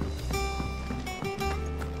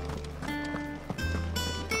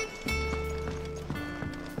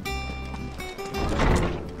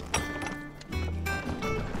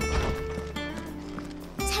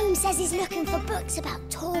 Tone says he's looking for books about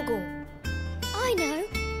Torgal. I know.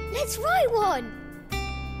 Let's write one.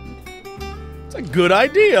 It's a good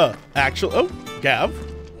idea, actually. Oh, Gav.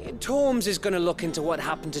 Torms is gonna look into what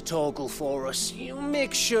happened to Torgal for us. You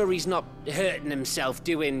make sure he's not hurting himself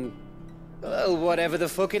doing... well, whatever the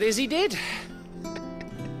fuck it is he did.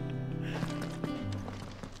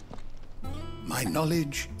 My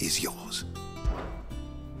knowledge is yours.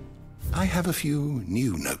 I have a few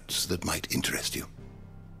new notes that might interest you.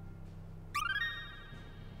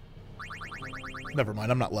 Never mind,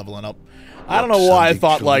 I'm not leveling up. I don't know why I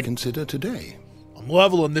thought, like... consider today. I'm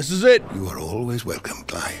leveling, this is it. You are always welcome,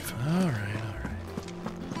 Clive. Alright.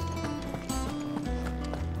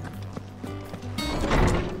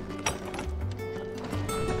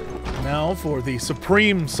 Now for the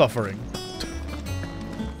supreme suffering.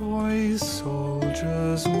 Boy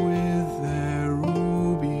soldiers with their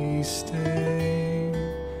ruby stain,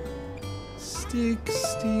 stick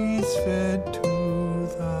steeds fed to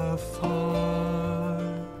the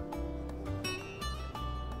fire,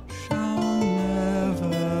 shall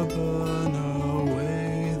never burn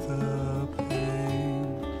away the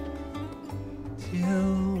pain,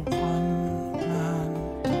 till one man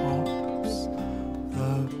tops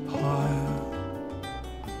the pyre.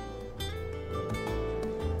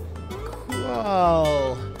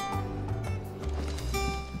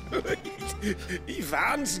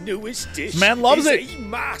 Ivan's newest dish Man loves is it. a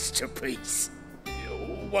masterpiece.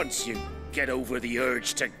 Once you get over the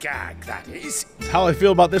urge to gag, that is. That's how I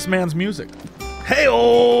feel about this man's music.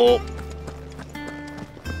 Hey-oh!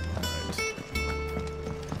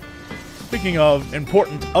 Speaking of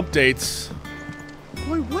important updates,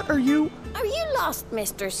 boy, what are you? Are you lost,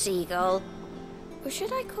 Mr. Seagull? Or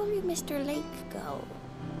should I call you Mr. Lake Gull?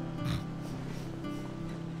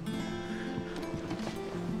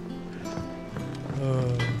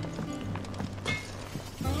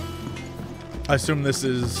 I assume this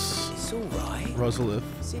is It's all right. Rosalith.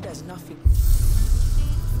 Sid has nothing.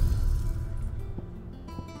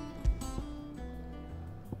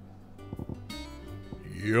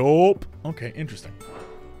 Yup. Okay, interesting.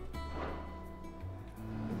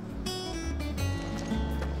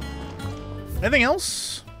 Anything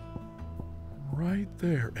else? Right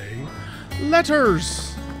there, eh?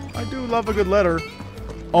 Letters! I do love a good letter.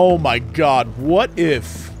 Oh my god, what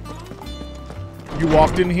if you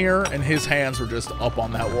walked in here and his hands were just up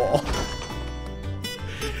on that wall?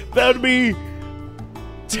 That would be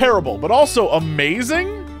terrible, but also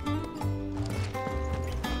amazing.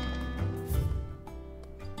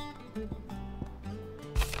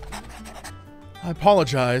 I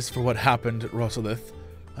apologize for what happened at Rosalith.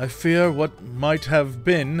 I fear what might have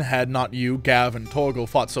been had not you, Gav, and Torgal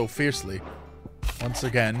fought so fiercely. Once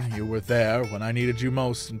again, you were there when I needed you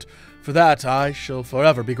most, and for that I shall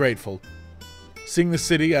forever be grateful. Seeing the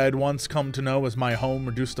city I had once come to know as my home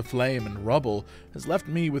reduced to flame and rubble has left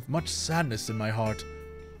me with much sadness in my heart.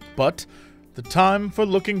 But the time for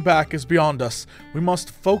looking back is beyond us. We must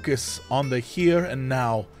focus on the here and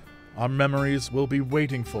now. Our memories will be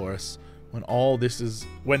waiting for us when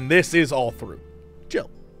this is all through. Jill.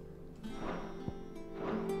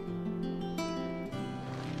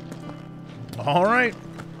 All right.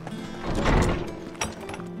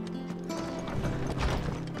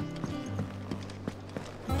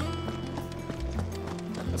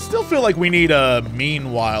 I still feel like we need a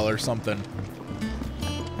meanwhile or something.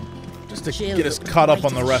 Just to Jill get us caught up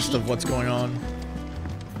on the rest of what's going on.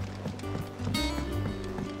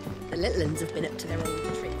 The little ones have been up to their old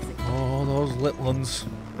tricks again. Oh, those little ones.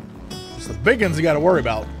 It's the big ones you gotta worry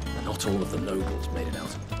about. Not all of the nobles made it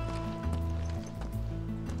out.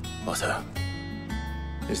 Otto,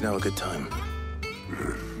 is now a good time?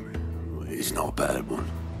 It's not a bad one.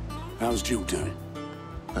 How's Jill doing?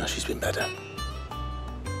 She's been better.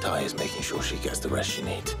 Ty is making sure she gets the rest she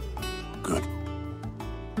needs. Good.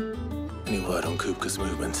 Any word on Kupka's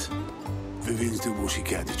movements? Vivian's doing what she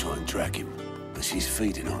can to try and track him, but she's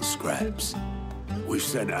feeding on scraps. We've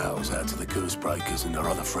sent ours out to the curse breakers and our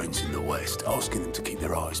other friends in the west, asking them to keep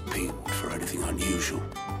their eyes peeled for anything unusual.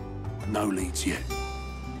 No leads yet,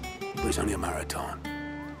 but it's only a matter of time.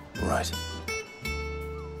 Right.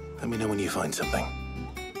 Let me know when you find something.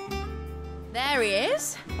 There he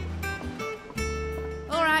is.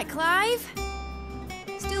 All right, Clive.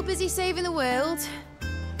 Still busy saving the world.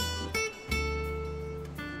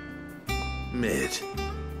 Mid.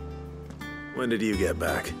 When did you get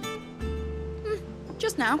back?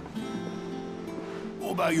 Just now.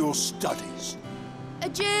 What about your studies?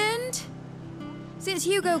 Adjourned. Since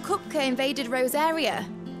Hugo Kupka invaded Rosaria.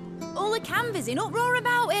 All the canvassing, uproar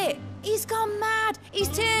about it. He's gone mad. He's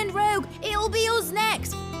turned rogue. It'll be us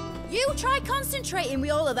next. You try concentrating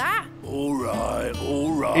with all of that. All right,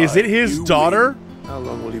 all right. Is it his daughter? How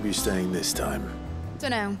long will you be staying this time?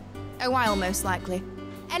 Dunno. A while, most likely.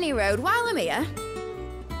 Any road, while I'm here,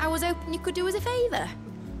 I was hoping you could do us a favour.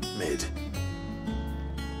 Mid.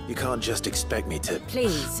 You can't just expect me to...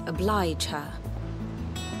 Please, oblige her.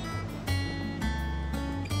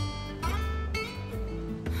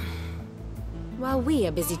 While we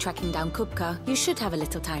are busy tracking down Kupka, you should have a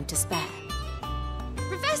little time to spare.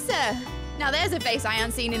 Professor! Now there's a face I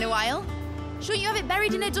haven't seen in a while. Shouldn't you have it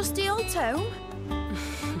buried in a dusty old tome?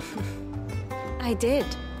 I did,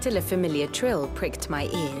 till a familiar trill pricked my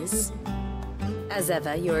ears. As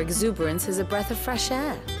ever, your exuberance is a breath of fresh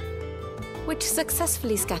air, which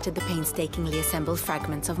successfully scattered the painstakingly assembled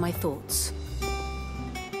fragments of my thoughts.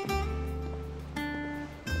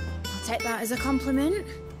 I'll take that as a compliment.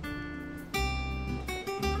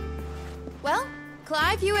 Well,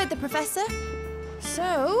 Clive, you heard the professor.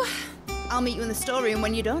 So, I'll meet you in the storeroom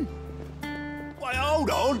when you're done. Wait, hold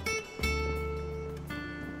on.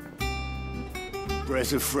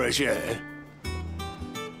 Breath of fresh air?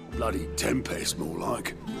 Bloody tempest, more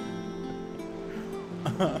like.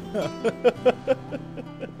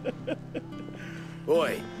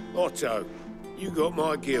 Oi, Otto, you got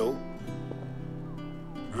my gill?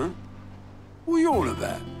 Huh? What are you on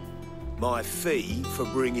about? My fee for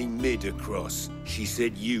bringing Mid across. She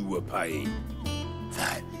said you were paying.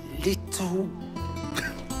 That little...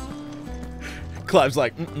 Clive's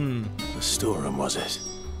like, mm-mm. The storeroom, was it?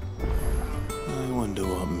 I wonder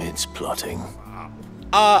what Mid's plotting.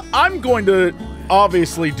 I'm going to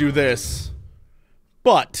obviously do this,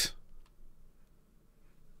 but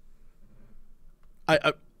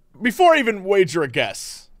I before I even wager a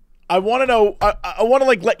guess, I want to know. I want to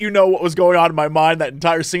like let you know what was going on in my mind that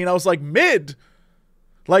entire scene. I was like, Mid,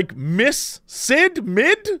 like Miss Sid,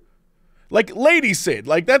 Mid, like Lady Sid,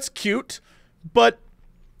 like that's cute, but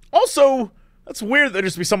also that's weird that there'd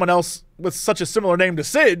just be someone else with such a similar name to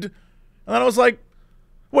Sid. And then I was like,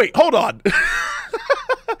 wait, hold on.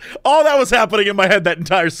 All that was happening in my head that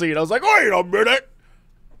entire scene. I was like, wait a minute.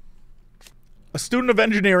 A student of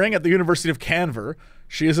engineering at the University of Canver,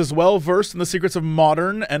 she is as well versed in the secrets of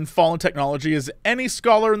modern and fallen technology as any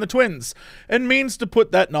scholar in the Twins, and means to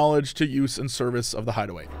put that knowledge to use in service of the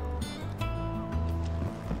Hideaway.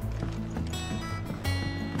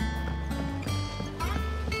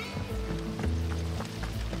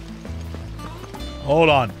 Hold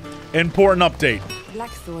on. Important update.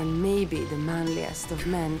 Blackthorn may be the manliest of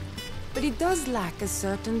men, but he does lack a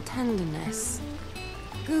certain tenderness.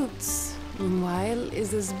 Goots, meanwhile,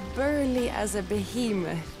 is as burly as a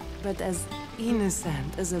behemoth, but as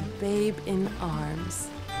innocent as a babe in arms.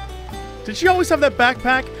 Did she always have that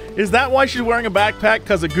backpack? Is that why she's wearing a backpack?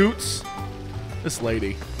 Because of Goots? This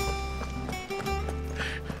lady.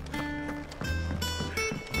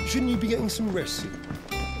 Shouldn't you be getting some rest?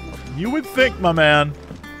 You would think, my man.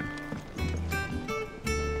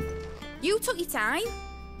 You took your time.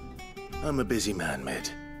 I'm a busy man, Mid.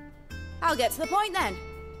 I'll get to the point then.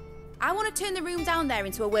 I want to turn the room down there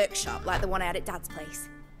into a workshop like the one I had at Dad's place.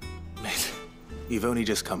 Mid, you've only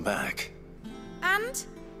just come back. And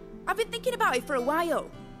I've been thinking about it for a while.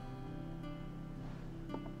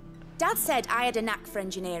 Dad said I had a knack for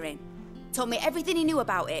engineering. Told me everything he knew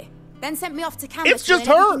about it. Then sent me off to Canvas to learn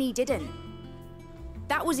everything he didn't.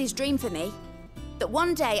 That was his dream for me. That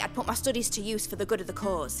one day I'd put my studies to use for the good of the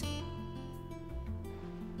cause.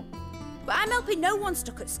 But I'm helping no one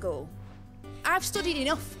stuck at school. I've studied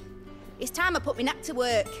enough. It's time I put my knack to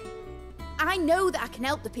work. I know that I can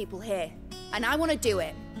help the people here, and I want to do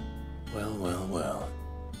it. Well, well, well.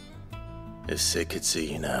 If Sid could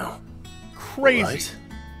see you now. Crazy. Right.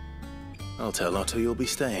 I'll tell Otto you'll be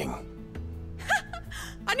staying.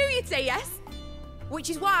 I knew you'd say yes. Which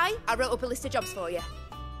is why I wrote up a list of jobs for you.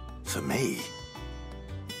 For me?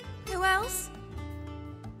 Who else?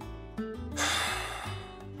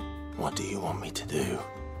 What do you want me to do?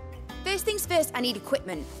 First things first, I need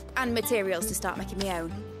equipment and materials to start making my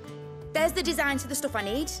own. There's the designs for the stuff I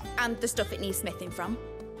need and the stuff it needs smithing from.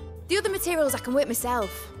 The other materials I can work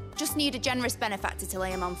myself. Just need a generous benefactor to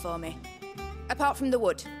lay them on for me. Apart from the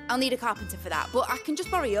wood, I'll need a carpenter for that, but I can just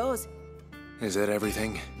borrow yours. Is that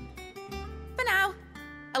everything? For now.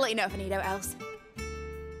 I'll let you know if I need out else.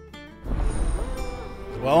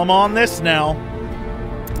 Well, I'm on this now.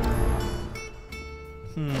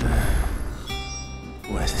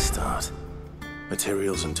 Where to start?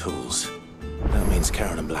 Materials and tools. That means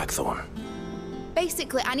Karen and Blackthorn.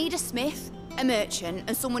 Basically, I need a smith, a merchant,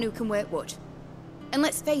 and someone who can work wood. And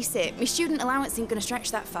let's face it, my student allowance isn't going to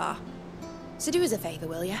stretch that far. So do us a favour,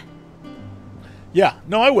 will ya? Yeah,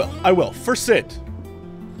 no, I will. I will. For Sid.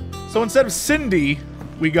 So instead of Cindy,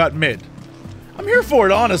 we got Mid. I'm here for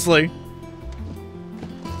it, honestly.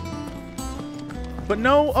 But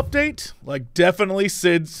no update? Like, definitely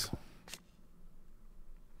Sid's.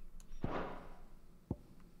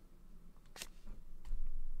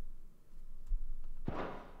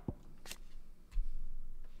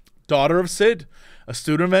 Daughter of Sid, a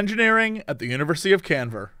student of engineering at the University of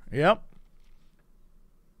Canver. Yep.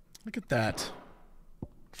 Look at that.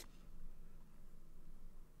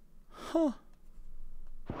 Huh.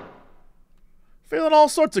 Feeling all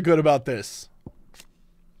sorts of good about this.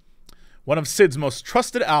 One of Sid's most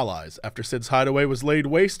trusted allies, after Sid's hideaway was laid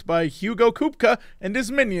waste by Hugo Kupka and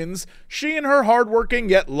his minions, she and her hard-working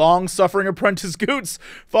yet long-suffering apprentice Goots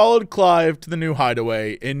followed Clive to the new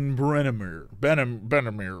hideaway in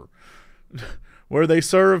Benamir, where they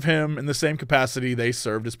serve him in the same capacity they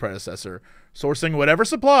served his predecessor, sourcing whatever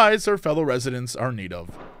supplies her fellow residents are in need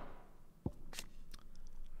of.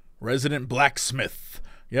 Resident blacksmith.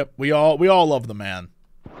 Yep, we all love the man.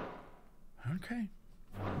 Okay.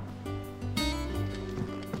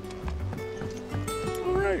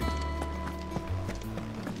 All right.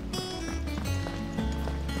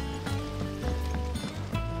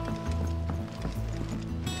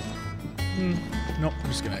 Nope, I'm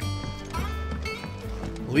just gonna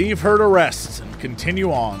leave her to rest and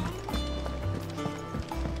continue on.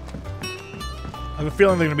 have a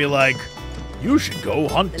feeling they're gonna be like, you should go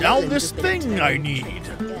hunt down this thing I need.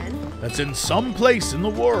 That's in some place in the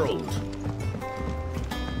world.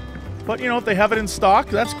 But, you know, if they have it in stock,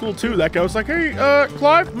 that's cool, too. That guy was like, hey,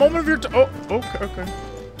 Clive, moment of your time. Oh, okay.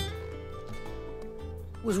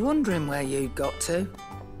 Was wondering where you got to.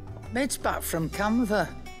 Mid's back from Canva.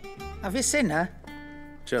 Have you seen her?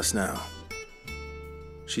 Just now.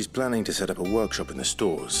 She's planning to set up a workshop in the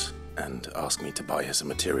stores and ask me to buy her some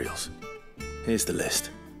materials. Here's the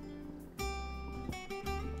list.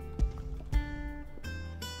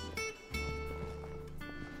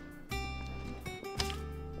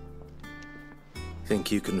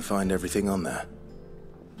 Think you can find everything on there?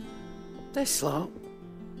 This lot.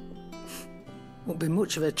 Wouldn't be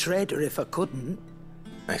much of a trader if I couldn't.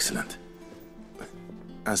 Excellent.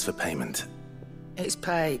 As for payment... It's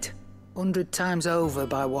paid. 100 times over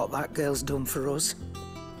by what that girl's done for us.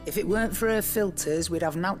 If it weren't for her filters, we'd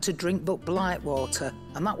have naught to drink but Blight water,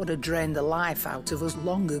 and that would have drained the life out of us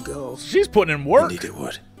long ago. She's putting in work. Indeed it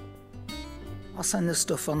would. I'll send the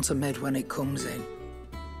stuff on to Mid when it comes in.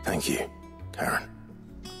 Thank you, Karen.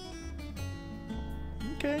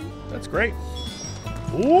 Okay, that's great.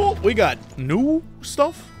 Ooh, we got new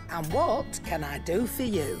stuff. And what can I do for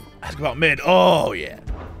you? Ask about Mid. Oh, yeah.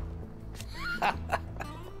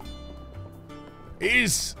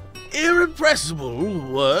 He's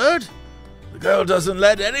irrepressible, word. The girl doesn't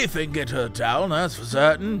let anything get her down, that's for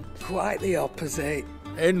certain. Quite the opposite.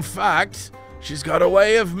 In fact, she's got a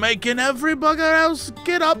way of making every bugger else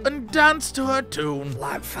get up and dance to her tune.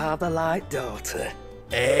 Like father, like daughter.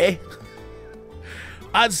 Eh?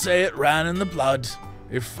 I'd say it ran in the blood,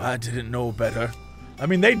 if I didn't know better. I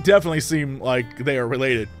mean, they definitely seem like they are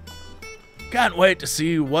related. Can't wait to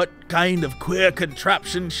see what kind of queer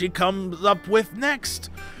contraption she comes up with next.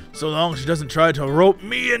 So long as she doesn't try to rope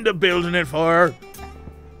me into building it for her.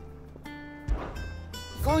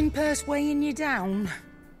 Going purse weighing you down?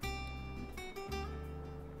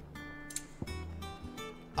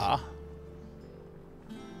 Ah.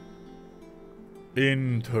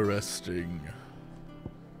 Interesting.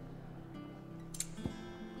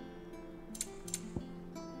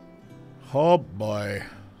 Oh boy.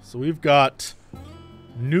 So we've got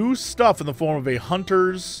new stuff in the form of a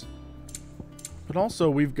hunter's, but also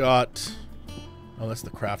we've got, oh, that's the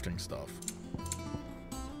crafting stuff.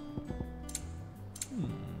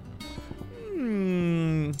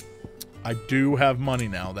 I do have money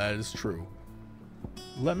now, that is true.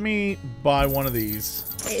 Let me buy one of these.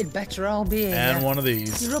 It'd better all be here. And one of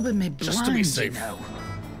these. You're rubbing me blind, just to be safe. You know.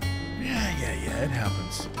 Yeah, it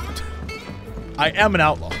happens. I am an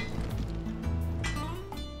outlaw.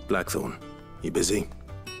 Blackthorn, you busy?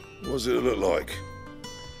 What's it look like?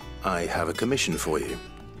 I have a commission for you.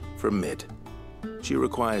 From Mid. She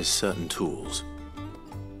requires certain tools.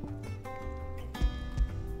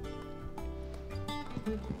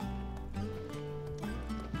 Do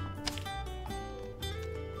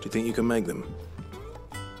you think you can make them?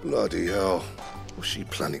 Bloody hell. What's she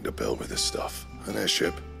planning to build with this stuff? An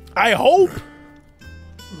airship? I hope!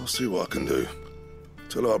 I'll see what I can do.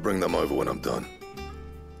 Tell her I'll bring them over when I'm done.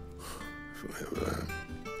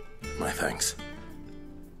 My thanks.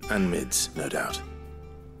 And Mid's, no doubt.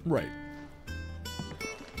 Right.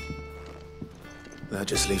 That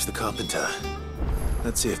just leaves the carpenter.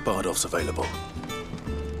 Let's see if Bardolph's available.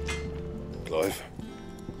 Clive?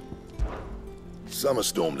 Summer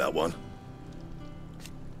storm, that one.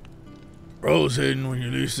 Rolls in when you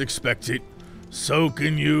least expect it,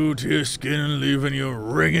 soaking you to your skin and leaving you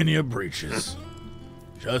wringing your breeches.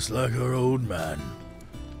 Just like our old man.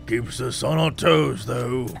 Keeps us on our toes,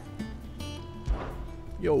 though.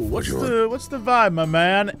 Yo, what's the vibe, my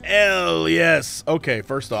man? Hell yes. Okay,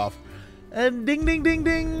 first off, ding, ding, ding,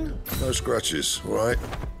 ding. No scratches, all right?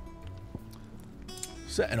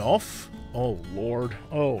 Setting off. Oh lord.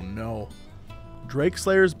 Oh no. Drake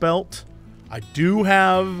Slayer's belt. I do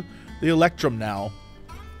have the Electrum now.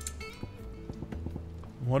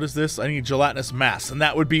 What is this? I need gelatinous mass, and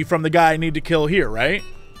that would be from the guy I need to kill here, right?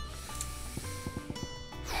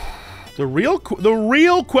 The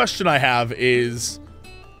real question I have is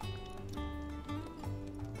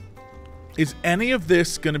any of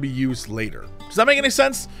this going to be used later? Does that make any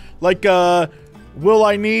sense? Like, will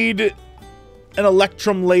I need an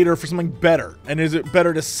Electrum later for something better? And is it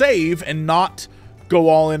better to save and not go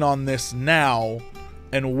all in on this now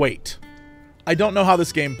and wait? I don't know how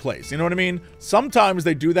this game plays. You know what I mean? Sometimes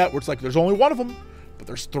they do that where it's like there's only one of them, but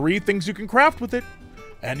there's 3 things you can craft with it,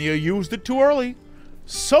 and you used it too early.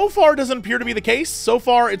 So far, it doesn't appear to be the case. So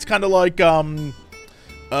far, it's kind of like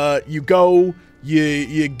you go,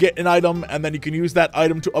 you get an item, and then you can use that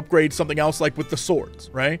item to upgrade something else, like with the swords,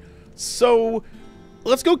 right? So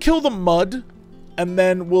let's go kill the mud, and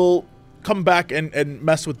then we'll come back and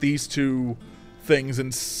mess with these two things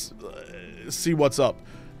and see what's up.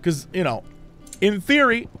 Because, you know, in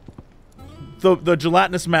theory, the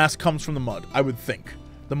gelatinous mass comes from the mud, I would think.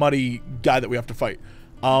 The muddy guy that we have to fight.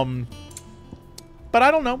 But I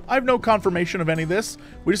don't know. I have no confirmation of any of this.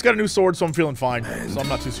 We just got a new sword, so I'm feeling fine. So I'm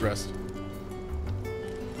not too stressed.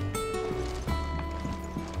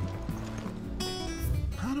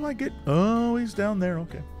 How do I get... Oh, he's down there.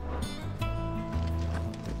 Okay.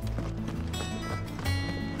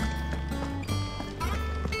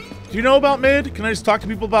 Do you know about mid? Can I just talk to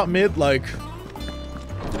people about mid? Like...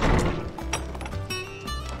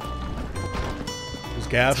 Does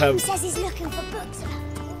Gav Tom have... says he's looking for books.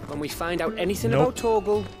 When we find out anything Nope. about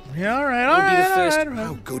Torgal, Yeah, all right, we'll be the first.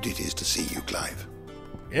 How good it is to see you, Clive.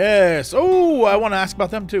 Yes. Oh, I want to ask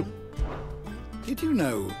about them too. Did you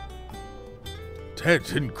know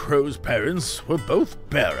Ted and Crow's parents were both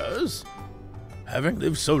bearers? Having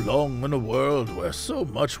lived so long in a world where so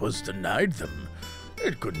much was denied them,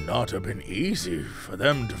 it could not have been easy for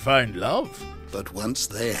them to find love. But once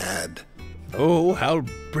they had... Oh, how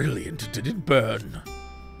brilliant did it burn.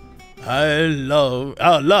 I love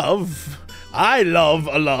a love,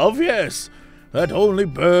 yes, that only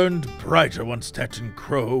burned brighter once Tet and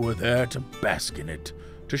Crow were there to bask in it,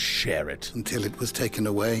 to share it. Until it was taken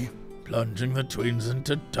away? Plunging the twins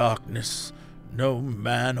into darkness no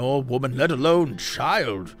man or woman, let alone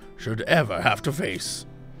child, should ever have to face.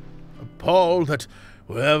 A pall that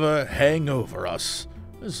will ever hang over us,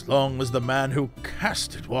 as long as the man who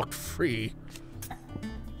cast it walked free.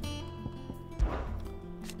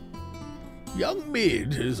 Young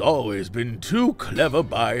Mid has always been too clever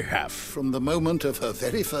by half. From the moment of her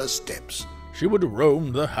very first steps. She would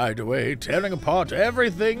roam the hideaway, tearing apart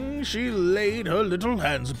everything she laid her little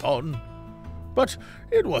hands upon. But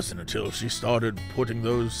it wasn't until she started putting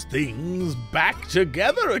those things back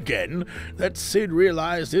together again that Sid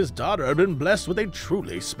realized his daughter had been blessed with a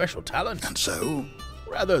truly special talent. And so?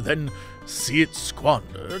 Rather than see it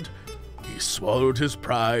squandered, he swallowed his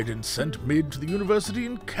pride and sent Mid to the university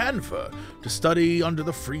in Canfer to study under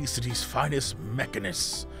the Free City's finest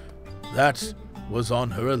mechanists. That was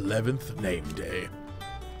on her 11th name day.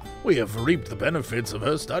 We have reaped the benefits of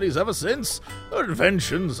her studies ever since. Her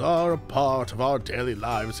inventions are a part of our daily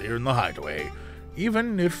lives here in the Hideaway,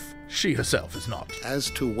 even if she herself is not.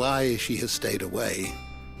 As to why she has stayed away,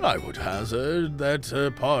 I would hazard that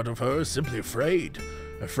a part of her is simply afraid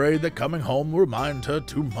that coming home will remind her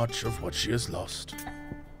too much of what she has lost.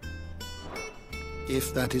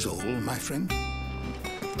 if that is all, my friend.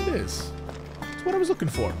 It is. It's what I was looking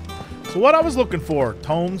for. So what I was looking for,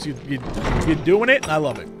 Tomes, you're doing it, and I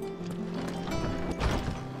love it.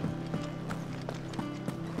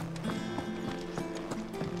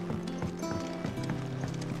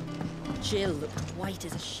 Jill looked white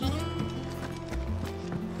as a sheet.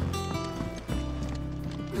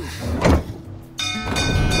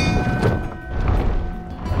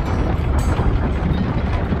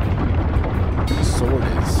 This sword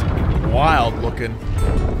is wild looking.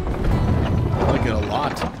 I like it a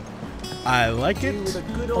lot. I like it. With a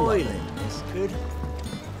good oil in this, good.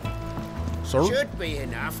 Sir? Should be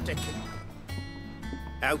enough to.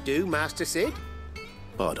 How do, Master Sid?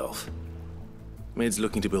 Bardolph. Mid's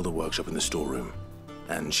looking to build a workshop in the storeroom,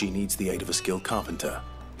 and she needs the aid of a skilled carpenter.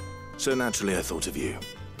 So naturally I thought of you.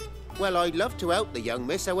 Well, I'd love to help the young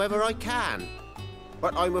miss however I can.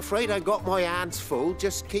 But I'm afraid I got my hands full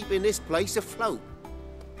just keeping this place afloat.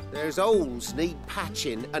 There's holes need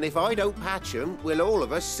patching, and if I don't patch them, we'll all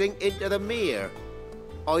of us sink into the mere.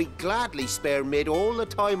 I'd gladly spare Mid all the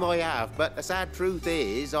time I have, but the sad truth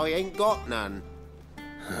is, I ain't got none.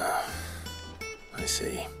 I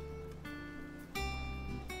see.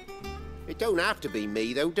 It don't have to be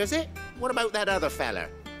me, though, does it? What about that other fella?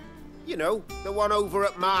 You know, the one over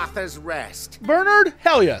at Martha's Rest. Bernard?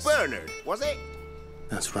 Hell yes. Bernard, was it?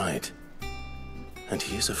 That's right. And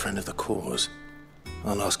he is a friend of the cause.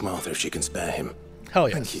 I'll ask Martha if she can spare him. Hell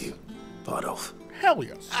yes. Thank you, Bardolph. Hell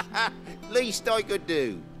yes. Least I could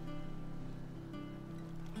do.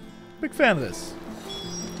 Big fan of this.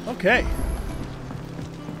 Okay.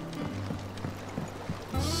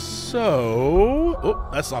 So... Oh,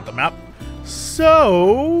 that's not the map.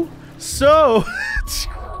 So...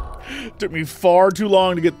 Took me far too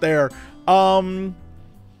long to get there. Alright,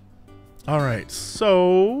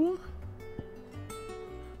 so...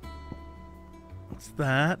 What's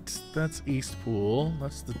that? That's Eastpool.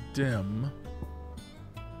 That's the dim.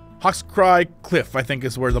 Hawkscry Cliff, I think,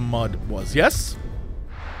 is where the mud was. Yes?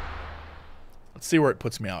 Let's see where it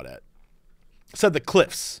puts me out at. It said the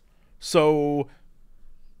cliffs. So...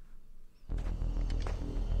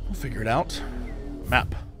 We'll figure it out.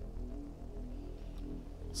 Map.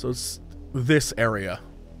 So it's this area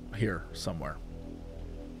here somewhere.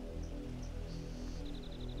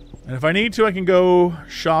 And if I need to, I can go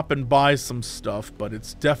shop and buy some stuff, but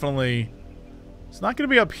it's definitely... It's not going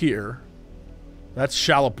to be up here. That's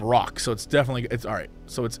Shallop Rock, so it's definitely... It's alright,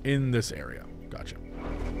 so it's in this area. Gotcha.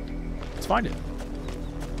 Let's find it.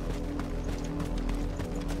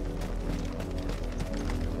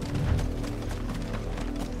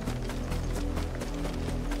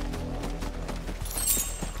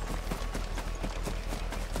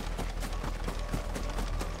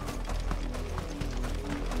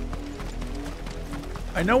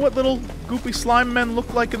 I know what little goopy slime men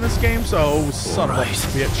look like in this game, so son of a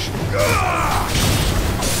bitch.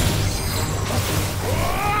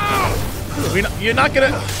 You're not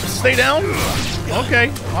gonna stay down?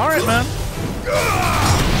 Okay, alright, man.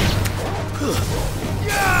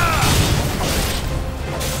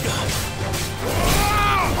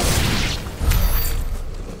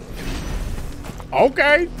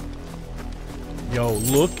 Okay. Yo,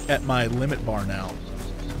 look at my limit bar now.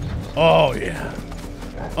 Oh, yeah.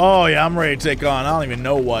 Oh, yeah, I'm ready to take on, I don't even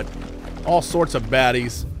know what. All sorts of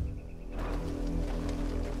baddies.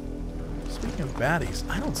 Speaking of baddies,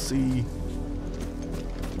 I don't see...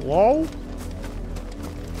 Hello?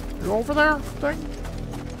 You over there, thing?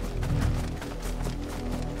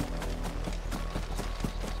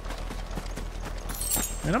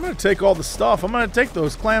 And I'm gonna take all the stuff. I'm gonna take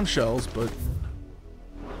those clamshells, but...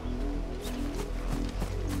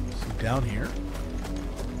 See, down here?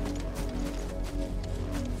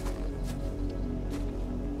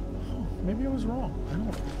 Maybe I was wrong.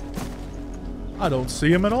 I don't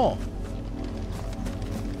see him at all.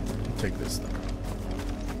 I'll take this thing.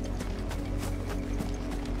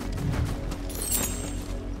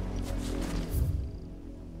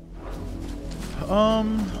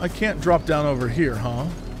 I can't drop down over here, huh?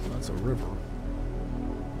 That's a river.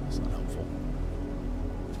 That's not helpful.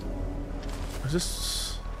 Is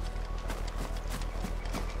this...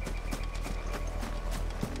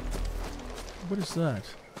 What is that?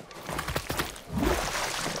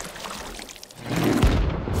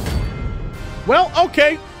 Well,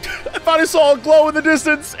 okay. I thought I saw a glow in the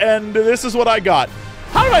distance, and this is what I got.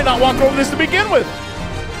 How did I not walk over this to begin with?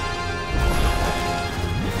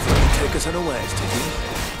 Take us unawares, Tiki.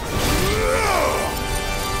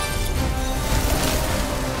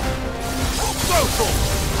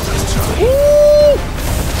 Woo!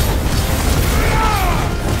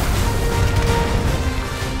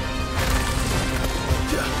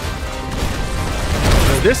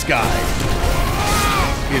 So this guy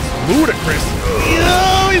is ludicrous.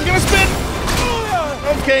 Oh, he's gonna spin.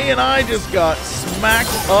 Okay, and I just got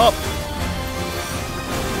smacked up.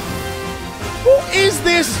 Who is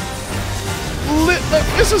this?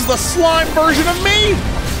 This is the slime version of me.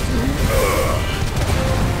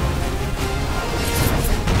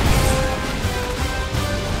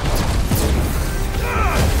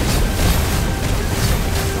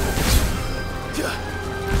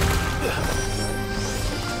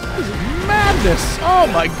 This is madness. Oh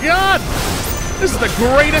my god. This is the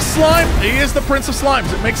greatest slime. He is the Prince of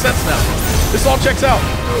Slimes. It makes sense now. This all checks out.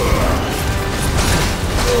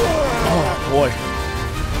 Oh boy.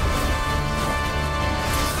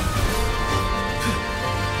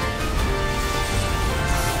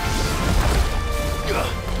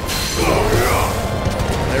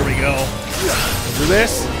 There we go. We'll do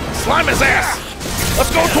this. Slime his ass.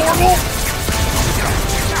 Let's go, Torval.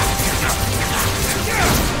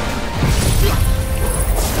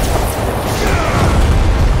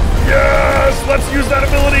 Yes! Let's use that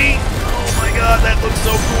ability! Oh my god, that looks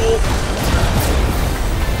so cool!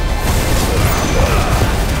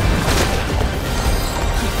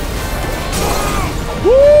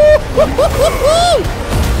 Woo!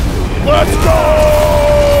 Let's go!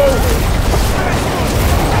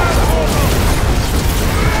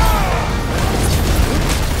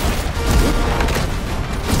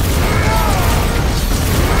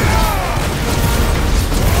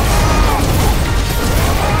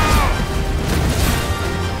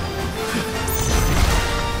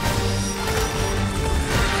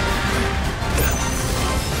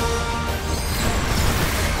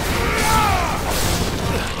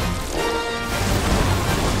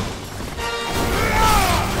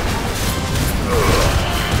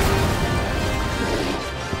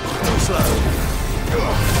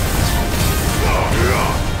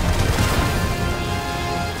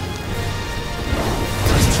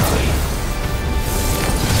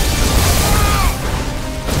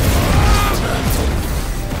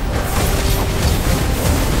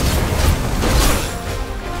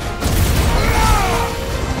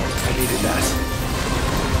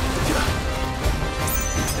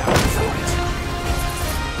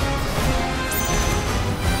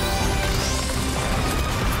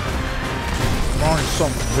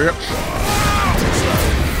 What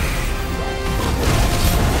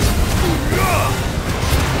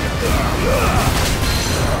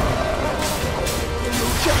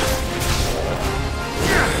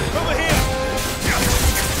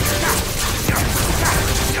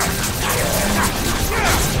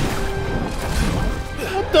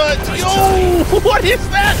the? Yo! What is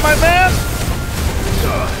that, my man?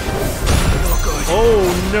 Oh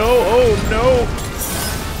no! Oh no!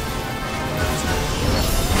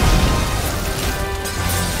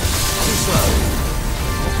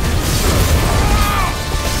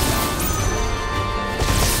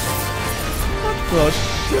 What the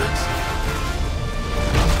shit?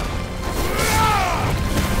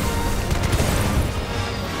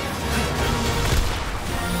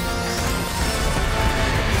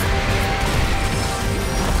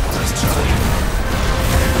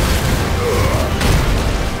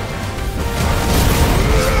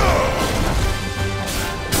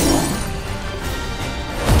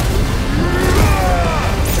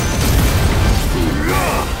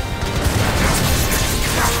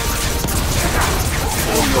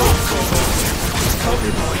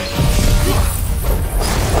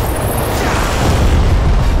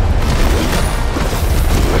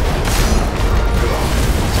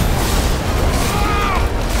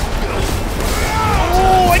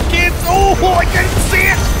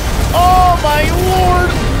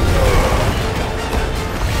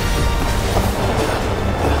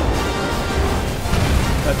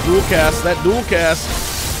 That dual cast.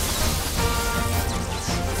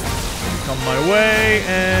 Come my way,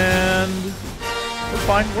 and we're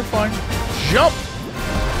fine, we're fine. Jump!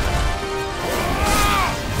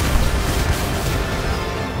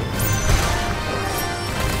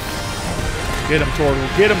 Get him,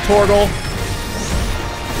 Tortle. Get him, Tortle.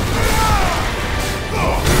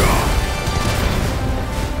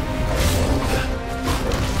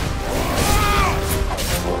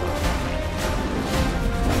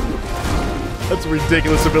 That's a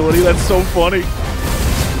ridiculous ability. That's so funny.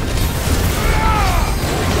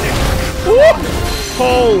 Woo!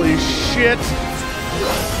 Holy shit.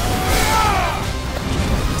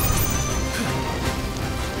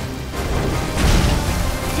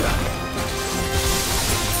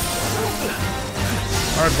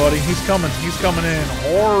 All right, buddy. He's coming. He's coming in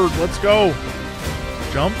hard. Let's go.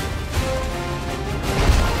 Jump.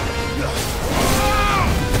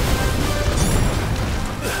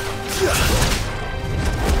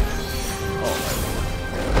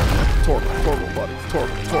 Tortle, buddy.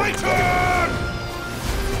 Tortle, buddy.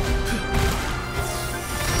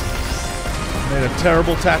 Made a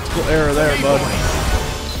terrible tactical error there, bud.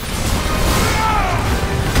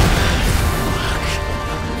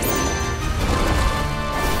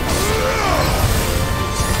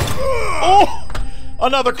 Oh!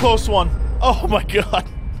 Another close one. Oh my god.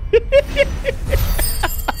 Did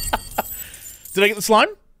I get the slime?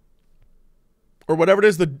 Or whatever it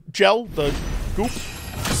is, the gel, the goop?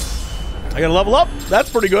 I gotta level up. That's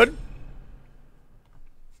pretty good.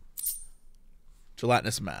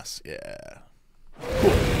 Gelatinous mass. Yeah.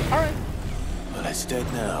 Cool. Alright. Well, it's dead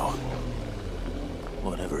now.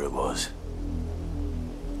 Whatever it was.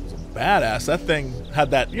 It was badass. That thing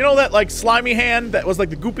had that, you know that like slimy hand that was like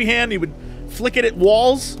the goopy hand? You would flick it at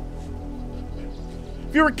walls?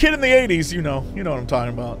 If you were a kid in the 80s, you know what I'm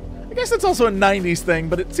talking about. I guess that's also a 90s thing,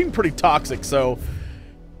 but it seemed pretty toxic, so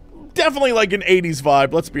definitely like an 80s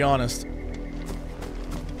vibe, let's be honest.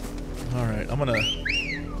 Alright, I'm gonna...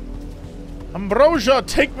 Ambrosia,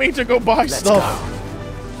 take me to go buy stuff.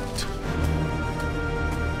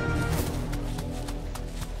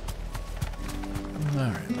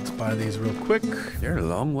 Alright, let's buy these real quick. You're a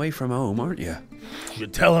long way from home, aren't you? You're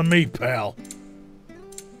telling me, pal.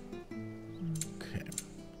 Okay.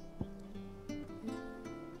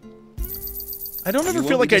 I don't ever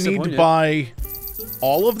feel like I need to buy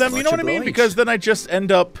all of them, you know what I mean? Because then I just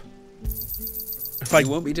end up... If I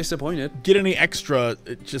won't be disappointed. Get any extra,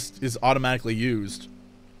 it just is automatically used.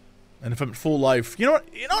 And if I'm at full life, you know what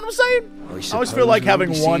I'm saying? I always feel like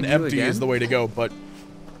having one empty is the way to go, but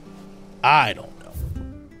I don't know.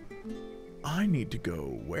 I need to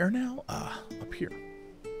go where now? Up here.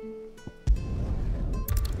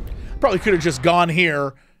 Probably could have just gone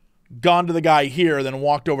here, gone to the guy here, then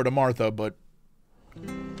walked over to Martha, but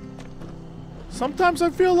sometimes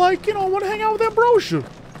I feel like, I want to hang out with Ambrosia.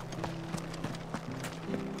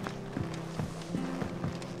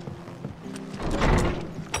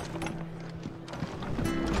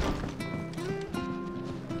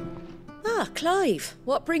 Ah, Clive,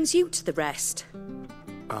 what brings you to the rest?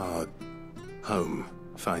 Home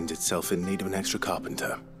finds itself in need of an extra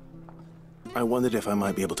carpenter. I wondered if I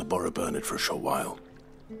might be able to borrow Bernard for a short while.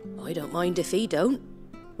 I don't mind if he don't.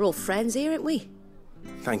 We're all friends here, ain't we?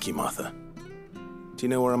 Thank you, Martha. Do you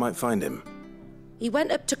know where I might find him? He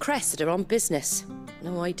went up to Cressida on business.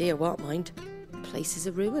 No idea what, mind. Place is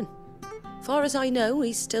a ruin. Far as I know,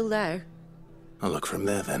 he's still there. I'll look for him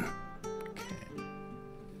there, then.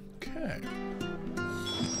 Okay.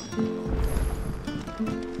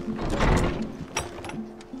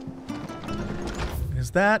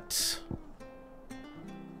 Is that...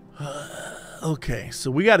 okay, so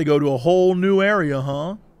we got to go to a whole new area,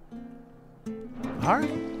 huh? Alright.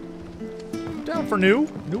 I'm down for new.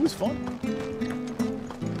 New is fun.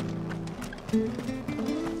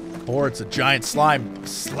 Or it's a giant slime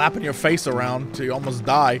slapping your face around till you almost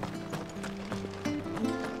die.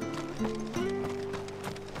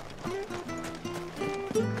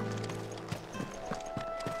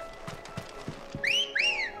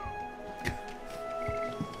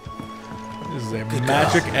 This is a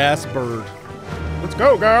magic-ass bird. Let's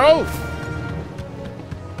go, girl!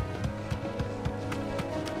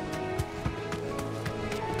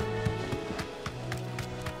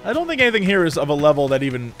 I don't think anything here is of a level that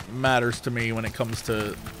even matters to me when it comes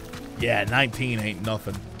to... yeah, 19 ain't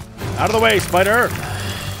nothing. Out of the way, spider!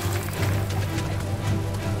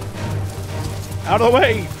 Out of the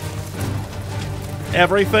way!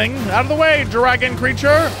 Everything out of the way, dragon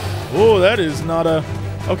creature! Oh, that is not a...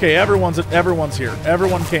 okay, everyone's here.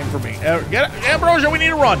 Everyone came for me. Get it, Ambrosia, we need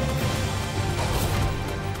to run!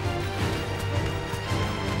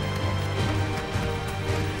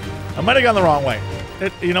 I might have gone the wrong way.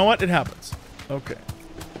 You know what? It happens. Okay.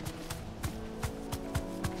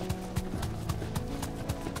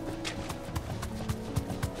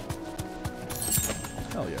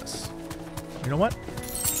 Hell yes. You know what?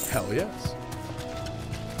 Hell yes.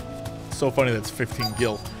 It's so funny that's 15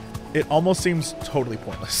 gil. It almost seems totally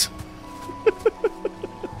pointless.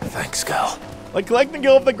 Thanks, Gal. Like, collecting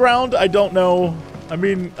gil off the ground, I don't know. I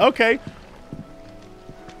mean, okay.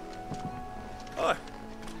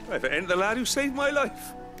 If it ain't the lad who saved my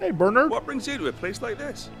life. Hey, Bernard. What brings you to a place like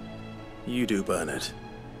this? You do, Bernard.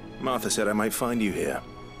 Martha said I might find you here.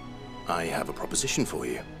 I have a proposition for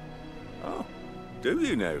you. Oh, do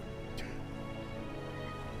you now?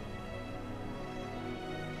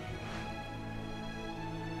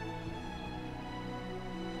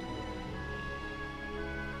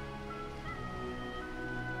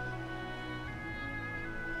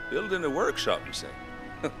 Building a workshop, you say?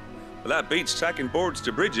 Well, that beats tacking boards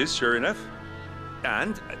to bridges, sure enough.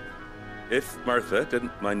 And if Martha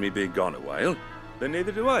didn't mind me being gone a while, then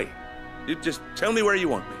neither do I. You just tell me where you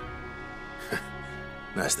want me.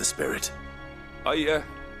 That's the spirit. I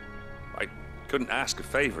couldn't ask a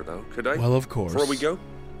favor, though, could I? Well, of course. Before we go?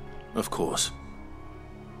 Of course.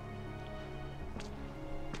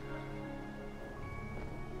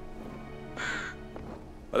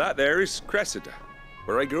 Well, that there is Cressida,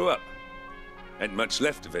 where I grew up. Ain't much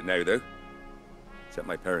left of it now, though. Except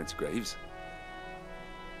my parents' graves.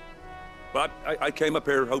 But I came up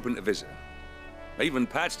here hoping to visit. I even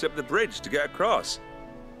patched up the bridge to get across.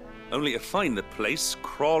 Only to find the place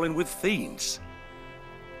crawling with fiends.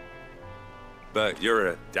 But you're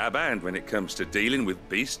a dab hand when it comes to dealing with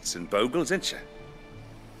beasts and bogles, ain't you?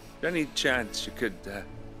 Any chance you could,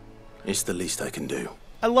 It's the least I can do.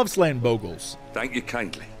 I love slaying bogles. Thank you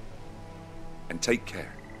kindly. And take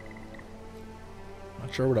care.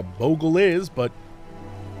 Not sure what a bogle is, but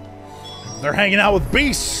they're hanging out with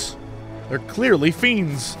beasts. They're clearly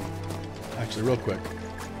fiends. Actually, real quick.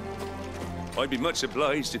 I'd be much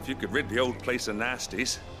obliged if you could rid the old place of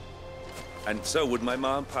nasties. And so would my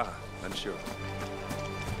ma and pa, I'm sure.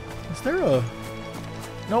 Is there a...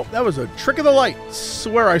 nope, that was a trick of the light.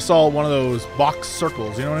 Swear I saw one of those box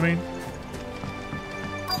circles, you know what I mean?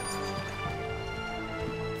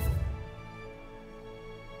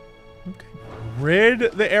 Rid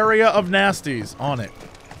the area of nasties. On it.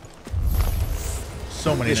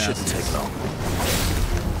 So many nasties. This shouldn't take long.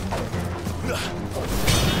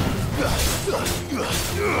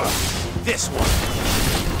 This one.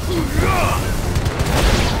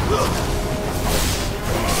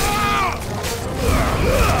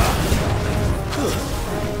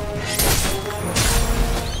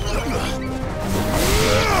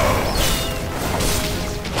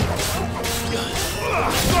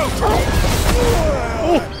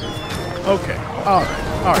 Okay. Alright.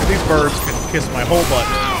 Alright, these birds can kiss my whole butt.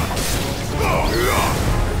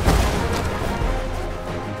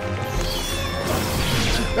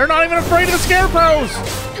 They're not even afraid of the scarecrows!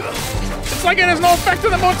 It's like it has no effect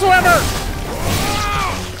on them whatsoever!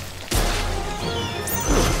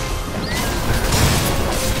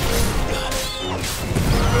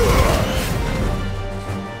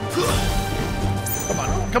 Come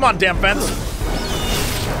on. Come on, damn fence.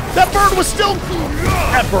 That bird was still...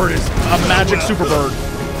 That bird is a magic super bird.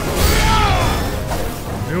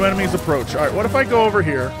 New enemies approach. All right, what if I go over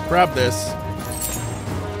here, grab this.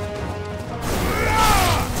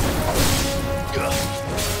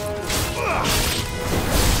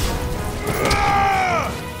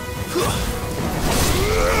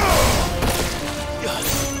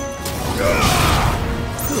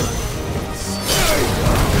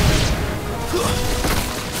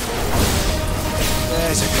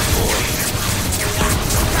 There's a good boy.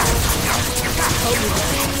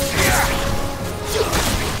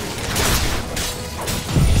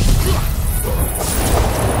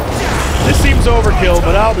 This seems overkill,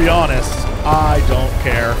 but I'll be honest, I don't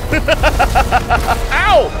care.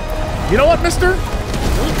 Ow! You know what, mister?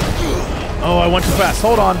 Oh, I went too fast.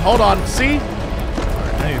 Hold on, hold on. See?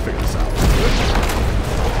 Alright, I need to figure this out.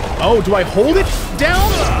 Oh, do I hold it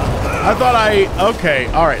down? I thought I... Okay,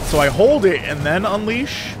 alright. So I hold it and then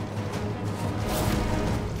unleash?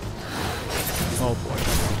 Oh, boy.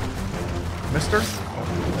 Mister?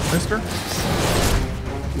 Mister?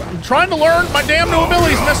 I'm trying to learn my damn new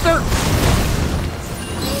abilities, mister!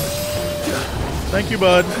 Thank you,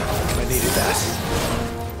 bud. I needed that.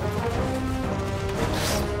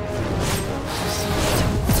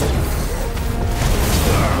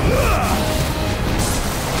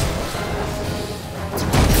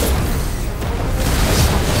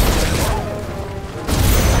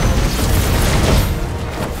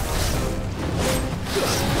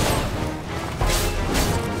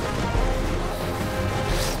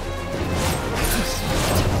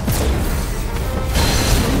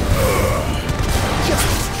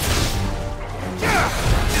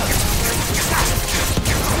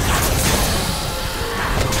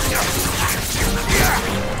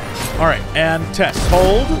 Alright, and test.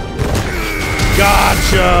 Hold.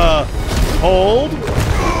 Gotcha! Hold.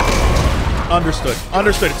 Understood.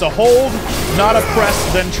 Understood. It's a hold, not a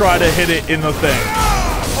press, then try to hit it in the thing.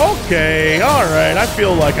 Okay, alright. I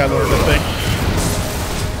feel like I learned a thing.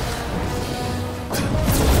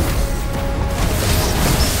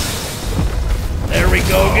 There we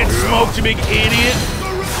go. Get smoked, you big idiot.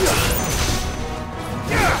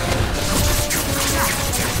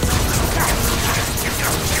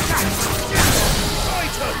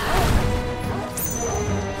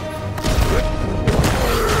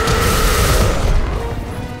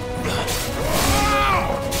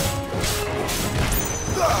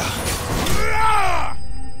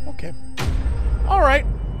 Okay. Alright.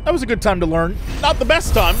 That was a good time to learn. Not the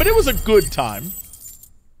best time, but it was a good time.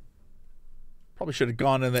 Probably should have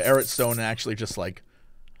gone in the Erit Stone and actually just, like,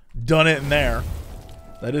 done it in there.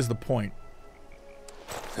 That is the point.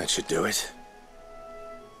 That should do it.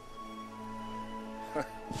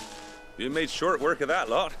 You made short work of that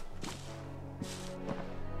lot.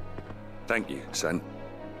 Thank you, son.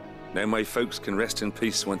 Now my folks can rest in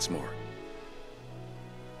peace once more.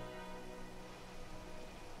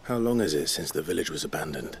 How long is it since the village was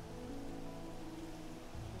abandoned?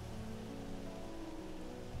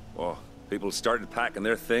 Oh, people started packing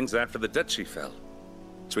their things after the duchy fell.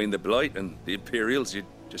 Between the Blight and the Imperials, you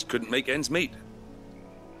just couldn't make ends meet.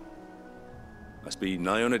 Must be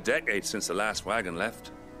nigh on a decade since the last wagon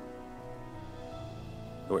left.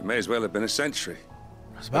 Oh, it may as well have been a century.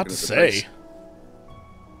 I was about to say.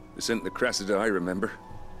 This isn't the Cressida I remember.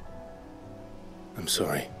 I'm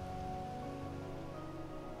sorry.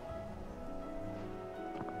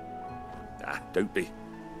 Ah, don't be.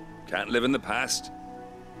 Can't live in the past,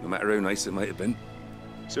 no matter how nice it might have been.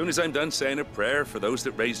 Soon as I'm done saying a prayer for those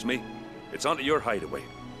that raised me, it's onto your hideaway.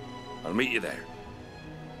 I'll meet you there.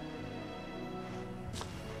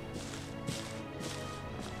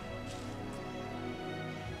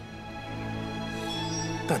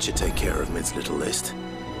 That should take care of Mid's little list.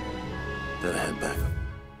 Better head back.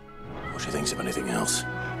 What she thinks of anything else.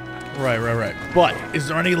 Right. But, is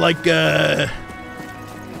there any, like,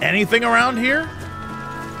 anything around here?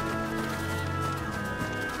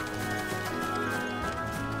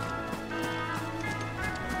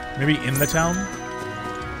 Maybe in the town?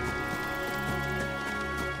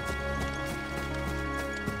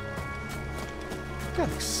 Got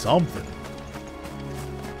something.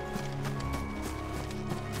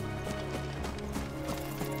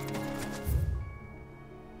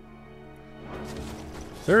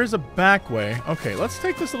 There is a back way. Okay, let's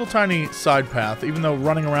take this little tiny side path, even though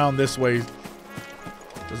running around this way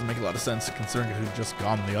doesn't make a lot of sense considering it had just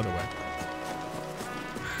gone the other way.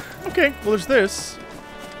 Okay, well there's this.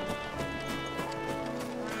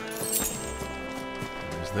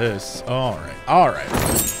 There's this. Alright.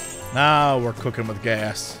 Now we're cooking with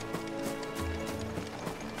gas.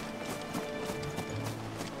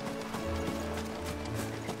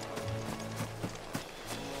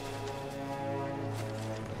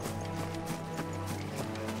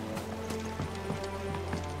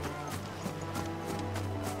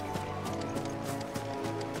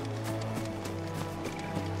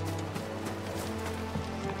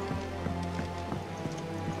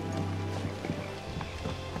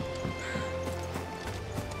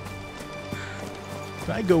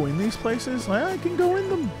 Can I go in these places? I can go in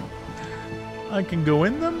them. I can go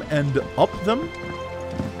in them and up them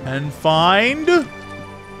and find...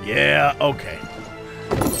 Yeah, okay.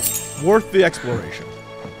 Worth the exploration.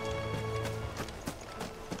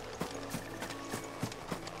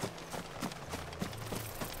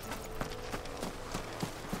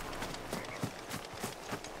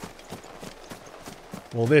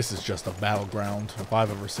 Well, this is just a battleground, if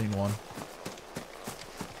I've ever seen one.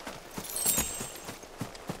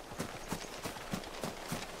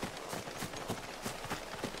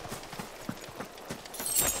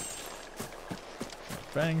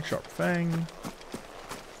 Fang, sharp fang.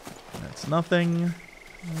 That's nothing.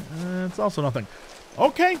 It's also nothing.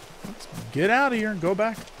 Okay, let's get out of here and go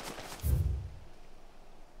back.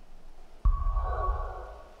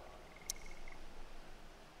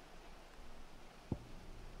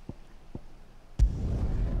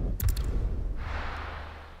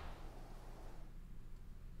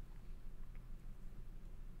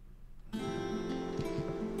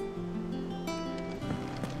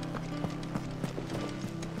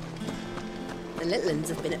 The little ones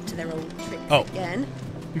have been up to their old tricks again.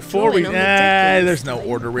 Before we... there's no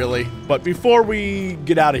order, really. But before we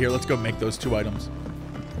get out of here, let's go make those 2 items.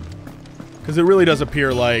 Because it really does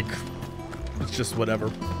appear like it's just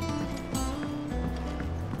whatever.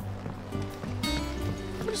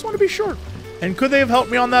 I just want to be sure. And could they have helped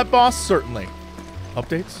me on that boss? Certainly.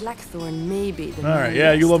 Updates? Blackthorn may be the Alright,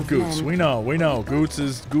 yeah, you love Goots. We know, we know. Goots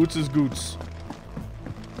is Goots.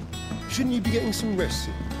 Shouldn't you be getting some rest?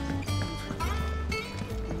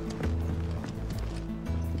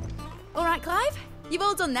 Alright, Clive. You've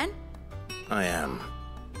all done then? I am.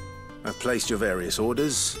 I've placed your various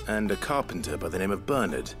orders, and a carpenter by the name of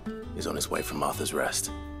Bernard is on his way from Martha's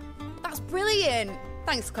Rest. That's brilliant.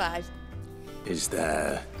 Thanks, Clive. Is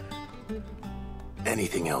there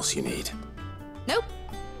anything else you need? Nope.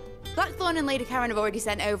 Blackthorn and Lady Karen have already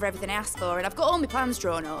sent over everything I asked for, and I've got all my plans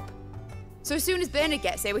drawn up. So as soon as Bernard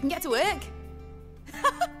gets here, we can get to work.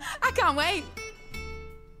 I can't wait.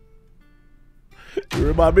 You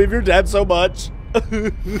remind me of your dad so much. But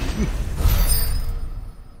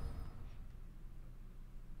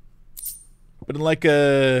in like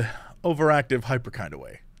a overactive, hyper kind of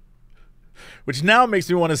way. Which now makes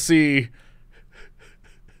me want to see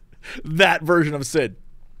that version of Sid.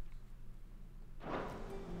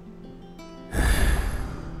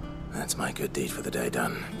 That's my good deed for the day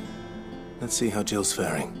done. Let's see how Jill's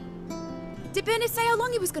faring. Did Bernard say how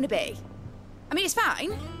long he was going to be? I mean, it's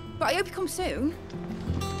fine, but I hope he comes soon.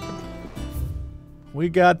 We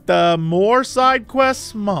got more side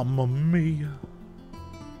quests. Mamma mia.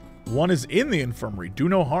 One is in the infirmary. Do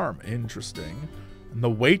no harm. Interesting. And the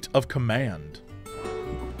weight of command.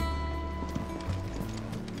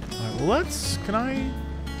 Alright, well, let's... Can I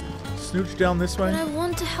snooch down this way? But I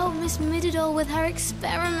want to help Miss Mididol with her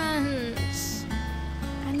experiments.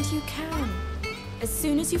 And you can. As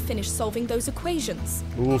soon as you finish solving those equations.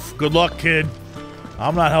 Oof. Good luck, kid.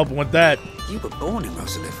 I'm not helping with that. You were born in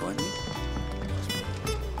Rosalith, weren't you?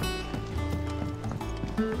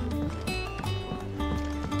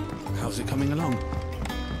 How's it coming along?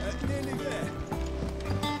 Nearly there.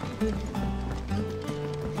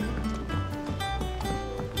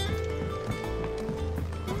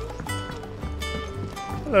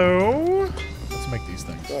 Hello. Let's make these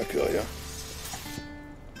things. Back, are ya?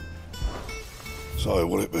 So,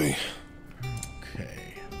 will it be?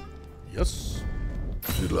 Okay. Yes.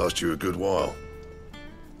 Should last you a good while.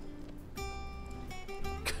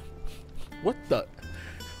 What the?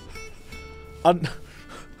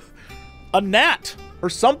 A gnat or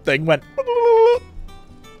something went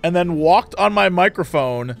and then walked on my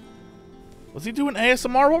microphone. Was he doing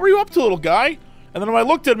ASMR? What were you up to, little guy? And then when I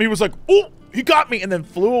looked at him, he was like, "Oh, he got me," and then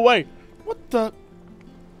flew away. What the?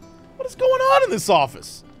 What is going on in this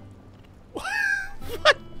office? What?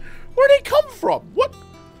 Where'd he come from? What?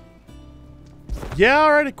 Yeah,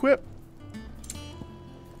 all right, equip.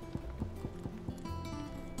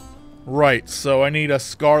 Right, so I need a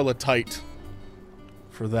Scarletite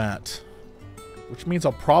for that. Which means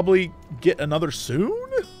I'll probably get another soon?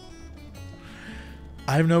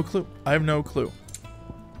 I have no clue. I have no clue.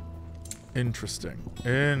 Interesting.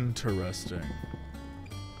 Interesting.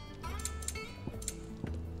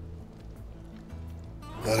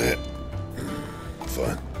 That it?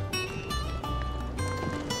 Fine.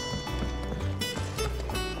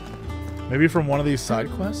 Maybe from one of these side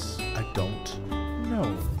quests? I don't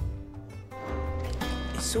know.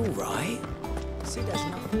 It's all right. Sid has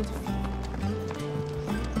nothing to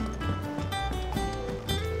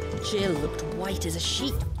Jill looked white as a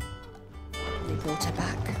sheet. They brought her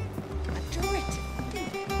back. A turret.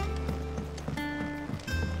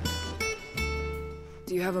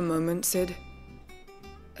 Do you have a moment, Sid?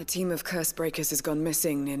 A team of curse breakers has gone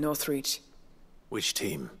missing near Northreach. Which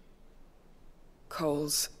team?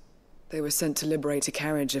 Coles. They were sent to liberate a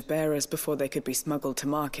carriage of bearers before they could be smuggled to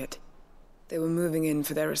market. They were moving in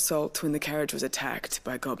for their assault when the carriage was attacked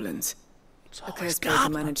by goblins. A curse breaker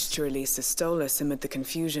managed to release a Stolas amid the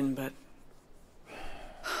confusion, but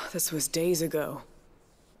this was days ago.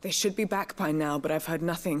 They should be back by now, but I've heard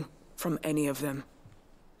nothing from any of them.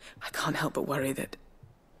 I can't help but worry that...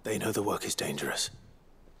 They know the work is dangerous,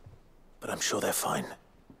 but I'm sure they're fine.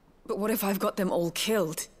 But what if I've got them all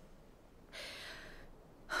killed?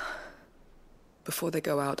 Before they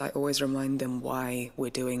go out, I always remind them why we're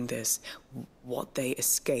doing this, what they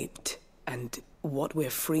escaped, and what we're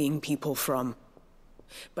freeing people from.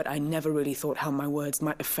 But I never really thought how my words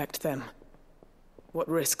might affect them. What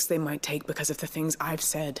risks they might take because of the things I've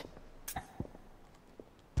said.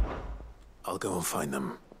 I'll go and find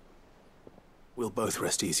them. We'll both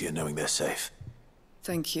rest easier knowing they're safe.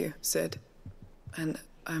 Thank you, Sid. And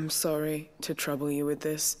I'm sorry to trouble you with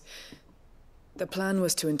this. The plan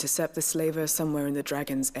was to intercept the slaver somewhere in the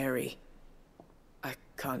Dragon's Eyrie. I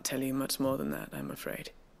can't tell you much more than that, I'm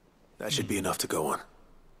afraid. That should be enough to go on.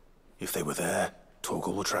 If they were there,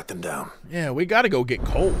 Torgal will track them down. Yeah, we gotta go get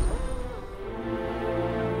Cole.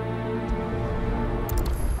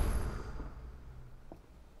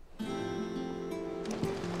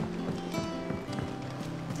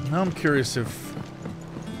 Now I'm curious if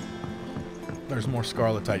there's more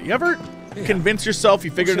Scarletite. You ever convince yourself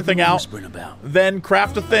you figured a thing out, then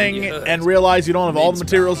craft a thing and realize you don't have all the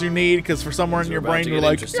materials you need because for somewhere in your brain you're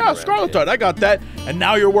like, yeah, Scarletite, I got that. And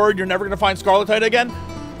now you're worried you're never going to find Scarletite again?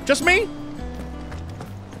 Just me?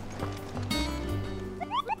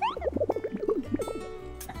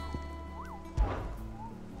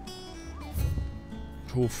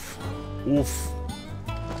 Oof. Oof.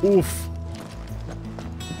 Oof.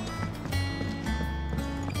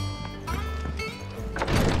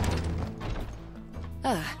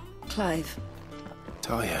 Ah, Clive.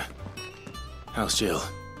 Talia. How's Jill?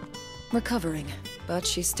 Recovering, but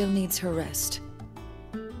she still needs her rest.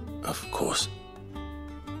 Of course.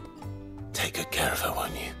 Take good care of her,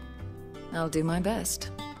 won't you? I'll do my best.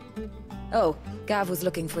 Oh, Gav was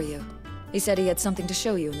looking for you. He said he had something to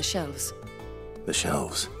show you in the shelves. The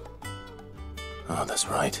shelves? Oh, that's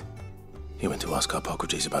right. He went to ask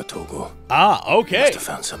Harpocrates about Torgal. Ah, okay. Must have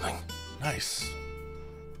found something. Nice.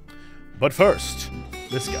 But first,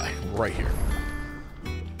 this guy right here.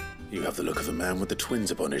 You have the look of a man with the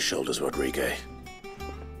twins upon his shoulders, Rodrigue.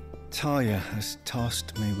 Talia has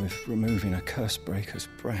tasked me with removing a Cursebreaker's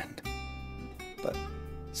brand. But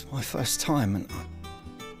it's my first time and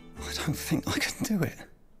I don't think I can do it.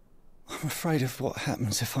 I'm afraid of what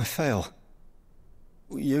happens if I fail.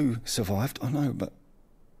 You survived, I know, but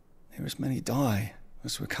there as many die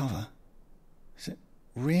as recover. Is it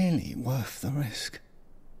really worth the risk?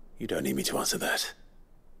 You don't need me to answer that.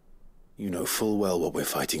 You know full well what we're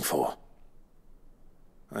fighting for.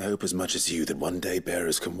 I hope as much as you that one day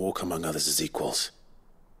bearers can walk among others as equals.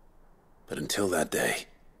 But until that day,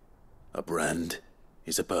 a brand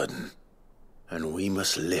is a burden, and we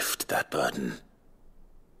must lift that burden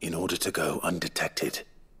in order to go undetected.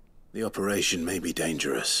 The operation may be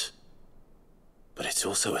dangerous, but it's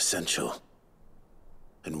also essential,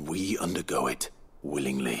 and we undergo it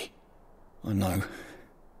willingly. I know.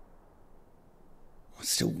 I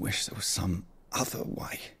still wish there was some other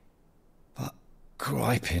way. But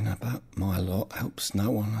griping about my lot helps no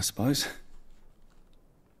one, I suppose.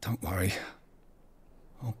 Don't worry.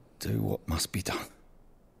 I'll do what must be done.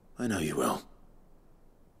 I know you will.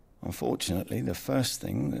 Unfortunately, the first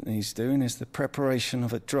thing that needs doing is the preparation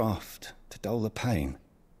of a draft to dull the pain.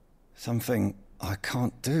 Something I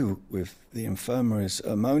can't do with the infirmary's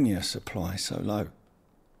ammonia supply so low.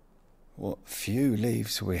 What few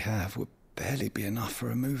leaves we have would barely be enough for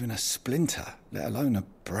removing a splinter, let alone a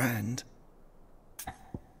brand.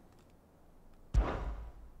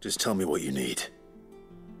 Just tell me what you need.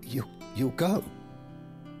 You'll go?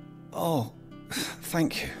 Oh,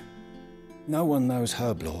 thank you. No one knows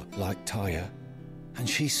herb lore like Talia, and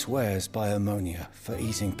she swears by ammonia for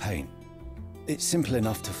easing pain. It's simple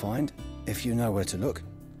enough to find, if you know where to look.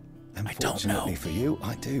 And fortunately for you,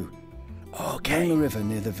 I do. Okay. On the river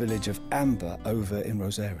near the village of Amber over in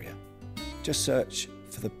Rosaria. Just search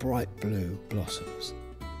for the bright blue blossoms.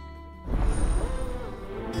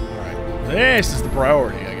 Alright, this is the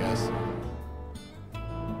priority, I guess.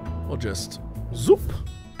 We'll just zoop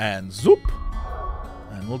and zoop.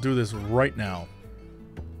 And we'll do this right now.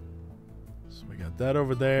 So we got that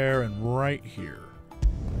over there and right here.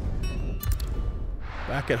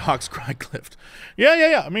 Back at Hawk's Cry Cliff.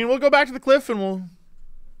 Yeah. I mean, we'll go back to the cliff and we'll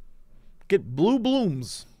get blue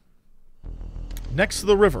blooms. Next to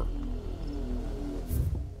the river.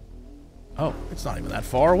 Oh, it's not even that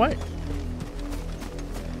far away.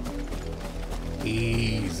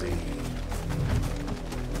 Easy.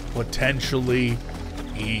 Potentially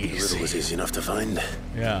easy. The river was easy enough to find.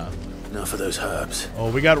 Yeah. Now for those herbs. Oh,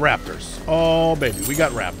 we got raptors. Oh, baby, we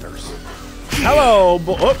got raptors. Hello,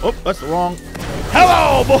 boy. Oh, that's the wrong.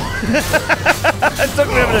 Hello, boy.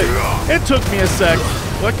 It took me a sec.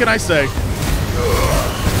 What can I say?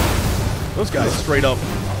 Those guys straight up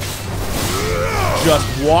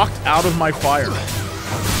just walked out of my fire.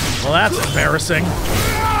 Well, that's embarrassing.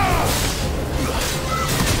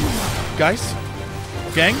 Guys?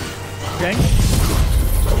 Gang? Gang?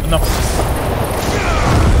 Enough of this.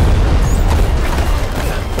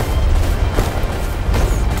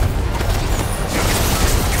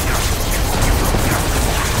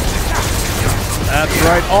 That's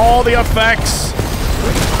right, all the effects.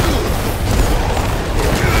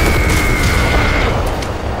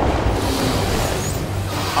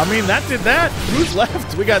 I mean, that did that. Who's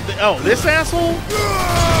left? We got this asshole?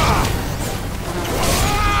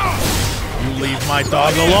 You leave my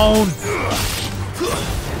dog alone.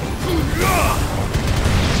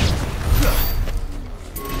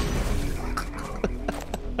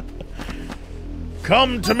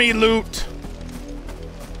 Come to me, loot.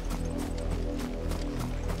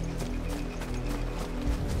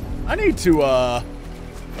 I need to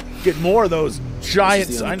get more of those giant.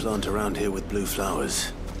 This is the only plant around here with blue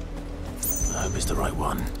flowers. I hope it's the right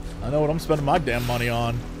one. I know what I'm spending my damn money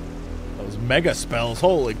on. Those mega spells,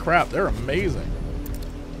 holy crap, they're amazing.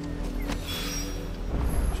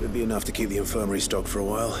 Should be enough to keep the infirmary stocked for a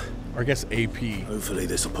while. Or I guess AP. Hopefully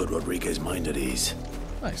this will put Rodriguez's mind at ease.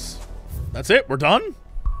 Nice. That's it, we're done?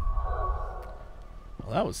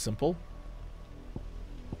 Well, that was simple.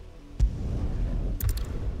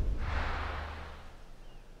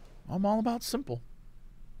 I'm all about simple.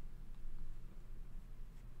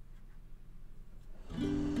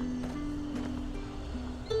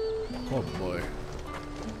 Oh boy.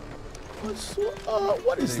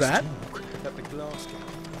 What is that?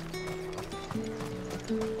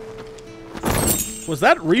 Was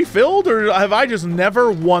that refilled, or have I just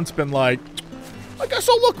never once been like, I guess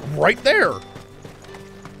I'll look right there?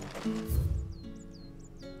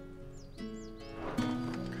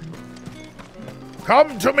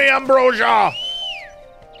 Come to me, Ambrosia!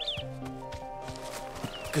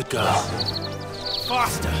 Good girl.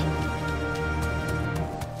 Faster!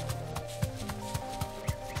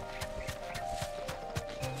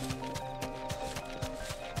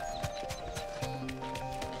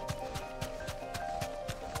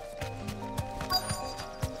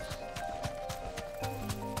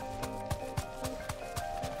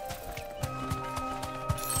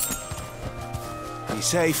 Be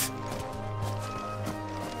safe.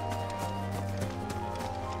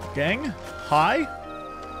 Gang? Hi?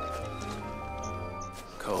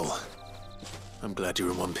 Cole, I'm glad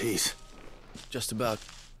you're in one piece. Just about.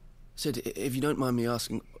 Sid, if you don't mind me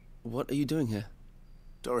asking, what are you doing here?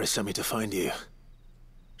 Doris sent me to find you.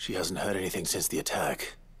 She hasn't heard anything since the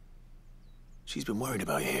attack. She's been worried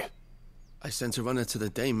about you. I sent a runner to the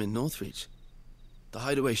Dame in Northreach. The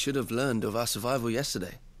hideaway should have learned of our survival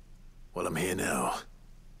yesterday. Well, I'm here now.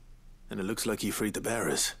 And it looks like you freed the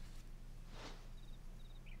bearers.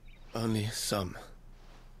 Only some.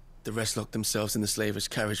 The rest locked themselves in the slavers'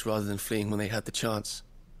 carriage rather than fleeing when they had the chance.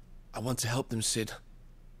 I want to help them, Sid.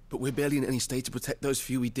 But we're barely in any state to protect those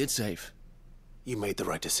few we did save. You made the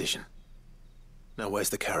right decision. Now where's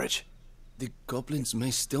the carriage? The goblins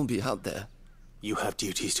may still be out there. You have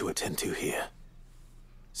duties to attend to here.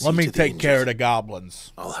 Let me take care of the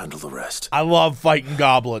goblins. I'll handle the rest. I love fighting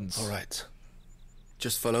goblins. All right.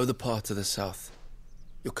 Just follow the path to the south.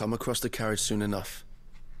 You'll come across the carriage soon enough.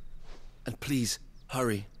 And please,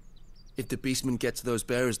 hurry. If the beastmen get to those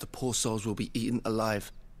bearers, the poor souls will be eaten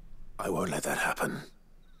alive. I won't let that happen.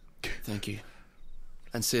 Thank you.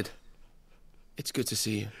 And Sid, it's good to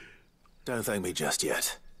see you. Don't thank me just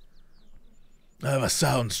yet. I have a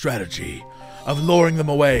sound strategy of luring them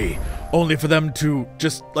away, only for them to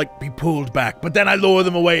just, like, be pulled back. But then I lure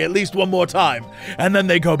them away at least one more time, and then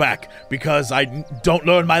they go back, because I don't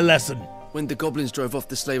learn my lesson. When the goblins drove off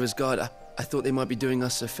the slavers' guard, I thought they might be doing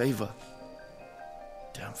us a favor.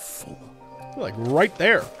 Damn fool. They're like right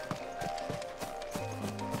there.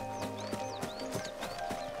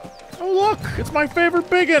 Oh look, it's my favorite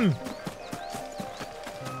biggin.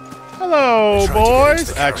 Hello,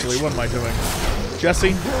 boys. Actually, what am I doing?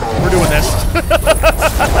 Jesse, we're doing this.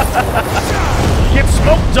 Get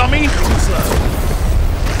smoked, dummy.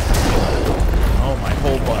 Oh, my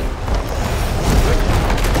whole butt.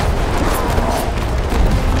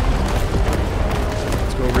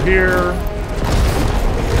 over here.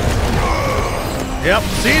 Yep,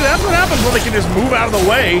 see, that's what happens when they can just move out of the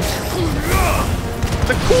way.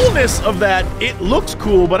 The coolness of that, it looks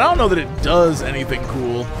cool, but I don't know that it does anything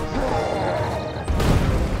cool.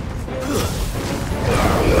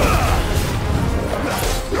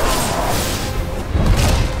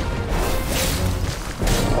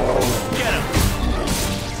 Get him!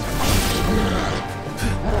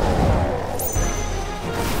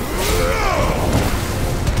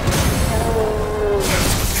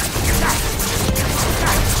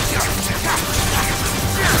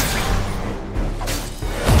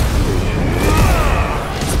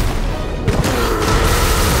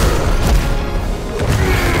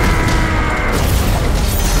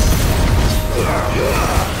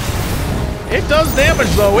 It does damage,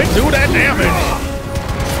 though. It do that damage.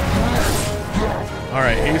 All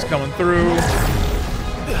right, he's coming through.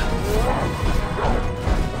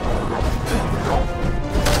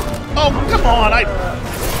 Oh, come on. I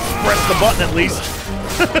pressed the button at least.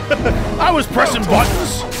 I was pressing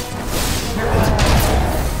buttons.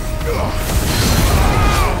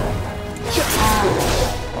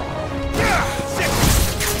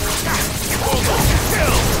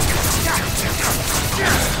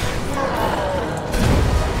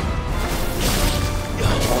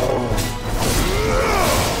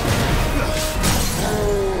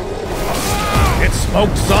 Get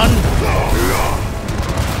smoked, son.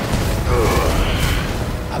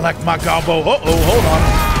 I like my gobbo. Uh-oh, hold on.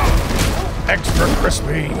 Extra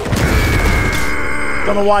crispy.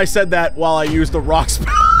 Don't know why I said that while I used the rock spell.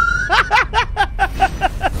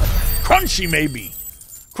 Crunchy, maybe.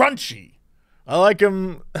 Crunchy. I like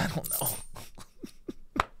him. I don't know.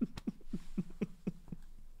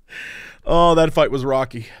 Oh, that fight was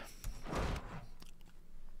rocky.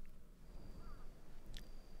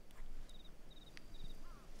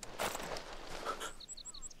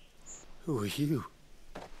 Who are you?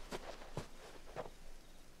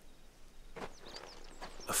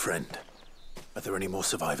 A friend. Are there any more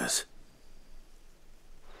survivors?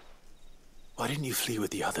 Why didn't you flee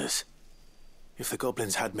with the others? If the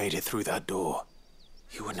goblins had made it through that door,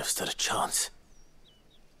 you wouldn't have stood a chance.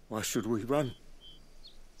 Why should we run?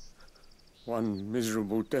 One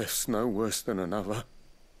miserable death's no worse than another.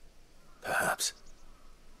 Perhaps.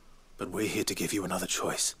 But we're here to give you another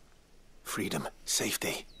choice. Freedom,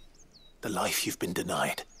 safety, the life you've been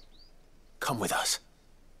denied. Come with us.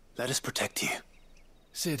 Let us protect you.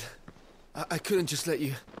 Sid, I couldn't just let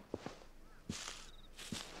you...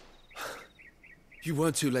 You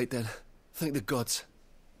weren't too late then. Thank the gods.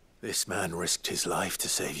 This man risked his life to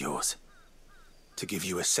save yours. To give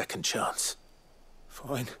you a second chance.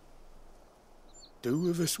 Fine. Do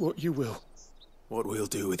with us what you will. What we'll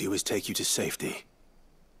do with you is take you to safety.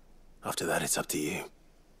 After that, it's up to you.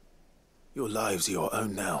 Your lives are your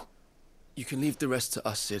own now. You can leave the rest to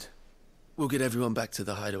us, Sid. We'll get everyone back to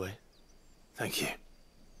the hideaway. Thank you.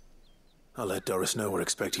 I'll let Doris know we're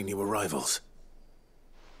expecting new arrivals.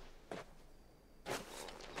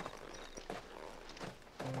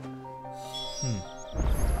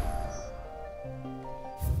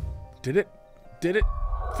 Did it? Did it?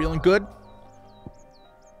 Feeling good?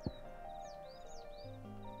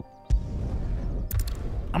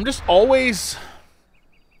 I'm just always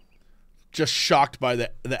just shocked by the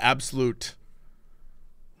absolute,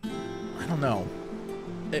 I don't know.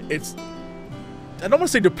 It's, I don't want to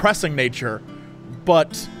say depressing nature,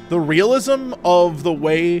 but the realism of the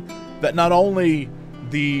way that not only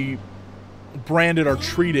the branded are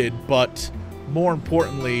treated, but more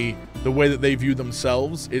importantly, the way that they view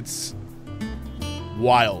themselves, it's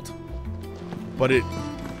wild. But it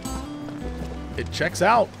checks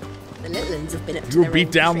out. The little ones have been up to If you were their beat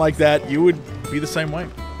own down like tricks. that, you would be the same way.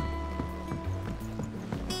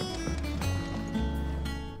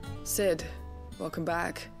 Sid, welcome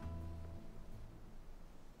back.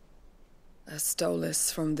 A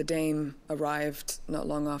Stolas from the Dame arrived not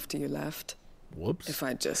long after you left. Whoops. If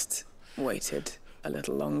I'd just waited a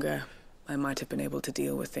little longer, I might have been able to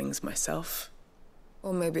deal with things myself.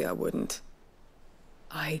 Or maybe I wouldn't.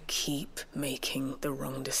 I keep making the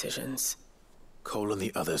wrong decisions. Cole and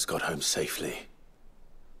the others got home safely.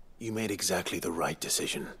 You made exactly the right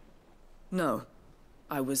decision. No,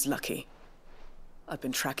 I was lucky. I've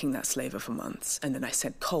been tracking that slaver for months, and then I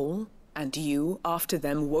sent Cole and you after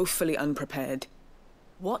them woefully unprepared.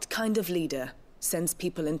 What kind of leader sends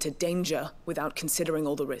people into danger without considering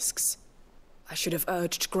all the risks? I should have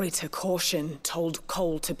urged greater caution, told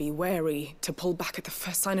Cole to be wary, to pull back at the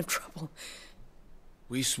first sign of trouble.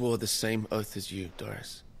 We swore the same oath as you,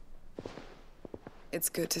 Doris. It's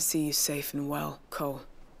good to see you safe and well, Cole.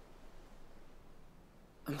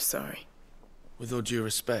 I'm sorry. With all due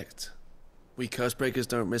respect, we Cursebreakers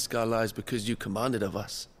don't risk our lives because you commanded of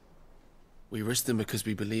us. We risk them because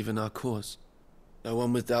we believe in our cause. No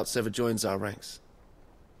one with doubts ever joins our ranks.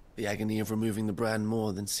 The agony of removing the brand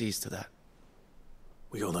more than sees to that.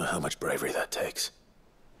 We all know how much bravery that takes.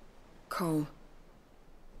 Cole,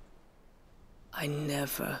 I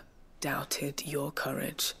never doubted your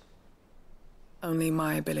courage. Only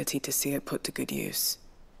my ability to see it put to good use.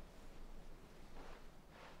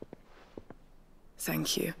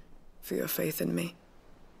 Thank you for your faith in me.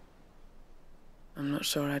 I'm not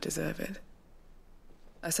sure I deserve it.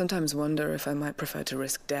 I sometimes wonder if I might prefer to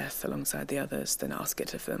risk death alongside the others than ask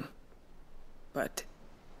it of them. But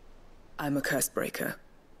I'm a Cursebreaker.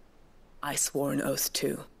 I swore an oath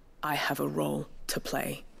too. I have a role to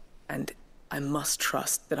play, and I must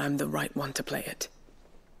trust that I'm the right one to play it.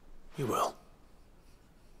 You will.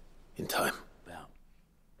 In time.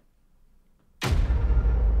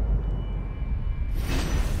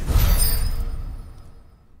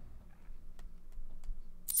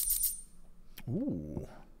 Ooh.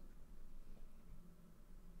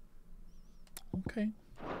 Okay.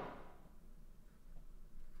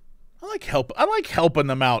 I like helping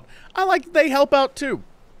them out. I like they help out too.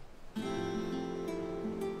 Oh,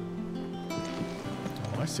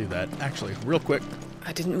 I see that. Actually, real quick.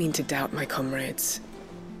 I didn't mean to doubt my comrades,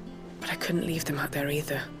 but I couldn't leave them out there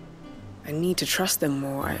either. I need to trust them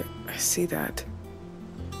more. I see that.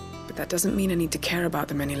 But that doesn't mean I need to care about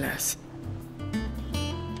them any less.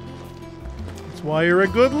 That's why you're a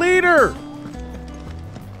good leader.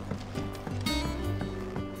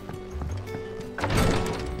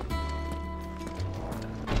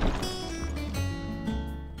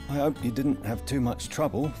 I hope you didn't have too much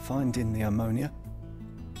trouble finding the ammonia.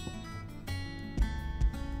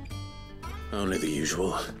 Only the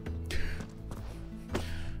usual.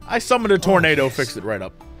 I summoned a tornado, fixed it right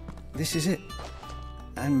up. This is it.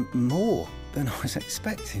 And more than I was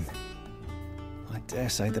expecting. I dare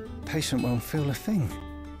say the patient won't feel a thing.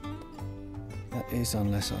 That is,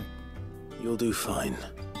 unless I... You'll do fine.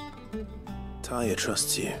 Taya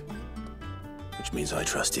trusts you. Which means I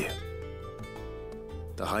trust you.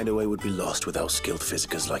 The hideaway would be lost without skilled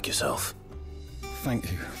physicers like yourself.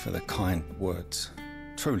 Thank you for the kind words.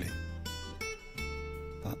 Truly.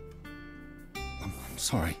 But... I'm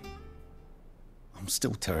sorry. I'm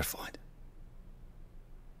still terrified.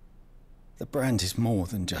 The brand is more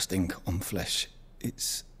than just ink on flesh.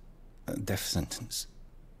 It's a death sentence.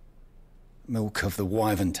 Milk of the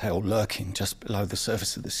wyvern tail lurking just below the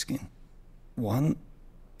surface of the skin. One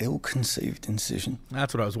ill-conceived incision.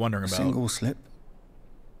 That's what I was wondering about. A single slip,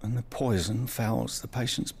 and the poison fouls the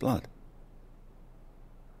patient's blood.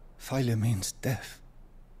 Failure means death,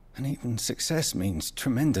 and even success means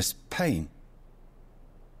tremendous pain.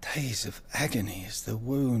 Days of agony as the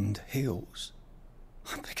wound heals.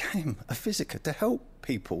 I became a physiker to help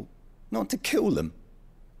people, not to kill them.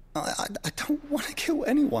 I don't want to kill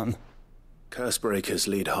anyone. Cursebreakers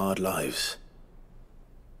lead hard lives.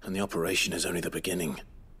 And the operation is only the beginning.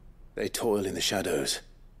 They toil in the shadows,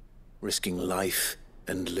 risking life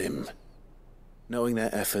and limb, knowing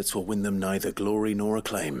their efforts will win them neither glory nor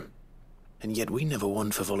acclaim. And yet we never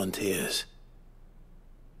won for volunteers.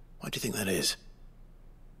 Why do you think that is?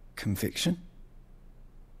 Conviction?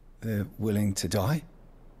 They're willing to die?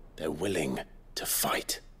 They're willing to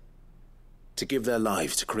fight. To give their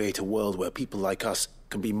lives to create a world where people like us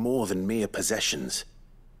can be more than mere possessions.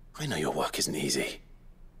 I know your work isn't easy.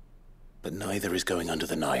 But neither is going under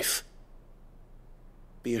the knife.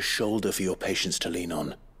 Be a shoulder for your patients to lean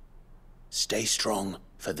on. Stay strong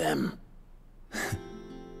for them.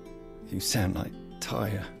 You sound like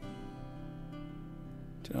Taya.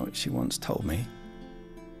 Do you know what she once told me?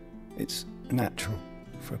 It's natural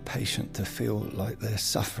for a patient to feel like they're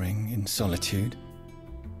suffering in solitude.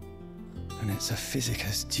 And it's a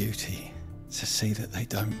physiker's duty to see that they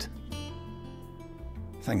don't.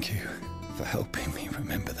 Thank you for helping me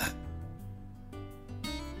remember that.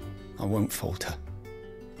 I won't falter.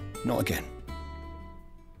 Not again.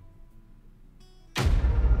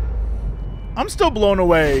 I'm still blown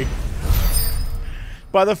away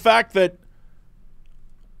by the fact that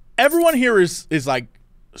everyone here is like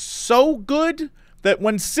so good that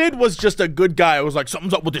when Sid was just a good guy, I was like,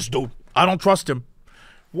 something's up with this dude. I don't trust him.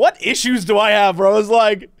 What issues do I have, bro? It's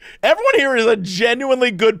like, everyone here is a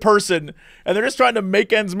genuinely good person, and they're just trying to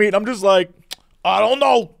make ends meet. I'm just like, I don't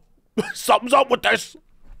know. Something's up with this.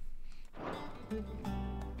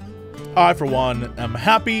 I, for one, am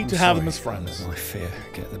happy to have them as friends. Let my fear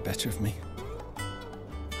get the better of me.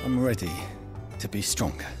 I'm ready to be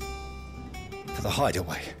stronger. For the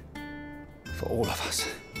hideaway. For all of us.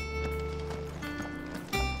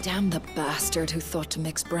 Damn the bastard who thought to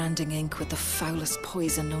mix branding ink with the foulest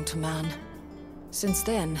poison known to man. Since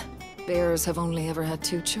then, bearers have only ever had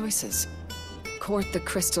two choices. Court the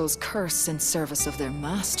crystal's curse in service of their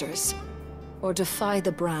masters, or defy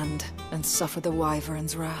the brand and suffer the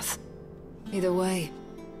wyvern's wrath. Either way,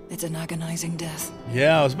 it's an agonizing death.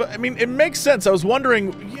 Yeah, I mean, it makes sense. I was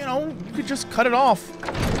wondering, you know, you could just cut it off.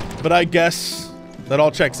 But I guess that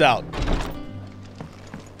all checks out.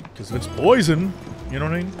 Because if it's poison, you know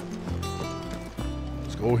what I mean?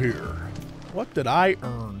 Let's go here. What did I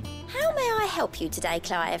earn? How may I help you today,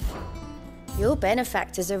 Clive? Your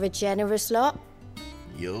benefactors are a generous lot.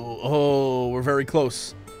 Oh, we're very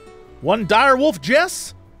close. One dire wolf,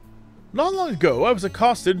 Jess? Not long ago, I was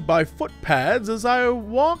accosted by footpads as I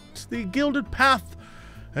walked the gilded path,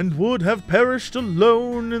 and would have perished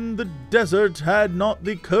alone in the desert had not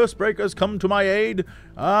the Cursebreakers come to my aid.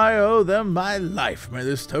 I owe them my life. May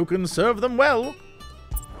this token serve them well.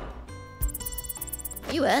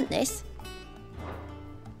 You earned this.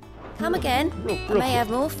 Come again. I may have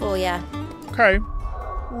more for you. Okay.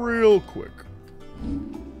 Real quick.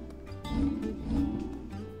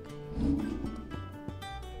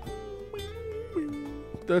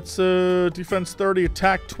 That's defense 30,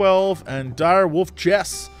 attack 12, and dire wolf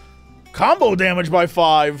Jess. Combo damage by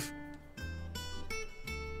 5.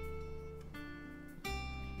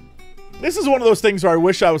 This is one of those things where I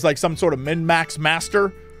wish I was like some sort of min-max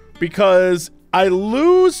master, because I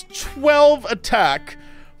lose 12 attack,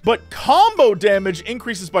 but combo damage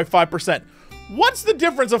increases by 5%. What's the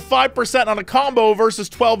difference of 5% on a combo versus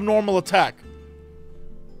 12 normal attack?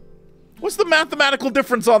 What's the mathematical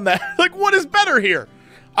difference on that? Like, what is better here?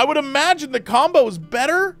 I would imagine the combo is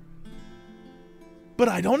better, but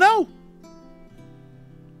I don't know.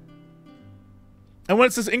 And when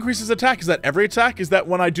it says increases attack, is that every attack? Is that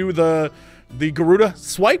when I do the Garuda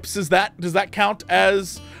swipes? Does that count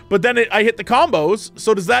as? But then I hit the combos.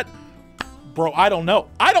 So does that? Bro, I don't know.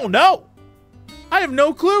 I don't know. I have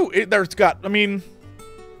no clue. I mean,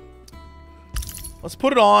 let's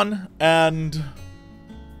put it on and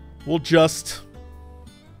we'll just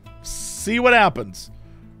see what happens.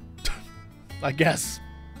 I guess.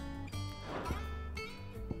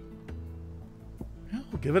 Yeah,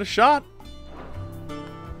 we'll give it a shot.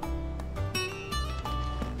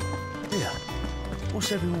 Yeah.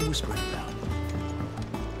 What's everyone whispering about?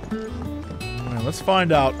 All right, let's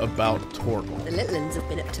find out about Torgal. The little ones have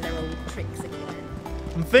been up to their old tricks again.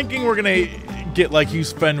 I'm thinking we're gonna get like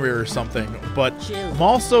use Fenrir or something, but I'm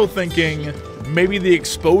also thinking maybe the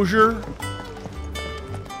exposure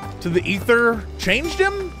to the ether changed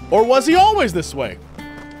him? Or was he always this way?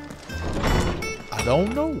 I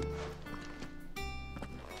don't know.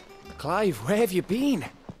 Clive, where have you been?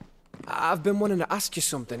 I've been wanting to ask you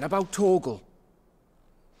something about Torgal.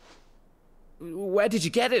 Where did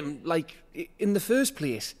you get him, like, in the first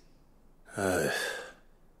place?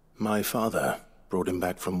 My father brought him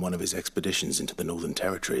back from one of his expeditions into the Northern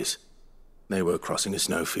Territories. They were crossing a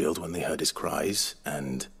snowfield when they heard his cries,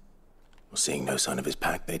 and seeing no sign of his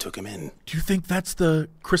pack, they took him in. Do you think that's the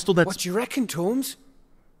crystal that's... What do you reckon, Tomes?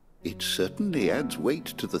 It certainly adds weight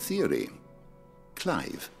to the theory.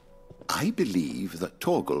 Clive, I believe that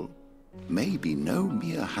Torgal may be no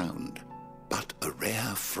mere hound, but a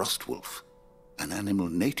rare frostwolf, an animal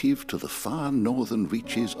native to the far northern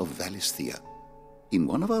reaches of Valisthea. In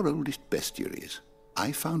one of our oldest bestiaries,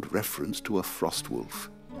 I found reference to a frostwolf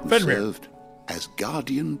who served as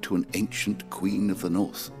guardian to an ancient queen of the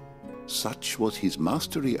north. Such was his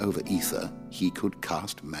mastery over ether, he could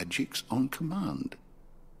cast magics on command.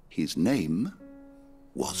 His name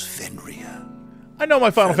was Fenrir. I know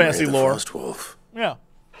my Final Fantasy the lore. Frostwolf. Yeah.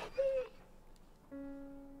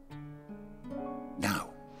 Now,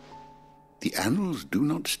 the annals do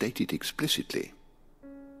not state it explicitly,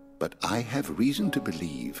 but I have reason to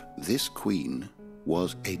believe this queen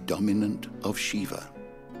was a dominant of Shiva,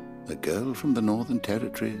 a girl from the Northern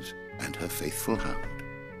Territories and her faithful hound.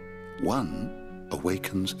 One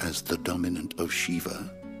awakens as the dominant of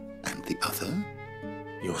Shiva, and the other...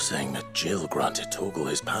 You're saying that Jill granted Torgal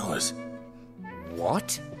his powers?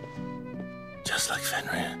 What? Just like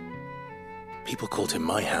Fenrir. People called him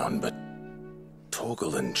my hound, but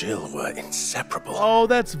Torgal and Jill were inseparable. Oh,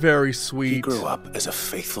 that's very sweet. He grew up as a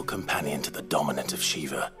faithful companion to the dominant of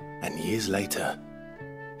Shiva, and years later,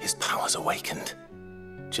 his powers awakened,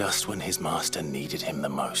 just when his master needed him the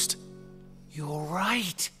most. You're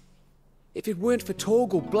right. If it weren't for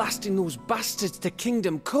Torgal blasting those bastards to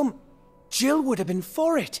Kingdom Come, Jill would have been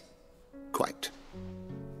for it. Quite.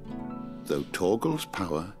 Though Torgal's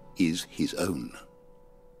power is his own,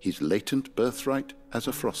 his latent birthright as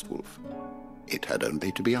a frostwolf, it had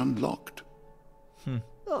only to be unlocked.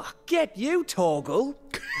 Oh, get you, Torgal.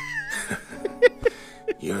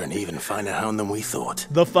 You're an even finer hound than we thought.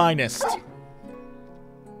 The finest.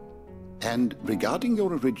 And regarding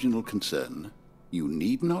your original concern, you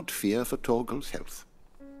need not fear for Torgal's health.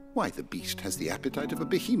 Why, the beast has the appetite of a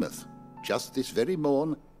behemoth. Just this very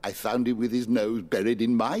morn, I found him with his nose buried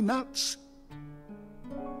in my nuts.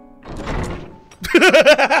 There you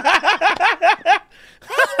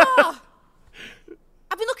are!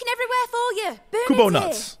 I've been looking everywhere for you. Kubo Bernard's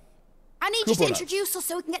nuts. here. I need you Kubo to nuts. introduce us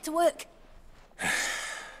so we can get to work.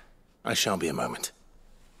 I shan't be a moment.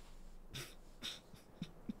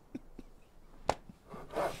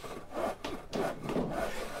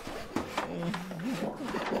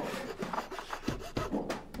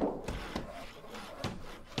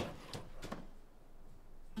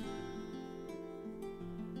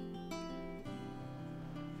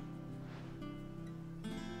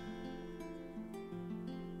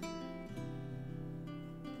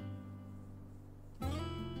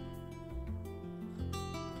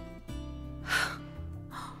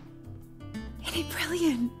 Isn't it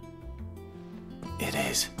brilliant? It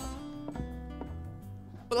is.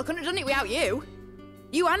 Well, I couldn't have done it without you.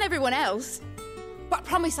 You and everyone else. But I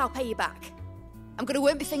promise I'll pay you back. I'm gonna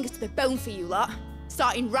work my fingers to the bone for you lot,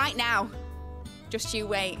 starting right now. Just you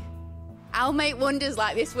wait. I'll make wonders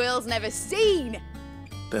like this world's never seen.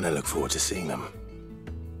 Then I look forward to seeing them.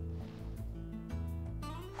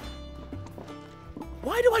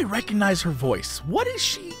 Why do I recognize her voice? What is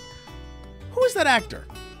she? Who is that actor?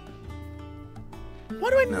 Why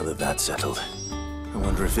do I... Now that that's settled, I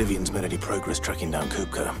wonder if Vivian's made any progress tracking down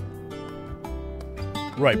Kupka.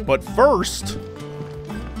 Right, but first...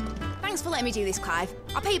 Thanks for letting me do this, Clive.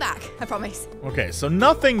 I'll pay you back, I promise. Okay, so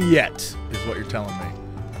nothing yet is what you're telling me.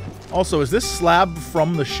 Also, is this slab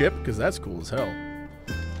from the ship? Because that's cool as hell.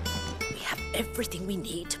 We have everything we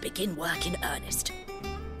need to begin work in earnest.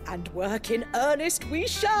 And work in earnest we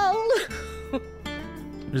shall!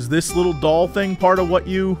 Is this little doll thing part of what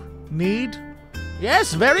you need?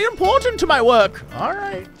 Yes, very important to my work. All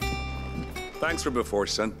right. Thanks for before,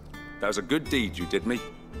 son. That was a good deed you did me.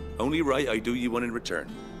 Only right I do you one in return.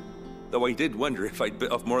 Though I did wonder if I'd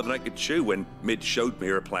bit off more than I could chew when Mid showed me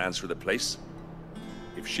her plans for the place.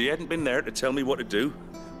 If she hadn't been there to tell me what to do,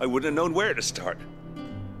 I wouldn't have known where to start.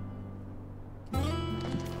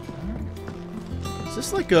 Is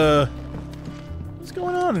this like a... What's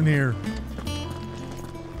going on in here?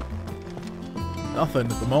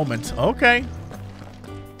 Nothing at the moment. Okay.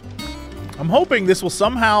 I'm hoping this will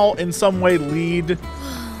somehow, in some way, lead...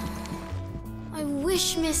 I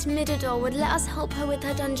wish Miss Midador would let us help her with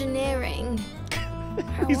her dungeoneering.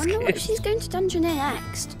 I wonder what she's going to dungeoneer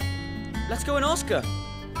next. Let's go and ask her.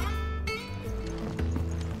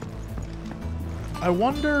 I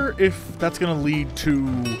wonder if that's going to lead to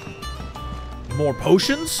more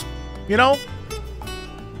potions, you know?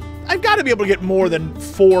 I've got to be able to get more than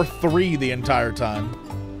 4-3 the entire time.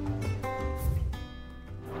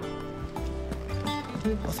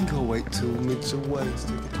 I think I'll wait till Mid's away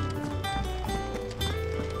to get...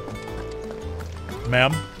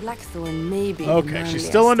 Ma'am? Blackthorn may be okay, she's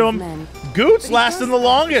still into him. Goot's lasting the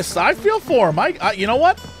longest. I feel for him. I you know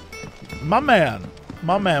what? My man.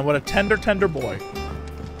 My man. What a tender, tender boy.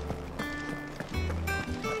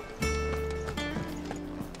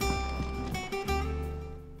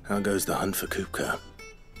 How goes the hunt for Kupka?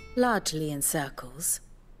 Largely in circles.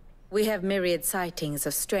 We have myriad sightings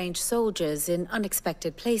of strange soldiers in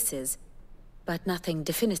unexpected places, but nothing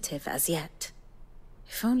definitive as yet.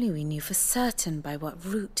 If only we knew for certain by what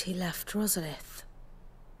route he left Rosalith.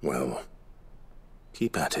 Well,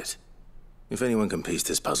 keep at it. If anyone can piece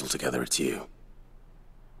this puzzle together, it's you.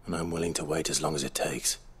 And I'm willing to wait as long as it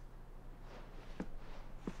takes.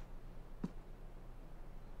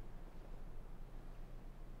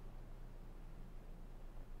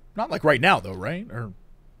 Not like right now, though, right? Or...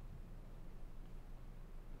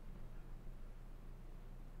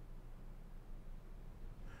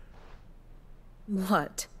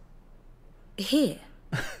 What? Here?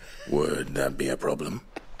 Would that be a problem?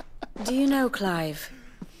 Do you know, Clive?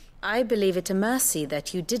 I believe it a mercy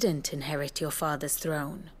that you didn't inherit your father's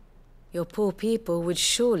throne. Your poor people would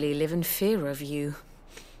surely live in fear of you.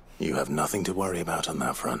 You have nothing to worry about on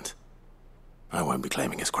that front. I won't be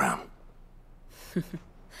claiming his crown.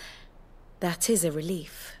 That is a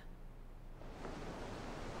relief.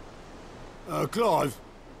 Clive,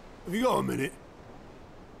 have you got a minute?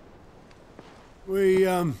 We,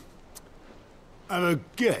 have a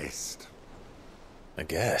guest. A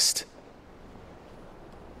guest?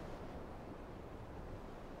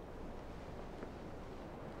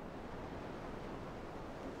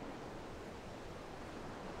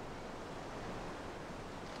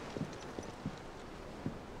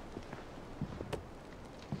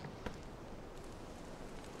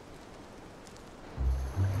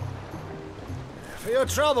 for your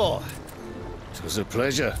trouble. It was a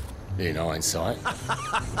pleasure, in hindsight.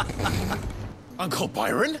 Uncle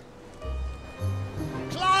Byron?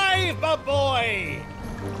 Clive, my boy!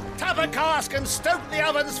 Tap a cask and stoke the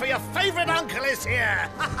ovens for your favourite uncle is here!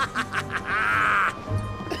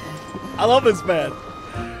 I love this man.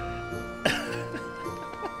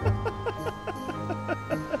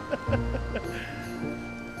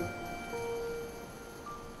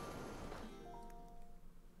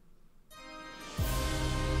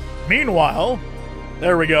 Meanwhile,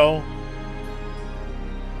 there we go.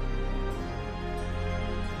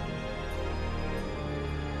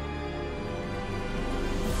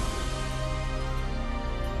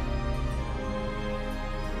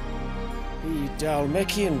 The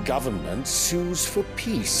Dalmekian government sues for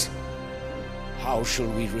peace. How shall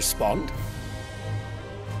we respond?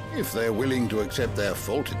 If they're willing to accept their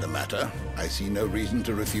fault in the matter, I see no reason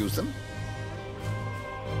to refuse them.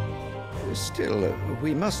 Still,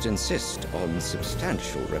 we must insist on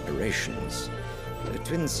substantial reparations.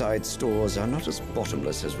 Twinside stores are not as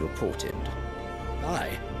bottomless as reported.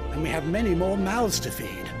 Aye, and we have many more mouths to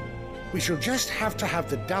feed. We shall just have to have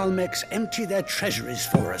the Dalmecs empty their treasuries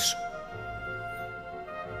for us.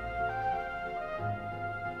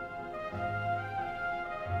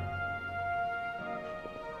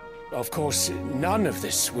 Of course, none of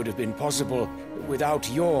this would have been possible without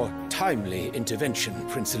your timely intervention,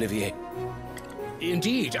 Prince Olivier.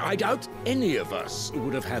 Indeed, I doubt any of us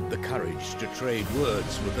would have had the courage to trade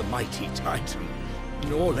words with the mighty Titan,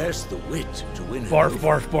 nor less the wit to win it. Barf,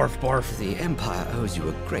 barf, barf, barf. The Empire owes you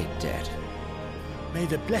a great debt. May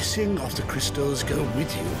the blessing of the crystals go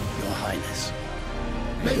with you, Your Highness.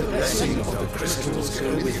 May the blessing of the crystals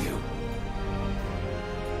go with you.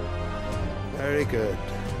 Very good.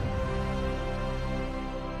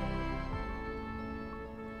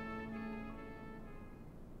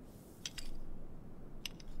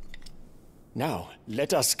 Now,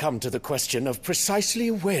 let us come to the question of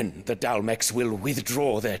precisely when the Dalmecs will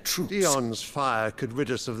withdraw their troops. Dion's fire could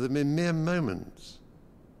rid us of them in mere moments.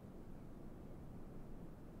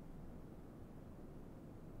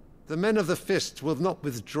 The men of the Fist will not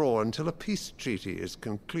withdraw until a peace treaty is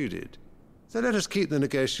concluded. So let us keep the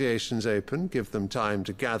negotiations open, give them time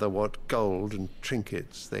to gather what gold and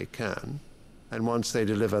trinkets they can, and once they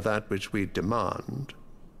deliver that which we demand,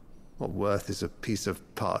 what worth is a piece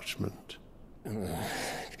of parchment?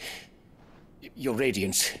 Your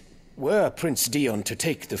Radiance, were Prince Dion to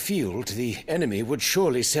take the field, the enemy would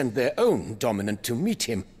surely send their own dominant to meet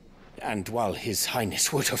him. And while His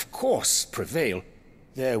Highness would of course prevail,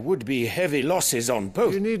 there would be heavy losses on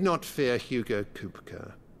both. You need not fear Hugo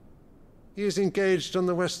Kupka. He is engaged on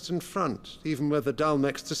the Western Front. Even were the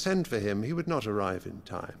Dalmecs to send for him, he would not arrive in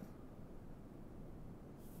time.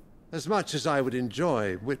 As much as I would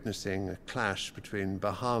enjoy witnessing a clash between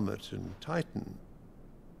Bahamut and Titan,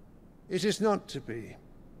 it is not to be.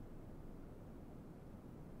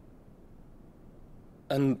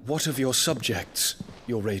 And what of your subjects,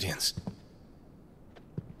 Your Radiance?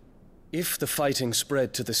 If the fighting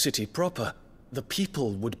spread to the city proper, the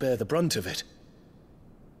people would bear the brunt of it.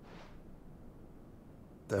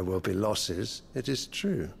 There will be losses, it is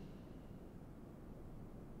true.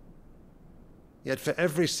 Yet for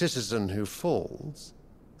every citizen who falls,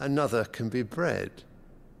 another can be bred.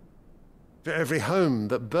 For every home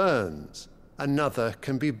that burns, another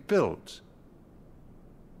can be built.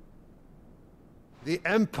 The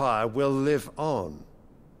Empire will live on.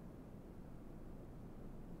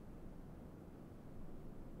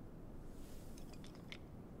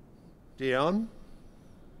 Dion?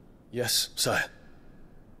 Yes, sire.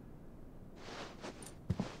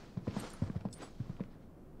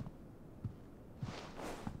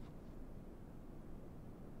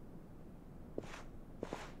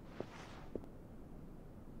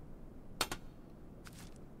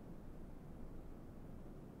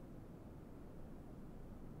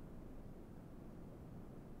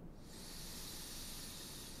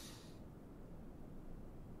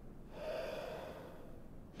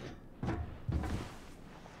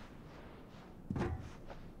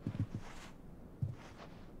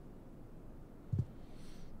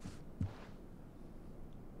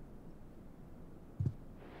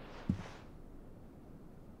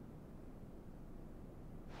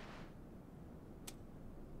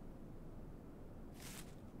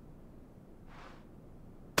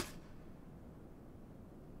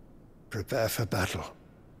 Prepare for battle.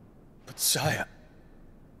 But sire...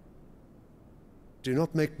 Do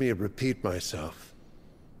not make me repeat myself.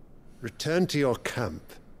 Return to your camp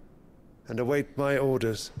and await my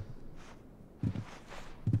orders.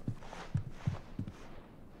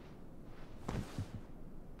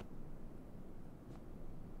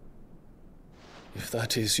 If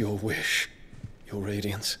that is your wish, your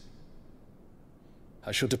radiance,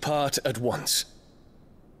 I shall depart at once.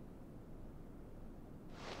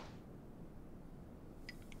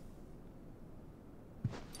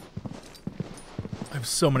 I have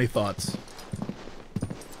so many thoughts.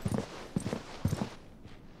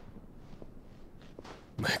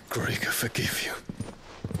 May Gregor forgive you.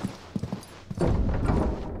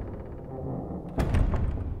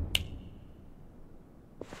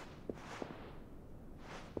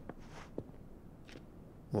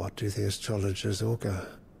 What do the astrologers augur?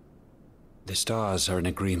 The stars are in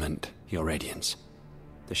agreement, Your Radiance.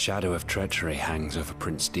 The shadow of treachery hangs over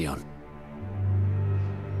Prince Dion.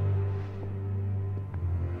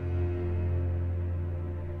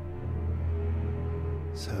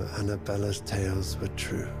 So Annabella's tales were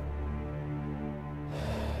true.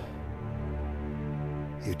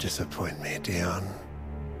 You disappoint me, Dion.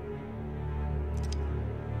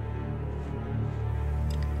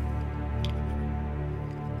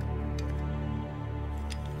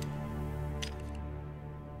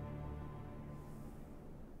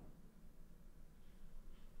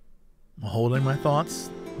 I'm holding my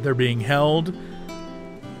thoughts. They're being held.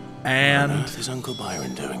 And... What on earth is Uncle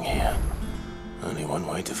Byron doing here? Only one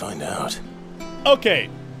way to find out. Okay.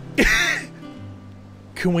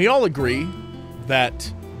 Can we all agree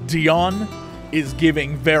that Dion is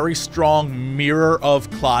giving very strong Mirror of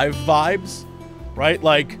Clive vibes? Right?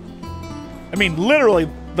 Like, I mean, literally,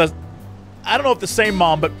 I don't know if the same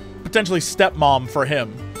mom, but potentially stepmom for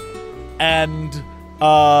him. And,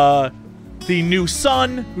 the new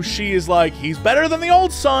son, who she is like, he's better than the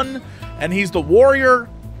old son, and he's the warrior.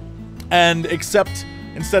 And except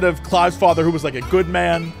instead of Clive's father, who was like a good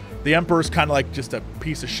man, the Emperor's kind of like just a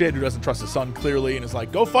piece of shit who doesn't trust his son clearly, and is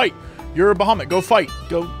like, go fight. You're a Bahamut. Go fight.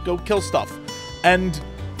 Go kill stuff. And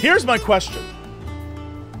here's my question.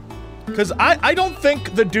 Because I don't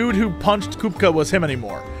think the dude who punched Kupka was him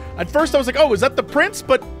anymore. At first I was like, oh, is that the prince?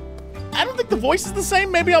 But I don't think the voice is the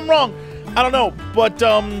same. Maybe I'm wrong. I don't know. But,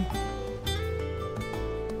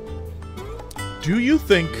 do you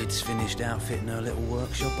think... It's finished outfitting her little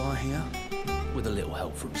workshop, I hear. With a little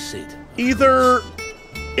help from Sid. Either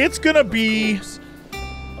it's gonna be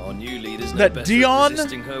Our new leader's no that better at Dion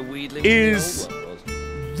resisting her wheedling is than the old one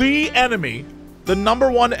was. the enemy, the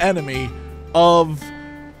 #1 enemy of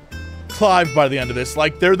Clive by the end of this.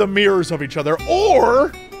 Like, they're the mirrors of each other.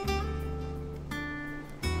 Or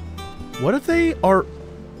what if they are,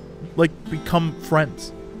 like, become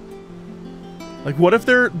friends? Like, what if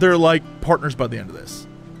they're like partners by the end of this?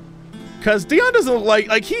 Because Dion doesn't look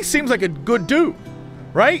like he seems like a good dude,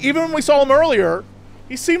 right? Even when we saw him earlier,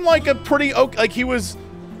 he seemed like a pretty, like he was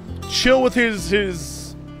chill with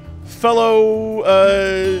his fellow,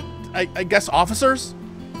 I guess officers,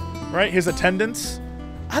 right? His attendants.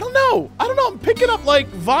 I don't know. I'm picking up like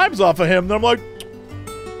vibes off of him. And I'm like,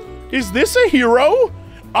 is this a hero?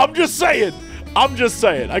 I'm just saying.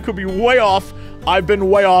 I could be way off. I've been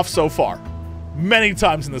way off so far. Many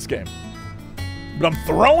times in this game. But I'm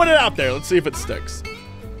throwing it out there. Let's see if it sticks.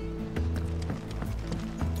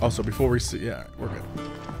 Also, before we see... Yeah, we're good.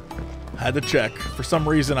 Had to check. For some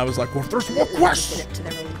reason, I was like, well, if there's more questions...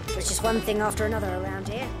 It's just one thing after another around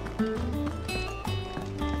here.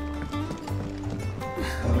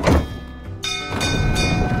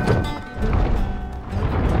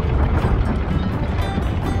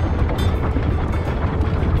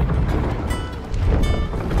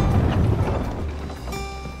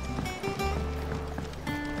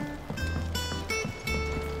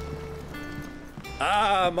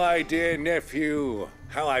 Ah, my dear nephew,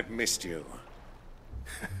 how I've missed you.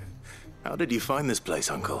 How did you find this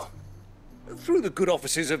place, Uncle? Through the good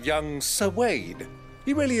offices of young Sir Wade.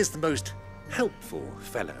 He really is the most helpful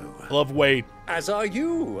fellow. Love Wade. As are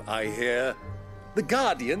you, I hear. The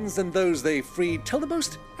Guardians and those they freed tell the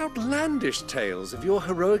most outlandish tales of your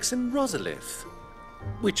heroics in Rosalith.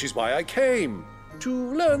 Which is why I came,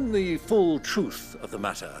 to learn the full truth of the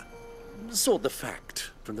matter. Sort the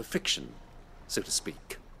fact from the fiction, so to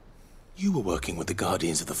speak. You were working with the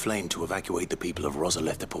Guardians of the Flame to evacuate the people of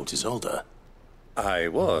Rosalith to Port Isolde. I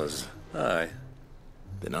was, aye.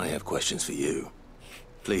 Then I have questions for you.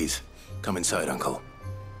 Please, come inside, Uncle.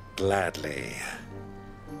 Gladly.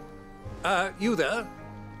 You there?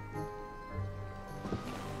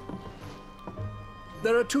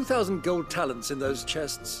 There are 2,000 gold talents in those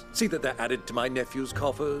chests. See that they're added to my nephew's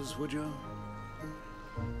coffers, would you?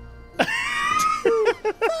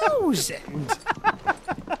 2,000?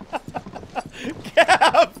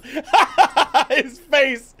 Cap! His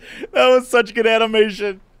face! That was such good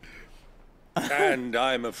animation. And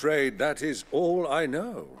I'm afraid that is all I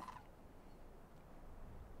know.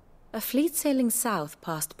 A fleet sailing south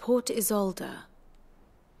past Port Isolde.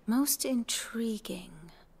 Most intriguing.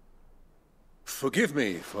 Forgive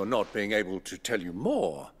me for not being able to tell you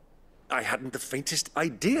more. I hadn't the faintest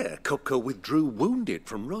idea Kupka withdrew wounded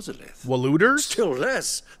from Rosalith. Waluders? Still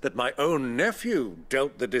less that my own nephew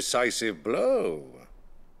dealt the decisive blow.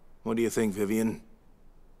 What do you think, Vivian?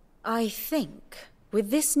 I think, with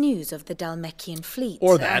this news of the Dhalmekian fleet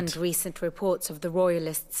and recent reports of the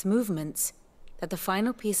Royalists' movements, that the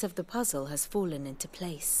final piece of the puzzle has fallen into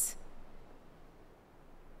place.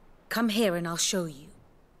 Come here and I'll show you.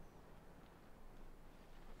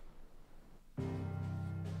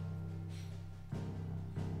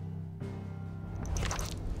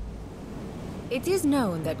 It is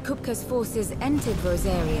known that Kupka's forces entered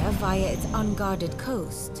Rosaria via its unguarded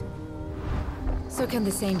coast. So can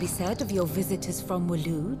the same be said of your visitors from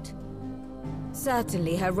Waloed?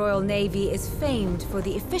 Certainly her royal navy is famed for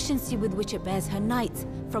the efficiency with which it bears her knights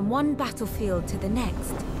from one battlefield to the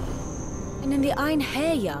next. And in the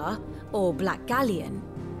Einherjar, or Black Galleon,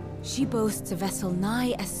 she boasts a vessel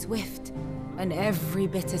nigh as swift and every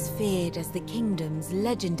bit as feared as the kingdom's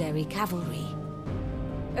legendary cavalry.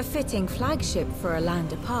 A fitting flagship for a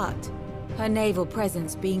land apart, her naval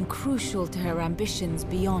presence being crucial to her ambitions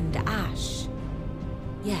beyond Ash.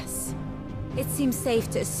 Yes, it seems safe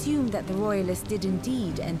to assume that the Royalists did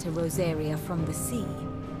indeed enter Rosaria from the sea.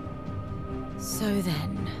 So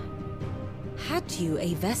then, had you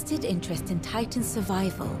a vested interest in Titan's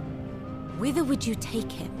survival, whither would you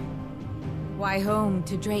take him? Why, home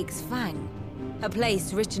to Drake's Fang, a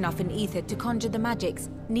place rich enough in ether to conjure the magics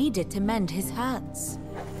needed to mend his hurts.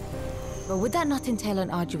 But would that not entail an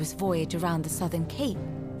arduous voyage around the southern cape?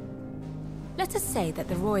 Let us say that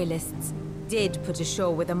the Royalists did put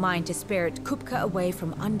ashore with a mind to spirit Kupka away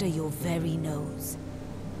from under your very nose.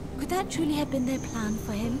 Could that truly have been their plan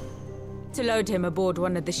for him? To load him aboard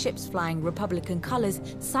one of the ships flying Republican colors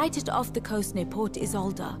sighted off the coast near Port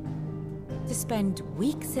Isolde. To spend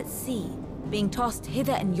weeks at sea, being tossed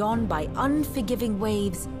hither and yon by unforgiving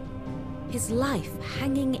waves, his life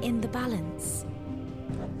hanging in the balance.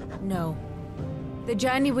 No. The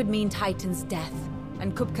journey would mean Titan's death,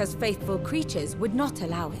 and Kupka's faithful creatures would not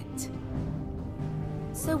allow it.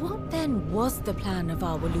 So what then was the plan of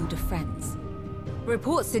our Waluda friends?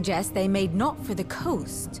 Reports suggest they made not for the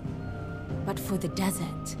coast, but for the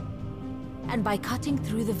desert. And by cutting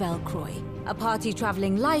through the Velcroy, a party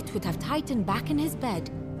traveling light would have Titan back in his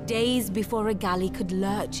bed days before a galley could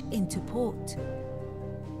lurch into port.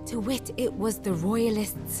 To wit, it was the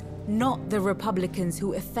Royalists, not the Republicans,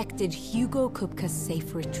 who effected Hugo Kupka's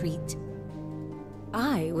safe retreat.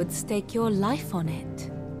 I would stake your life on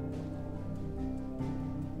it.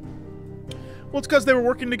 Well, it's because they were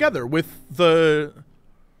working together with the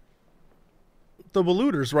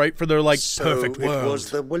Waluders, right? For their, perfect world. So it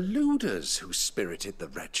was the Waluders who spirited the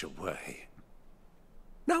wretch away.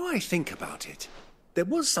 Now I think about it, there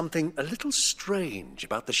was something a little strange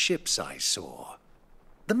about the ships I saw.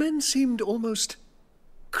 The men seemed almost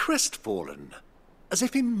crestfallen, as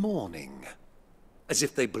if in mourning, as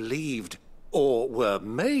if they believed, or were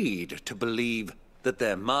made to believe, that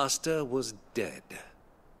their master was dead.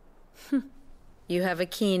 You have a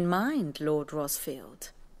keen mind, Lord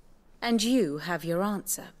Rosfield. And you have your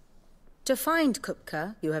answer. To find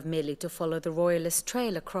Kupka, you have merely to follow the Royalist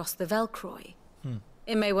trail across the Velcroy.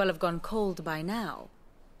 It may well have gone cold by now,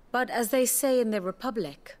 but as they say in the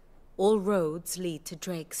Republic, all roads lead to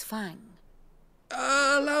Drake's Fang.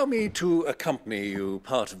 Allow me to accompany you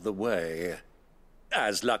part of the way.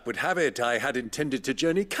 As luck would have it, I had intended to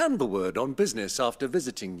journey Canberward on business after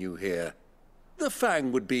visiting you here. The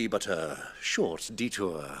Fang would be but a short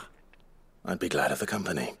detour. I'd be glad of the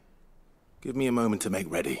company. Give me a moment to make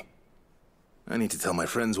ready. I need to tell my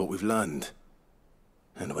friends what we've learned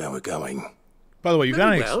and where we're going. By the way, you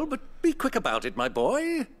got any... Well, but be quick about it, my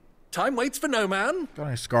boy. Time waits for no man. Got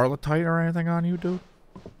any scarletite or anything on you, dude?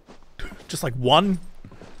 Just like one?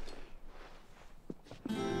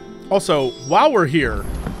 Also, while we're here...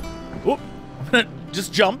 Whoop, I'm gonna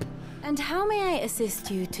just jump. And how may I assist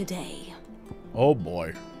you today? Oh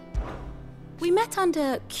boy. We met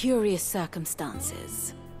under curious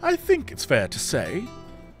circumstances. I think it's fair to say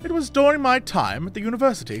it was during my time at the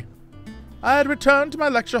university. I had returned to my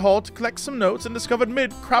lecture hall to collect some notes and discovered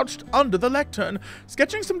Mid crouched under the lectern,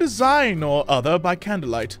 sketching some design or other by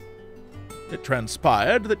candlelight. It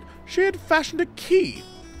transpired that she had fashioned a key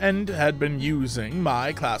and had been using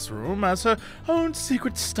my classroom as her own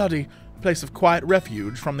secret study, a place of quiet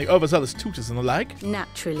refuge from the overzealous tutors and the like.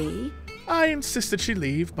 Naturally. I insisted she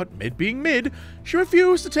leave, but Mid being Mid, she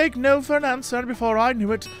refused to take no for an answer, and before I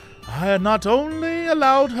knew it, I had not only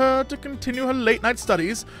allowed her to continue her late-night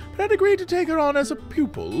studies, but had agreed to take her on as a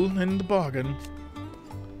pupil in the bargain.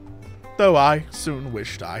 Though I soon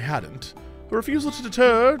wished I hadn't. Her refusal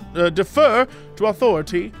to defer to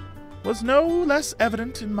authority was no less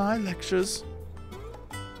evident in my lectures.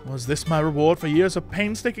 Was this my reward for years of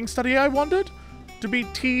painstaking study, I wondered? To be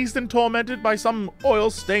teased and tormented by some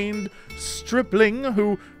oil-stained stripling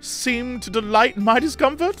who seemed to delight in my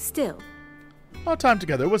discomfort? Still. Our time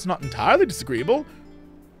together was not entirely disagreeable,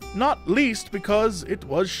 not least because it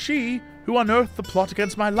was she who unearthed the plot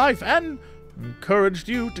against my life and encouraged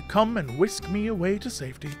you to come and whisk me away to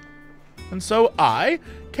safety. And so I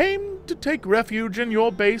came to take refuge in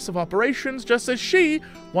your base of operations just as she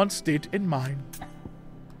once did in mine.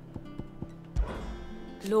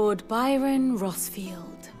 Lord Byron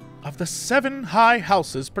Rosfield. Of the 7 high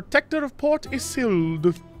houses, protector of Port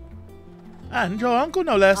Isilde. And your uncle,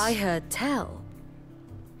 no less. I heard tell.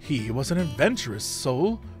 He was an adventurous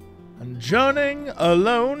soul, and journeying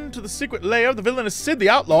alone to the secret lair of the villainous Sid the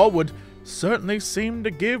Outlaw would certainly seem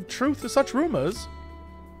to give truth to such rumors.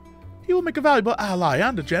 He will make a valuable ally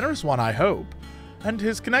and a generous one, I hope, and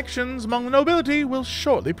his connections among the nobility will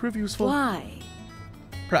shortly prove useful. Why?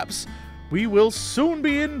 Perhaps we will soon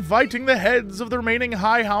be inviting the heads of the remaining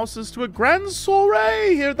high houses to a grand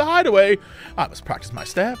soiree here at the Hideaway. I must practice my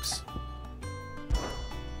steps.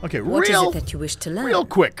 Okay, What is it that you wish to learn? Real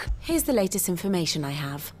quick. Here's the latest information I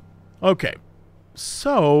have. Okay,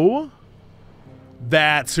 so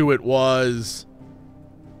that's who it was.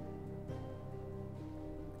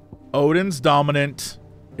 Odin's dominant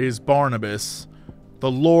is Barnabas. The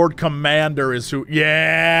Lord Commander is who...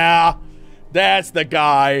 Yeah! That's the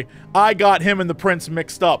guy. I got him and the prince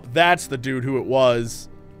mixed up. That's the dude who it was.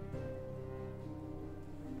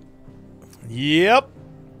 Yep.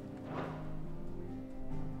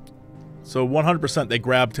 So 100% they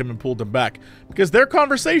grabbed him and pulled him back. Because their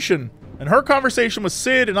conversation, and her conversation with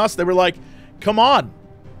Sid and us, they were like, come on.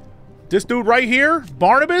 This dude right here,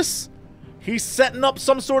 Barnabas, he's setting up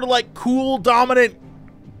some sort of like cool, dominant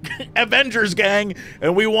Avengers gang,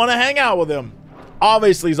 and we want to hang out with him.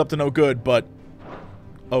 Obviously, he's up to no good, but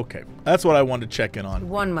okay. That's what I wanted to check in on.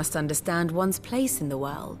 One must understand one's place in the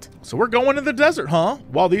world. So we're going to the desert, huh?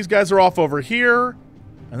 While these guys are off over here,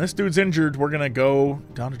 and this dude's injured, we're going to go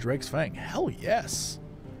down to Drake's Fang. Hell yes.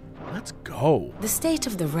 Let's go. The state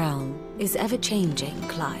of the realm is ever-changing,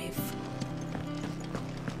 Clive.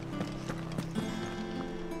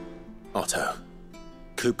 Otto,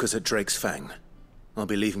 Kupka's at Drake's Fang. I'll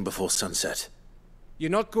be leaving before sunset.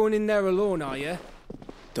 You're not going in there alone, are you?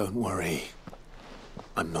 Don't worry.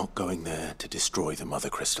 I'm not going there to destroy the Mother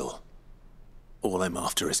Crystal. All I'm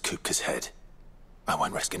after is Kupka's head. I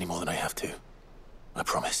won't risk any more than I have to. I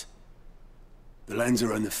promise. The lands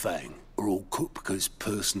around the Fang are all Kupka's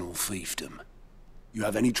personal fiefdom. You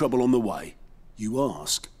have any trouble on the way, you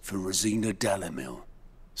ask for Rosina Dalamil.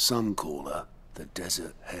 Some call her the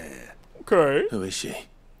Desert Hare. Okay. Who is she?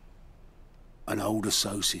 An old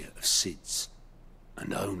associate of Sid's.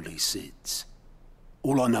 And only Sid's.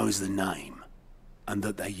 All I know is the name, and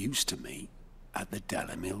that they used to meet at the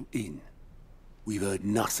Dalamil Inn. We've heard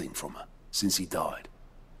nothing from her since he died.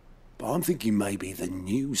 But I'm thinking maybe the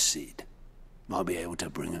new Sid might be able to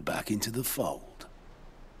bring her back into the fold.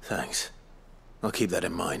 Thanks. I'll keep that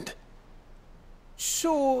in mind.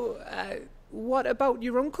 So, what about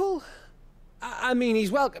your uncle? I mean,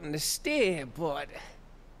 he's welcome to stay, but...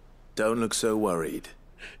 Don't look so worried.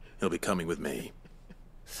 He'll be coming with me.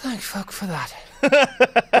 Thank fuck for that.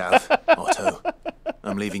 Gav, Otto,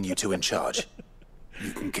 I'm leaving you two in charge.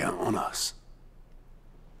 You can count on us.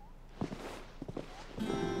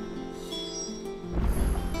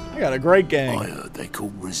 I got a great gang. I heard they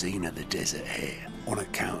called Rosina the Desert Hare on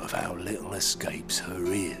account of how little escapes her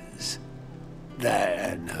ears. That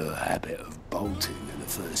and her habit of bolting at the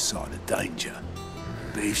first sign of danger.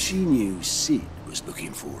 But if she knew Sid was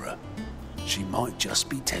looking for her, she might just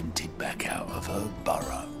be tempted back out of her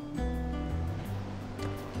burrow.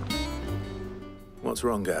 What's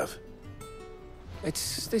wrong, Gav?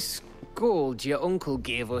 It's this gold your uncle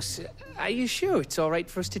gave us. Are you sure it's all right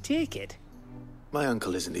for us to take it? My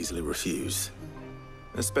uncle isn't easily refused,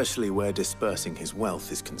 especially where dispersing his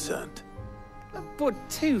wealth is concerned. But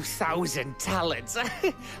 2,000 talents?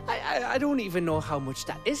 I don't even know how much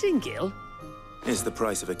that is in Gil. It's the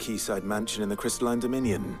price of a quayside mansion in the Crystalline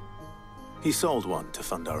Dominion. He sold one to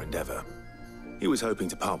fund our endeavor. He was hoping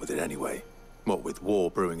to part with it anyway, what with war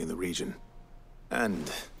brewing in the region.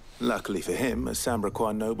 And, luckily for him, a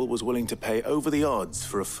Sambraquan noble was willing to pay over the odds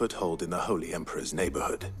for a foothold in the Holy Emperor's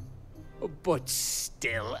neighborhood. But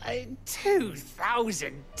still,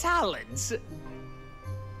 2,000 talents?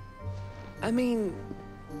 I mean,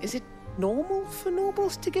 is it normal for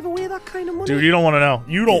nobles to give away that kind of money? Dude, you don't want to know.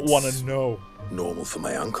 You don't want to know. Normal for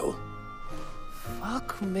my uncle.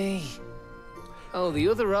 Fuck me. Oh, the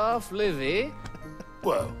other half live here?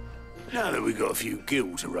 Well, now that we've got a few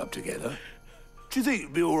gil to rub together, do you think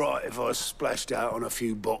it'd be alright if I splashed out on a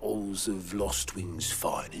few bottles of Lost Wing's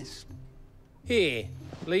finest? Here,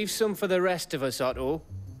 leave some for the rest of us, Otto.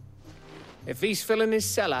 If he's filling his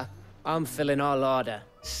cellar, I'm filling our larder,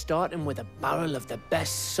 starting with a barrel of the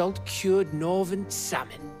best salt-cured northern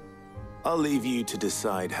salmon. I'll leave you to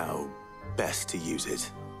decide how best to use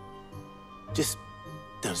it. Just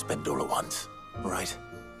don't spend all at once, all right?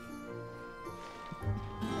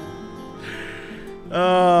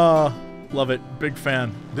 Love it. Big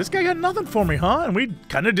fan. This guy got nothing for me, huh? And we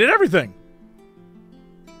kind of did everything.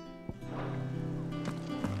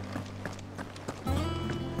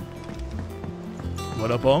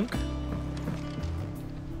 What up, Unc?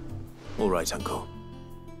 All right, Uncle.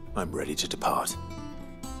 I'm ready to depart.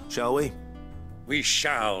 Shall we? We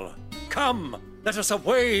shall. Come, let us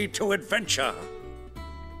away to adventure.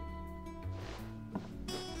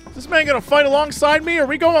 Is this man gonna fight alongside me? Are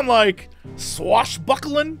we going, like,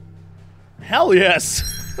 swashbuckling? Hell yes.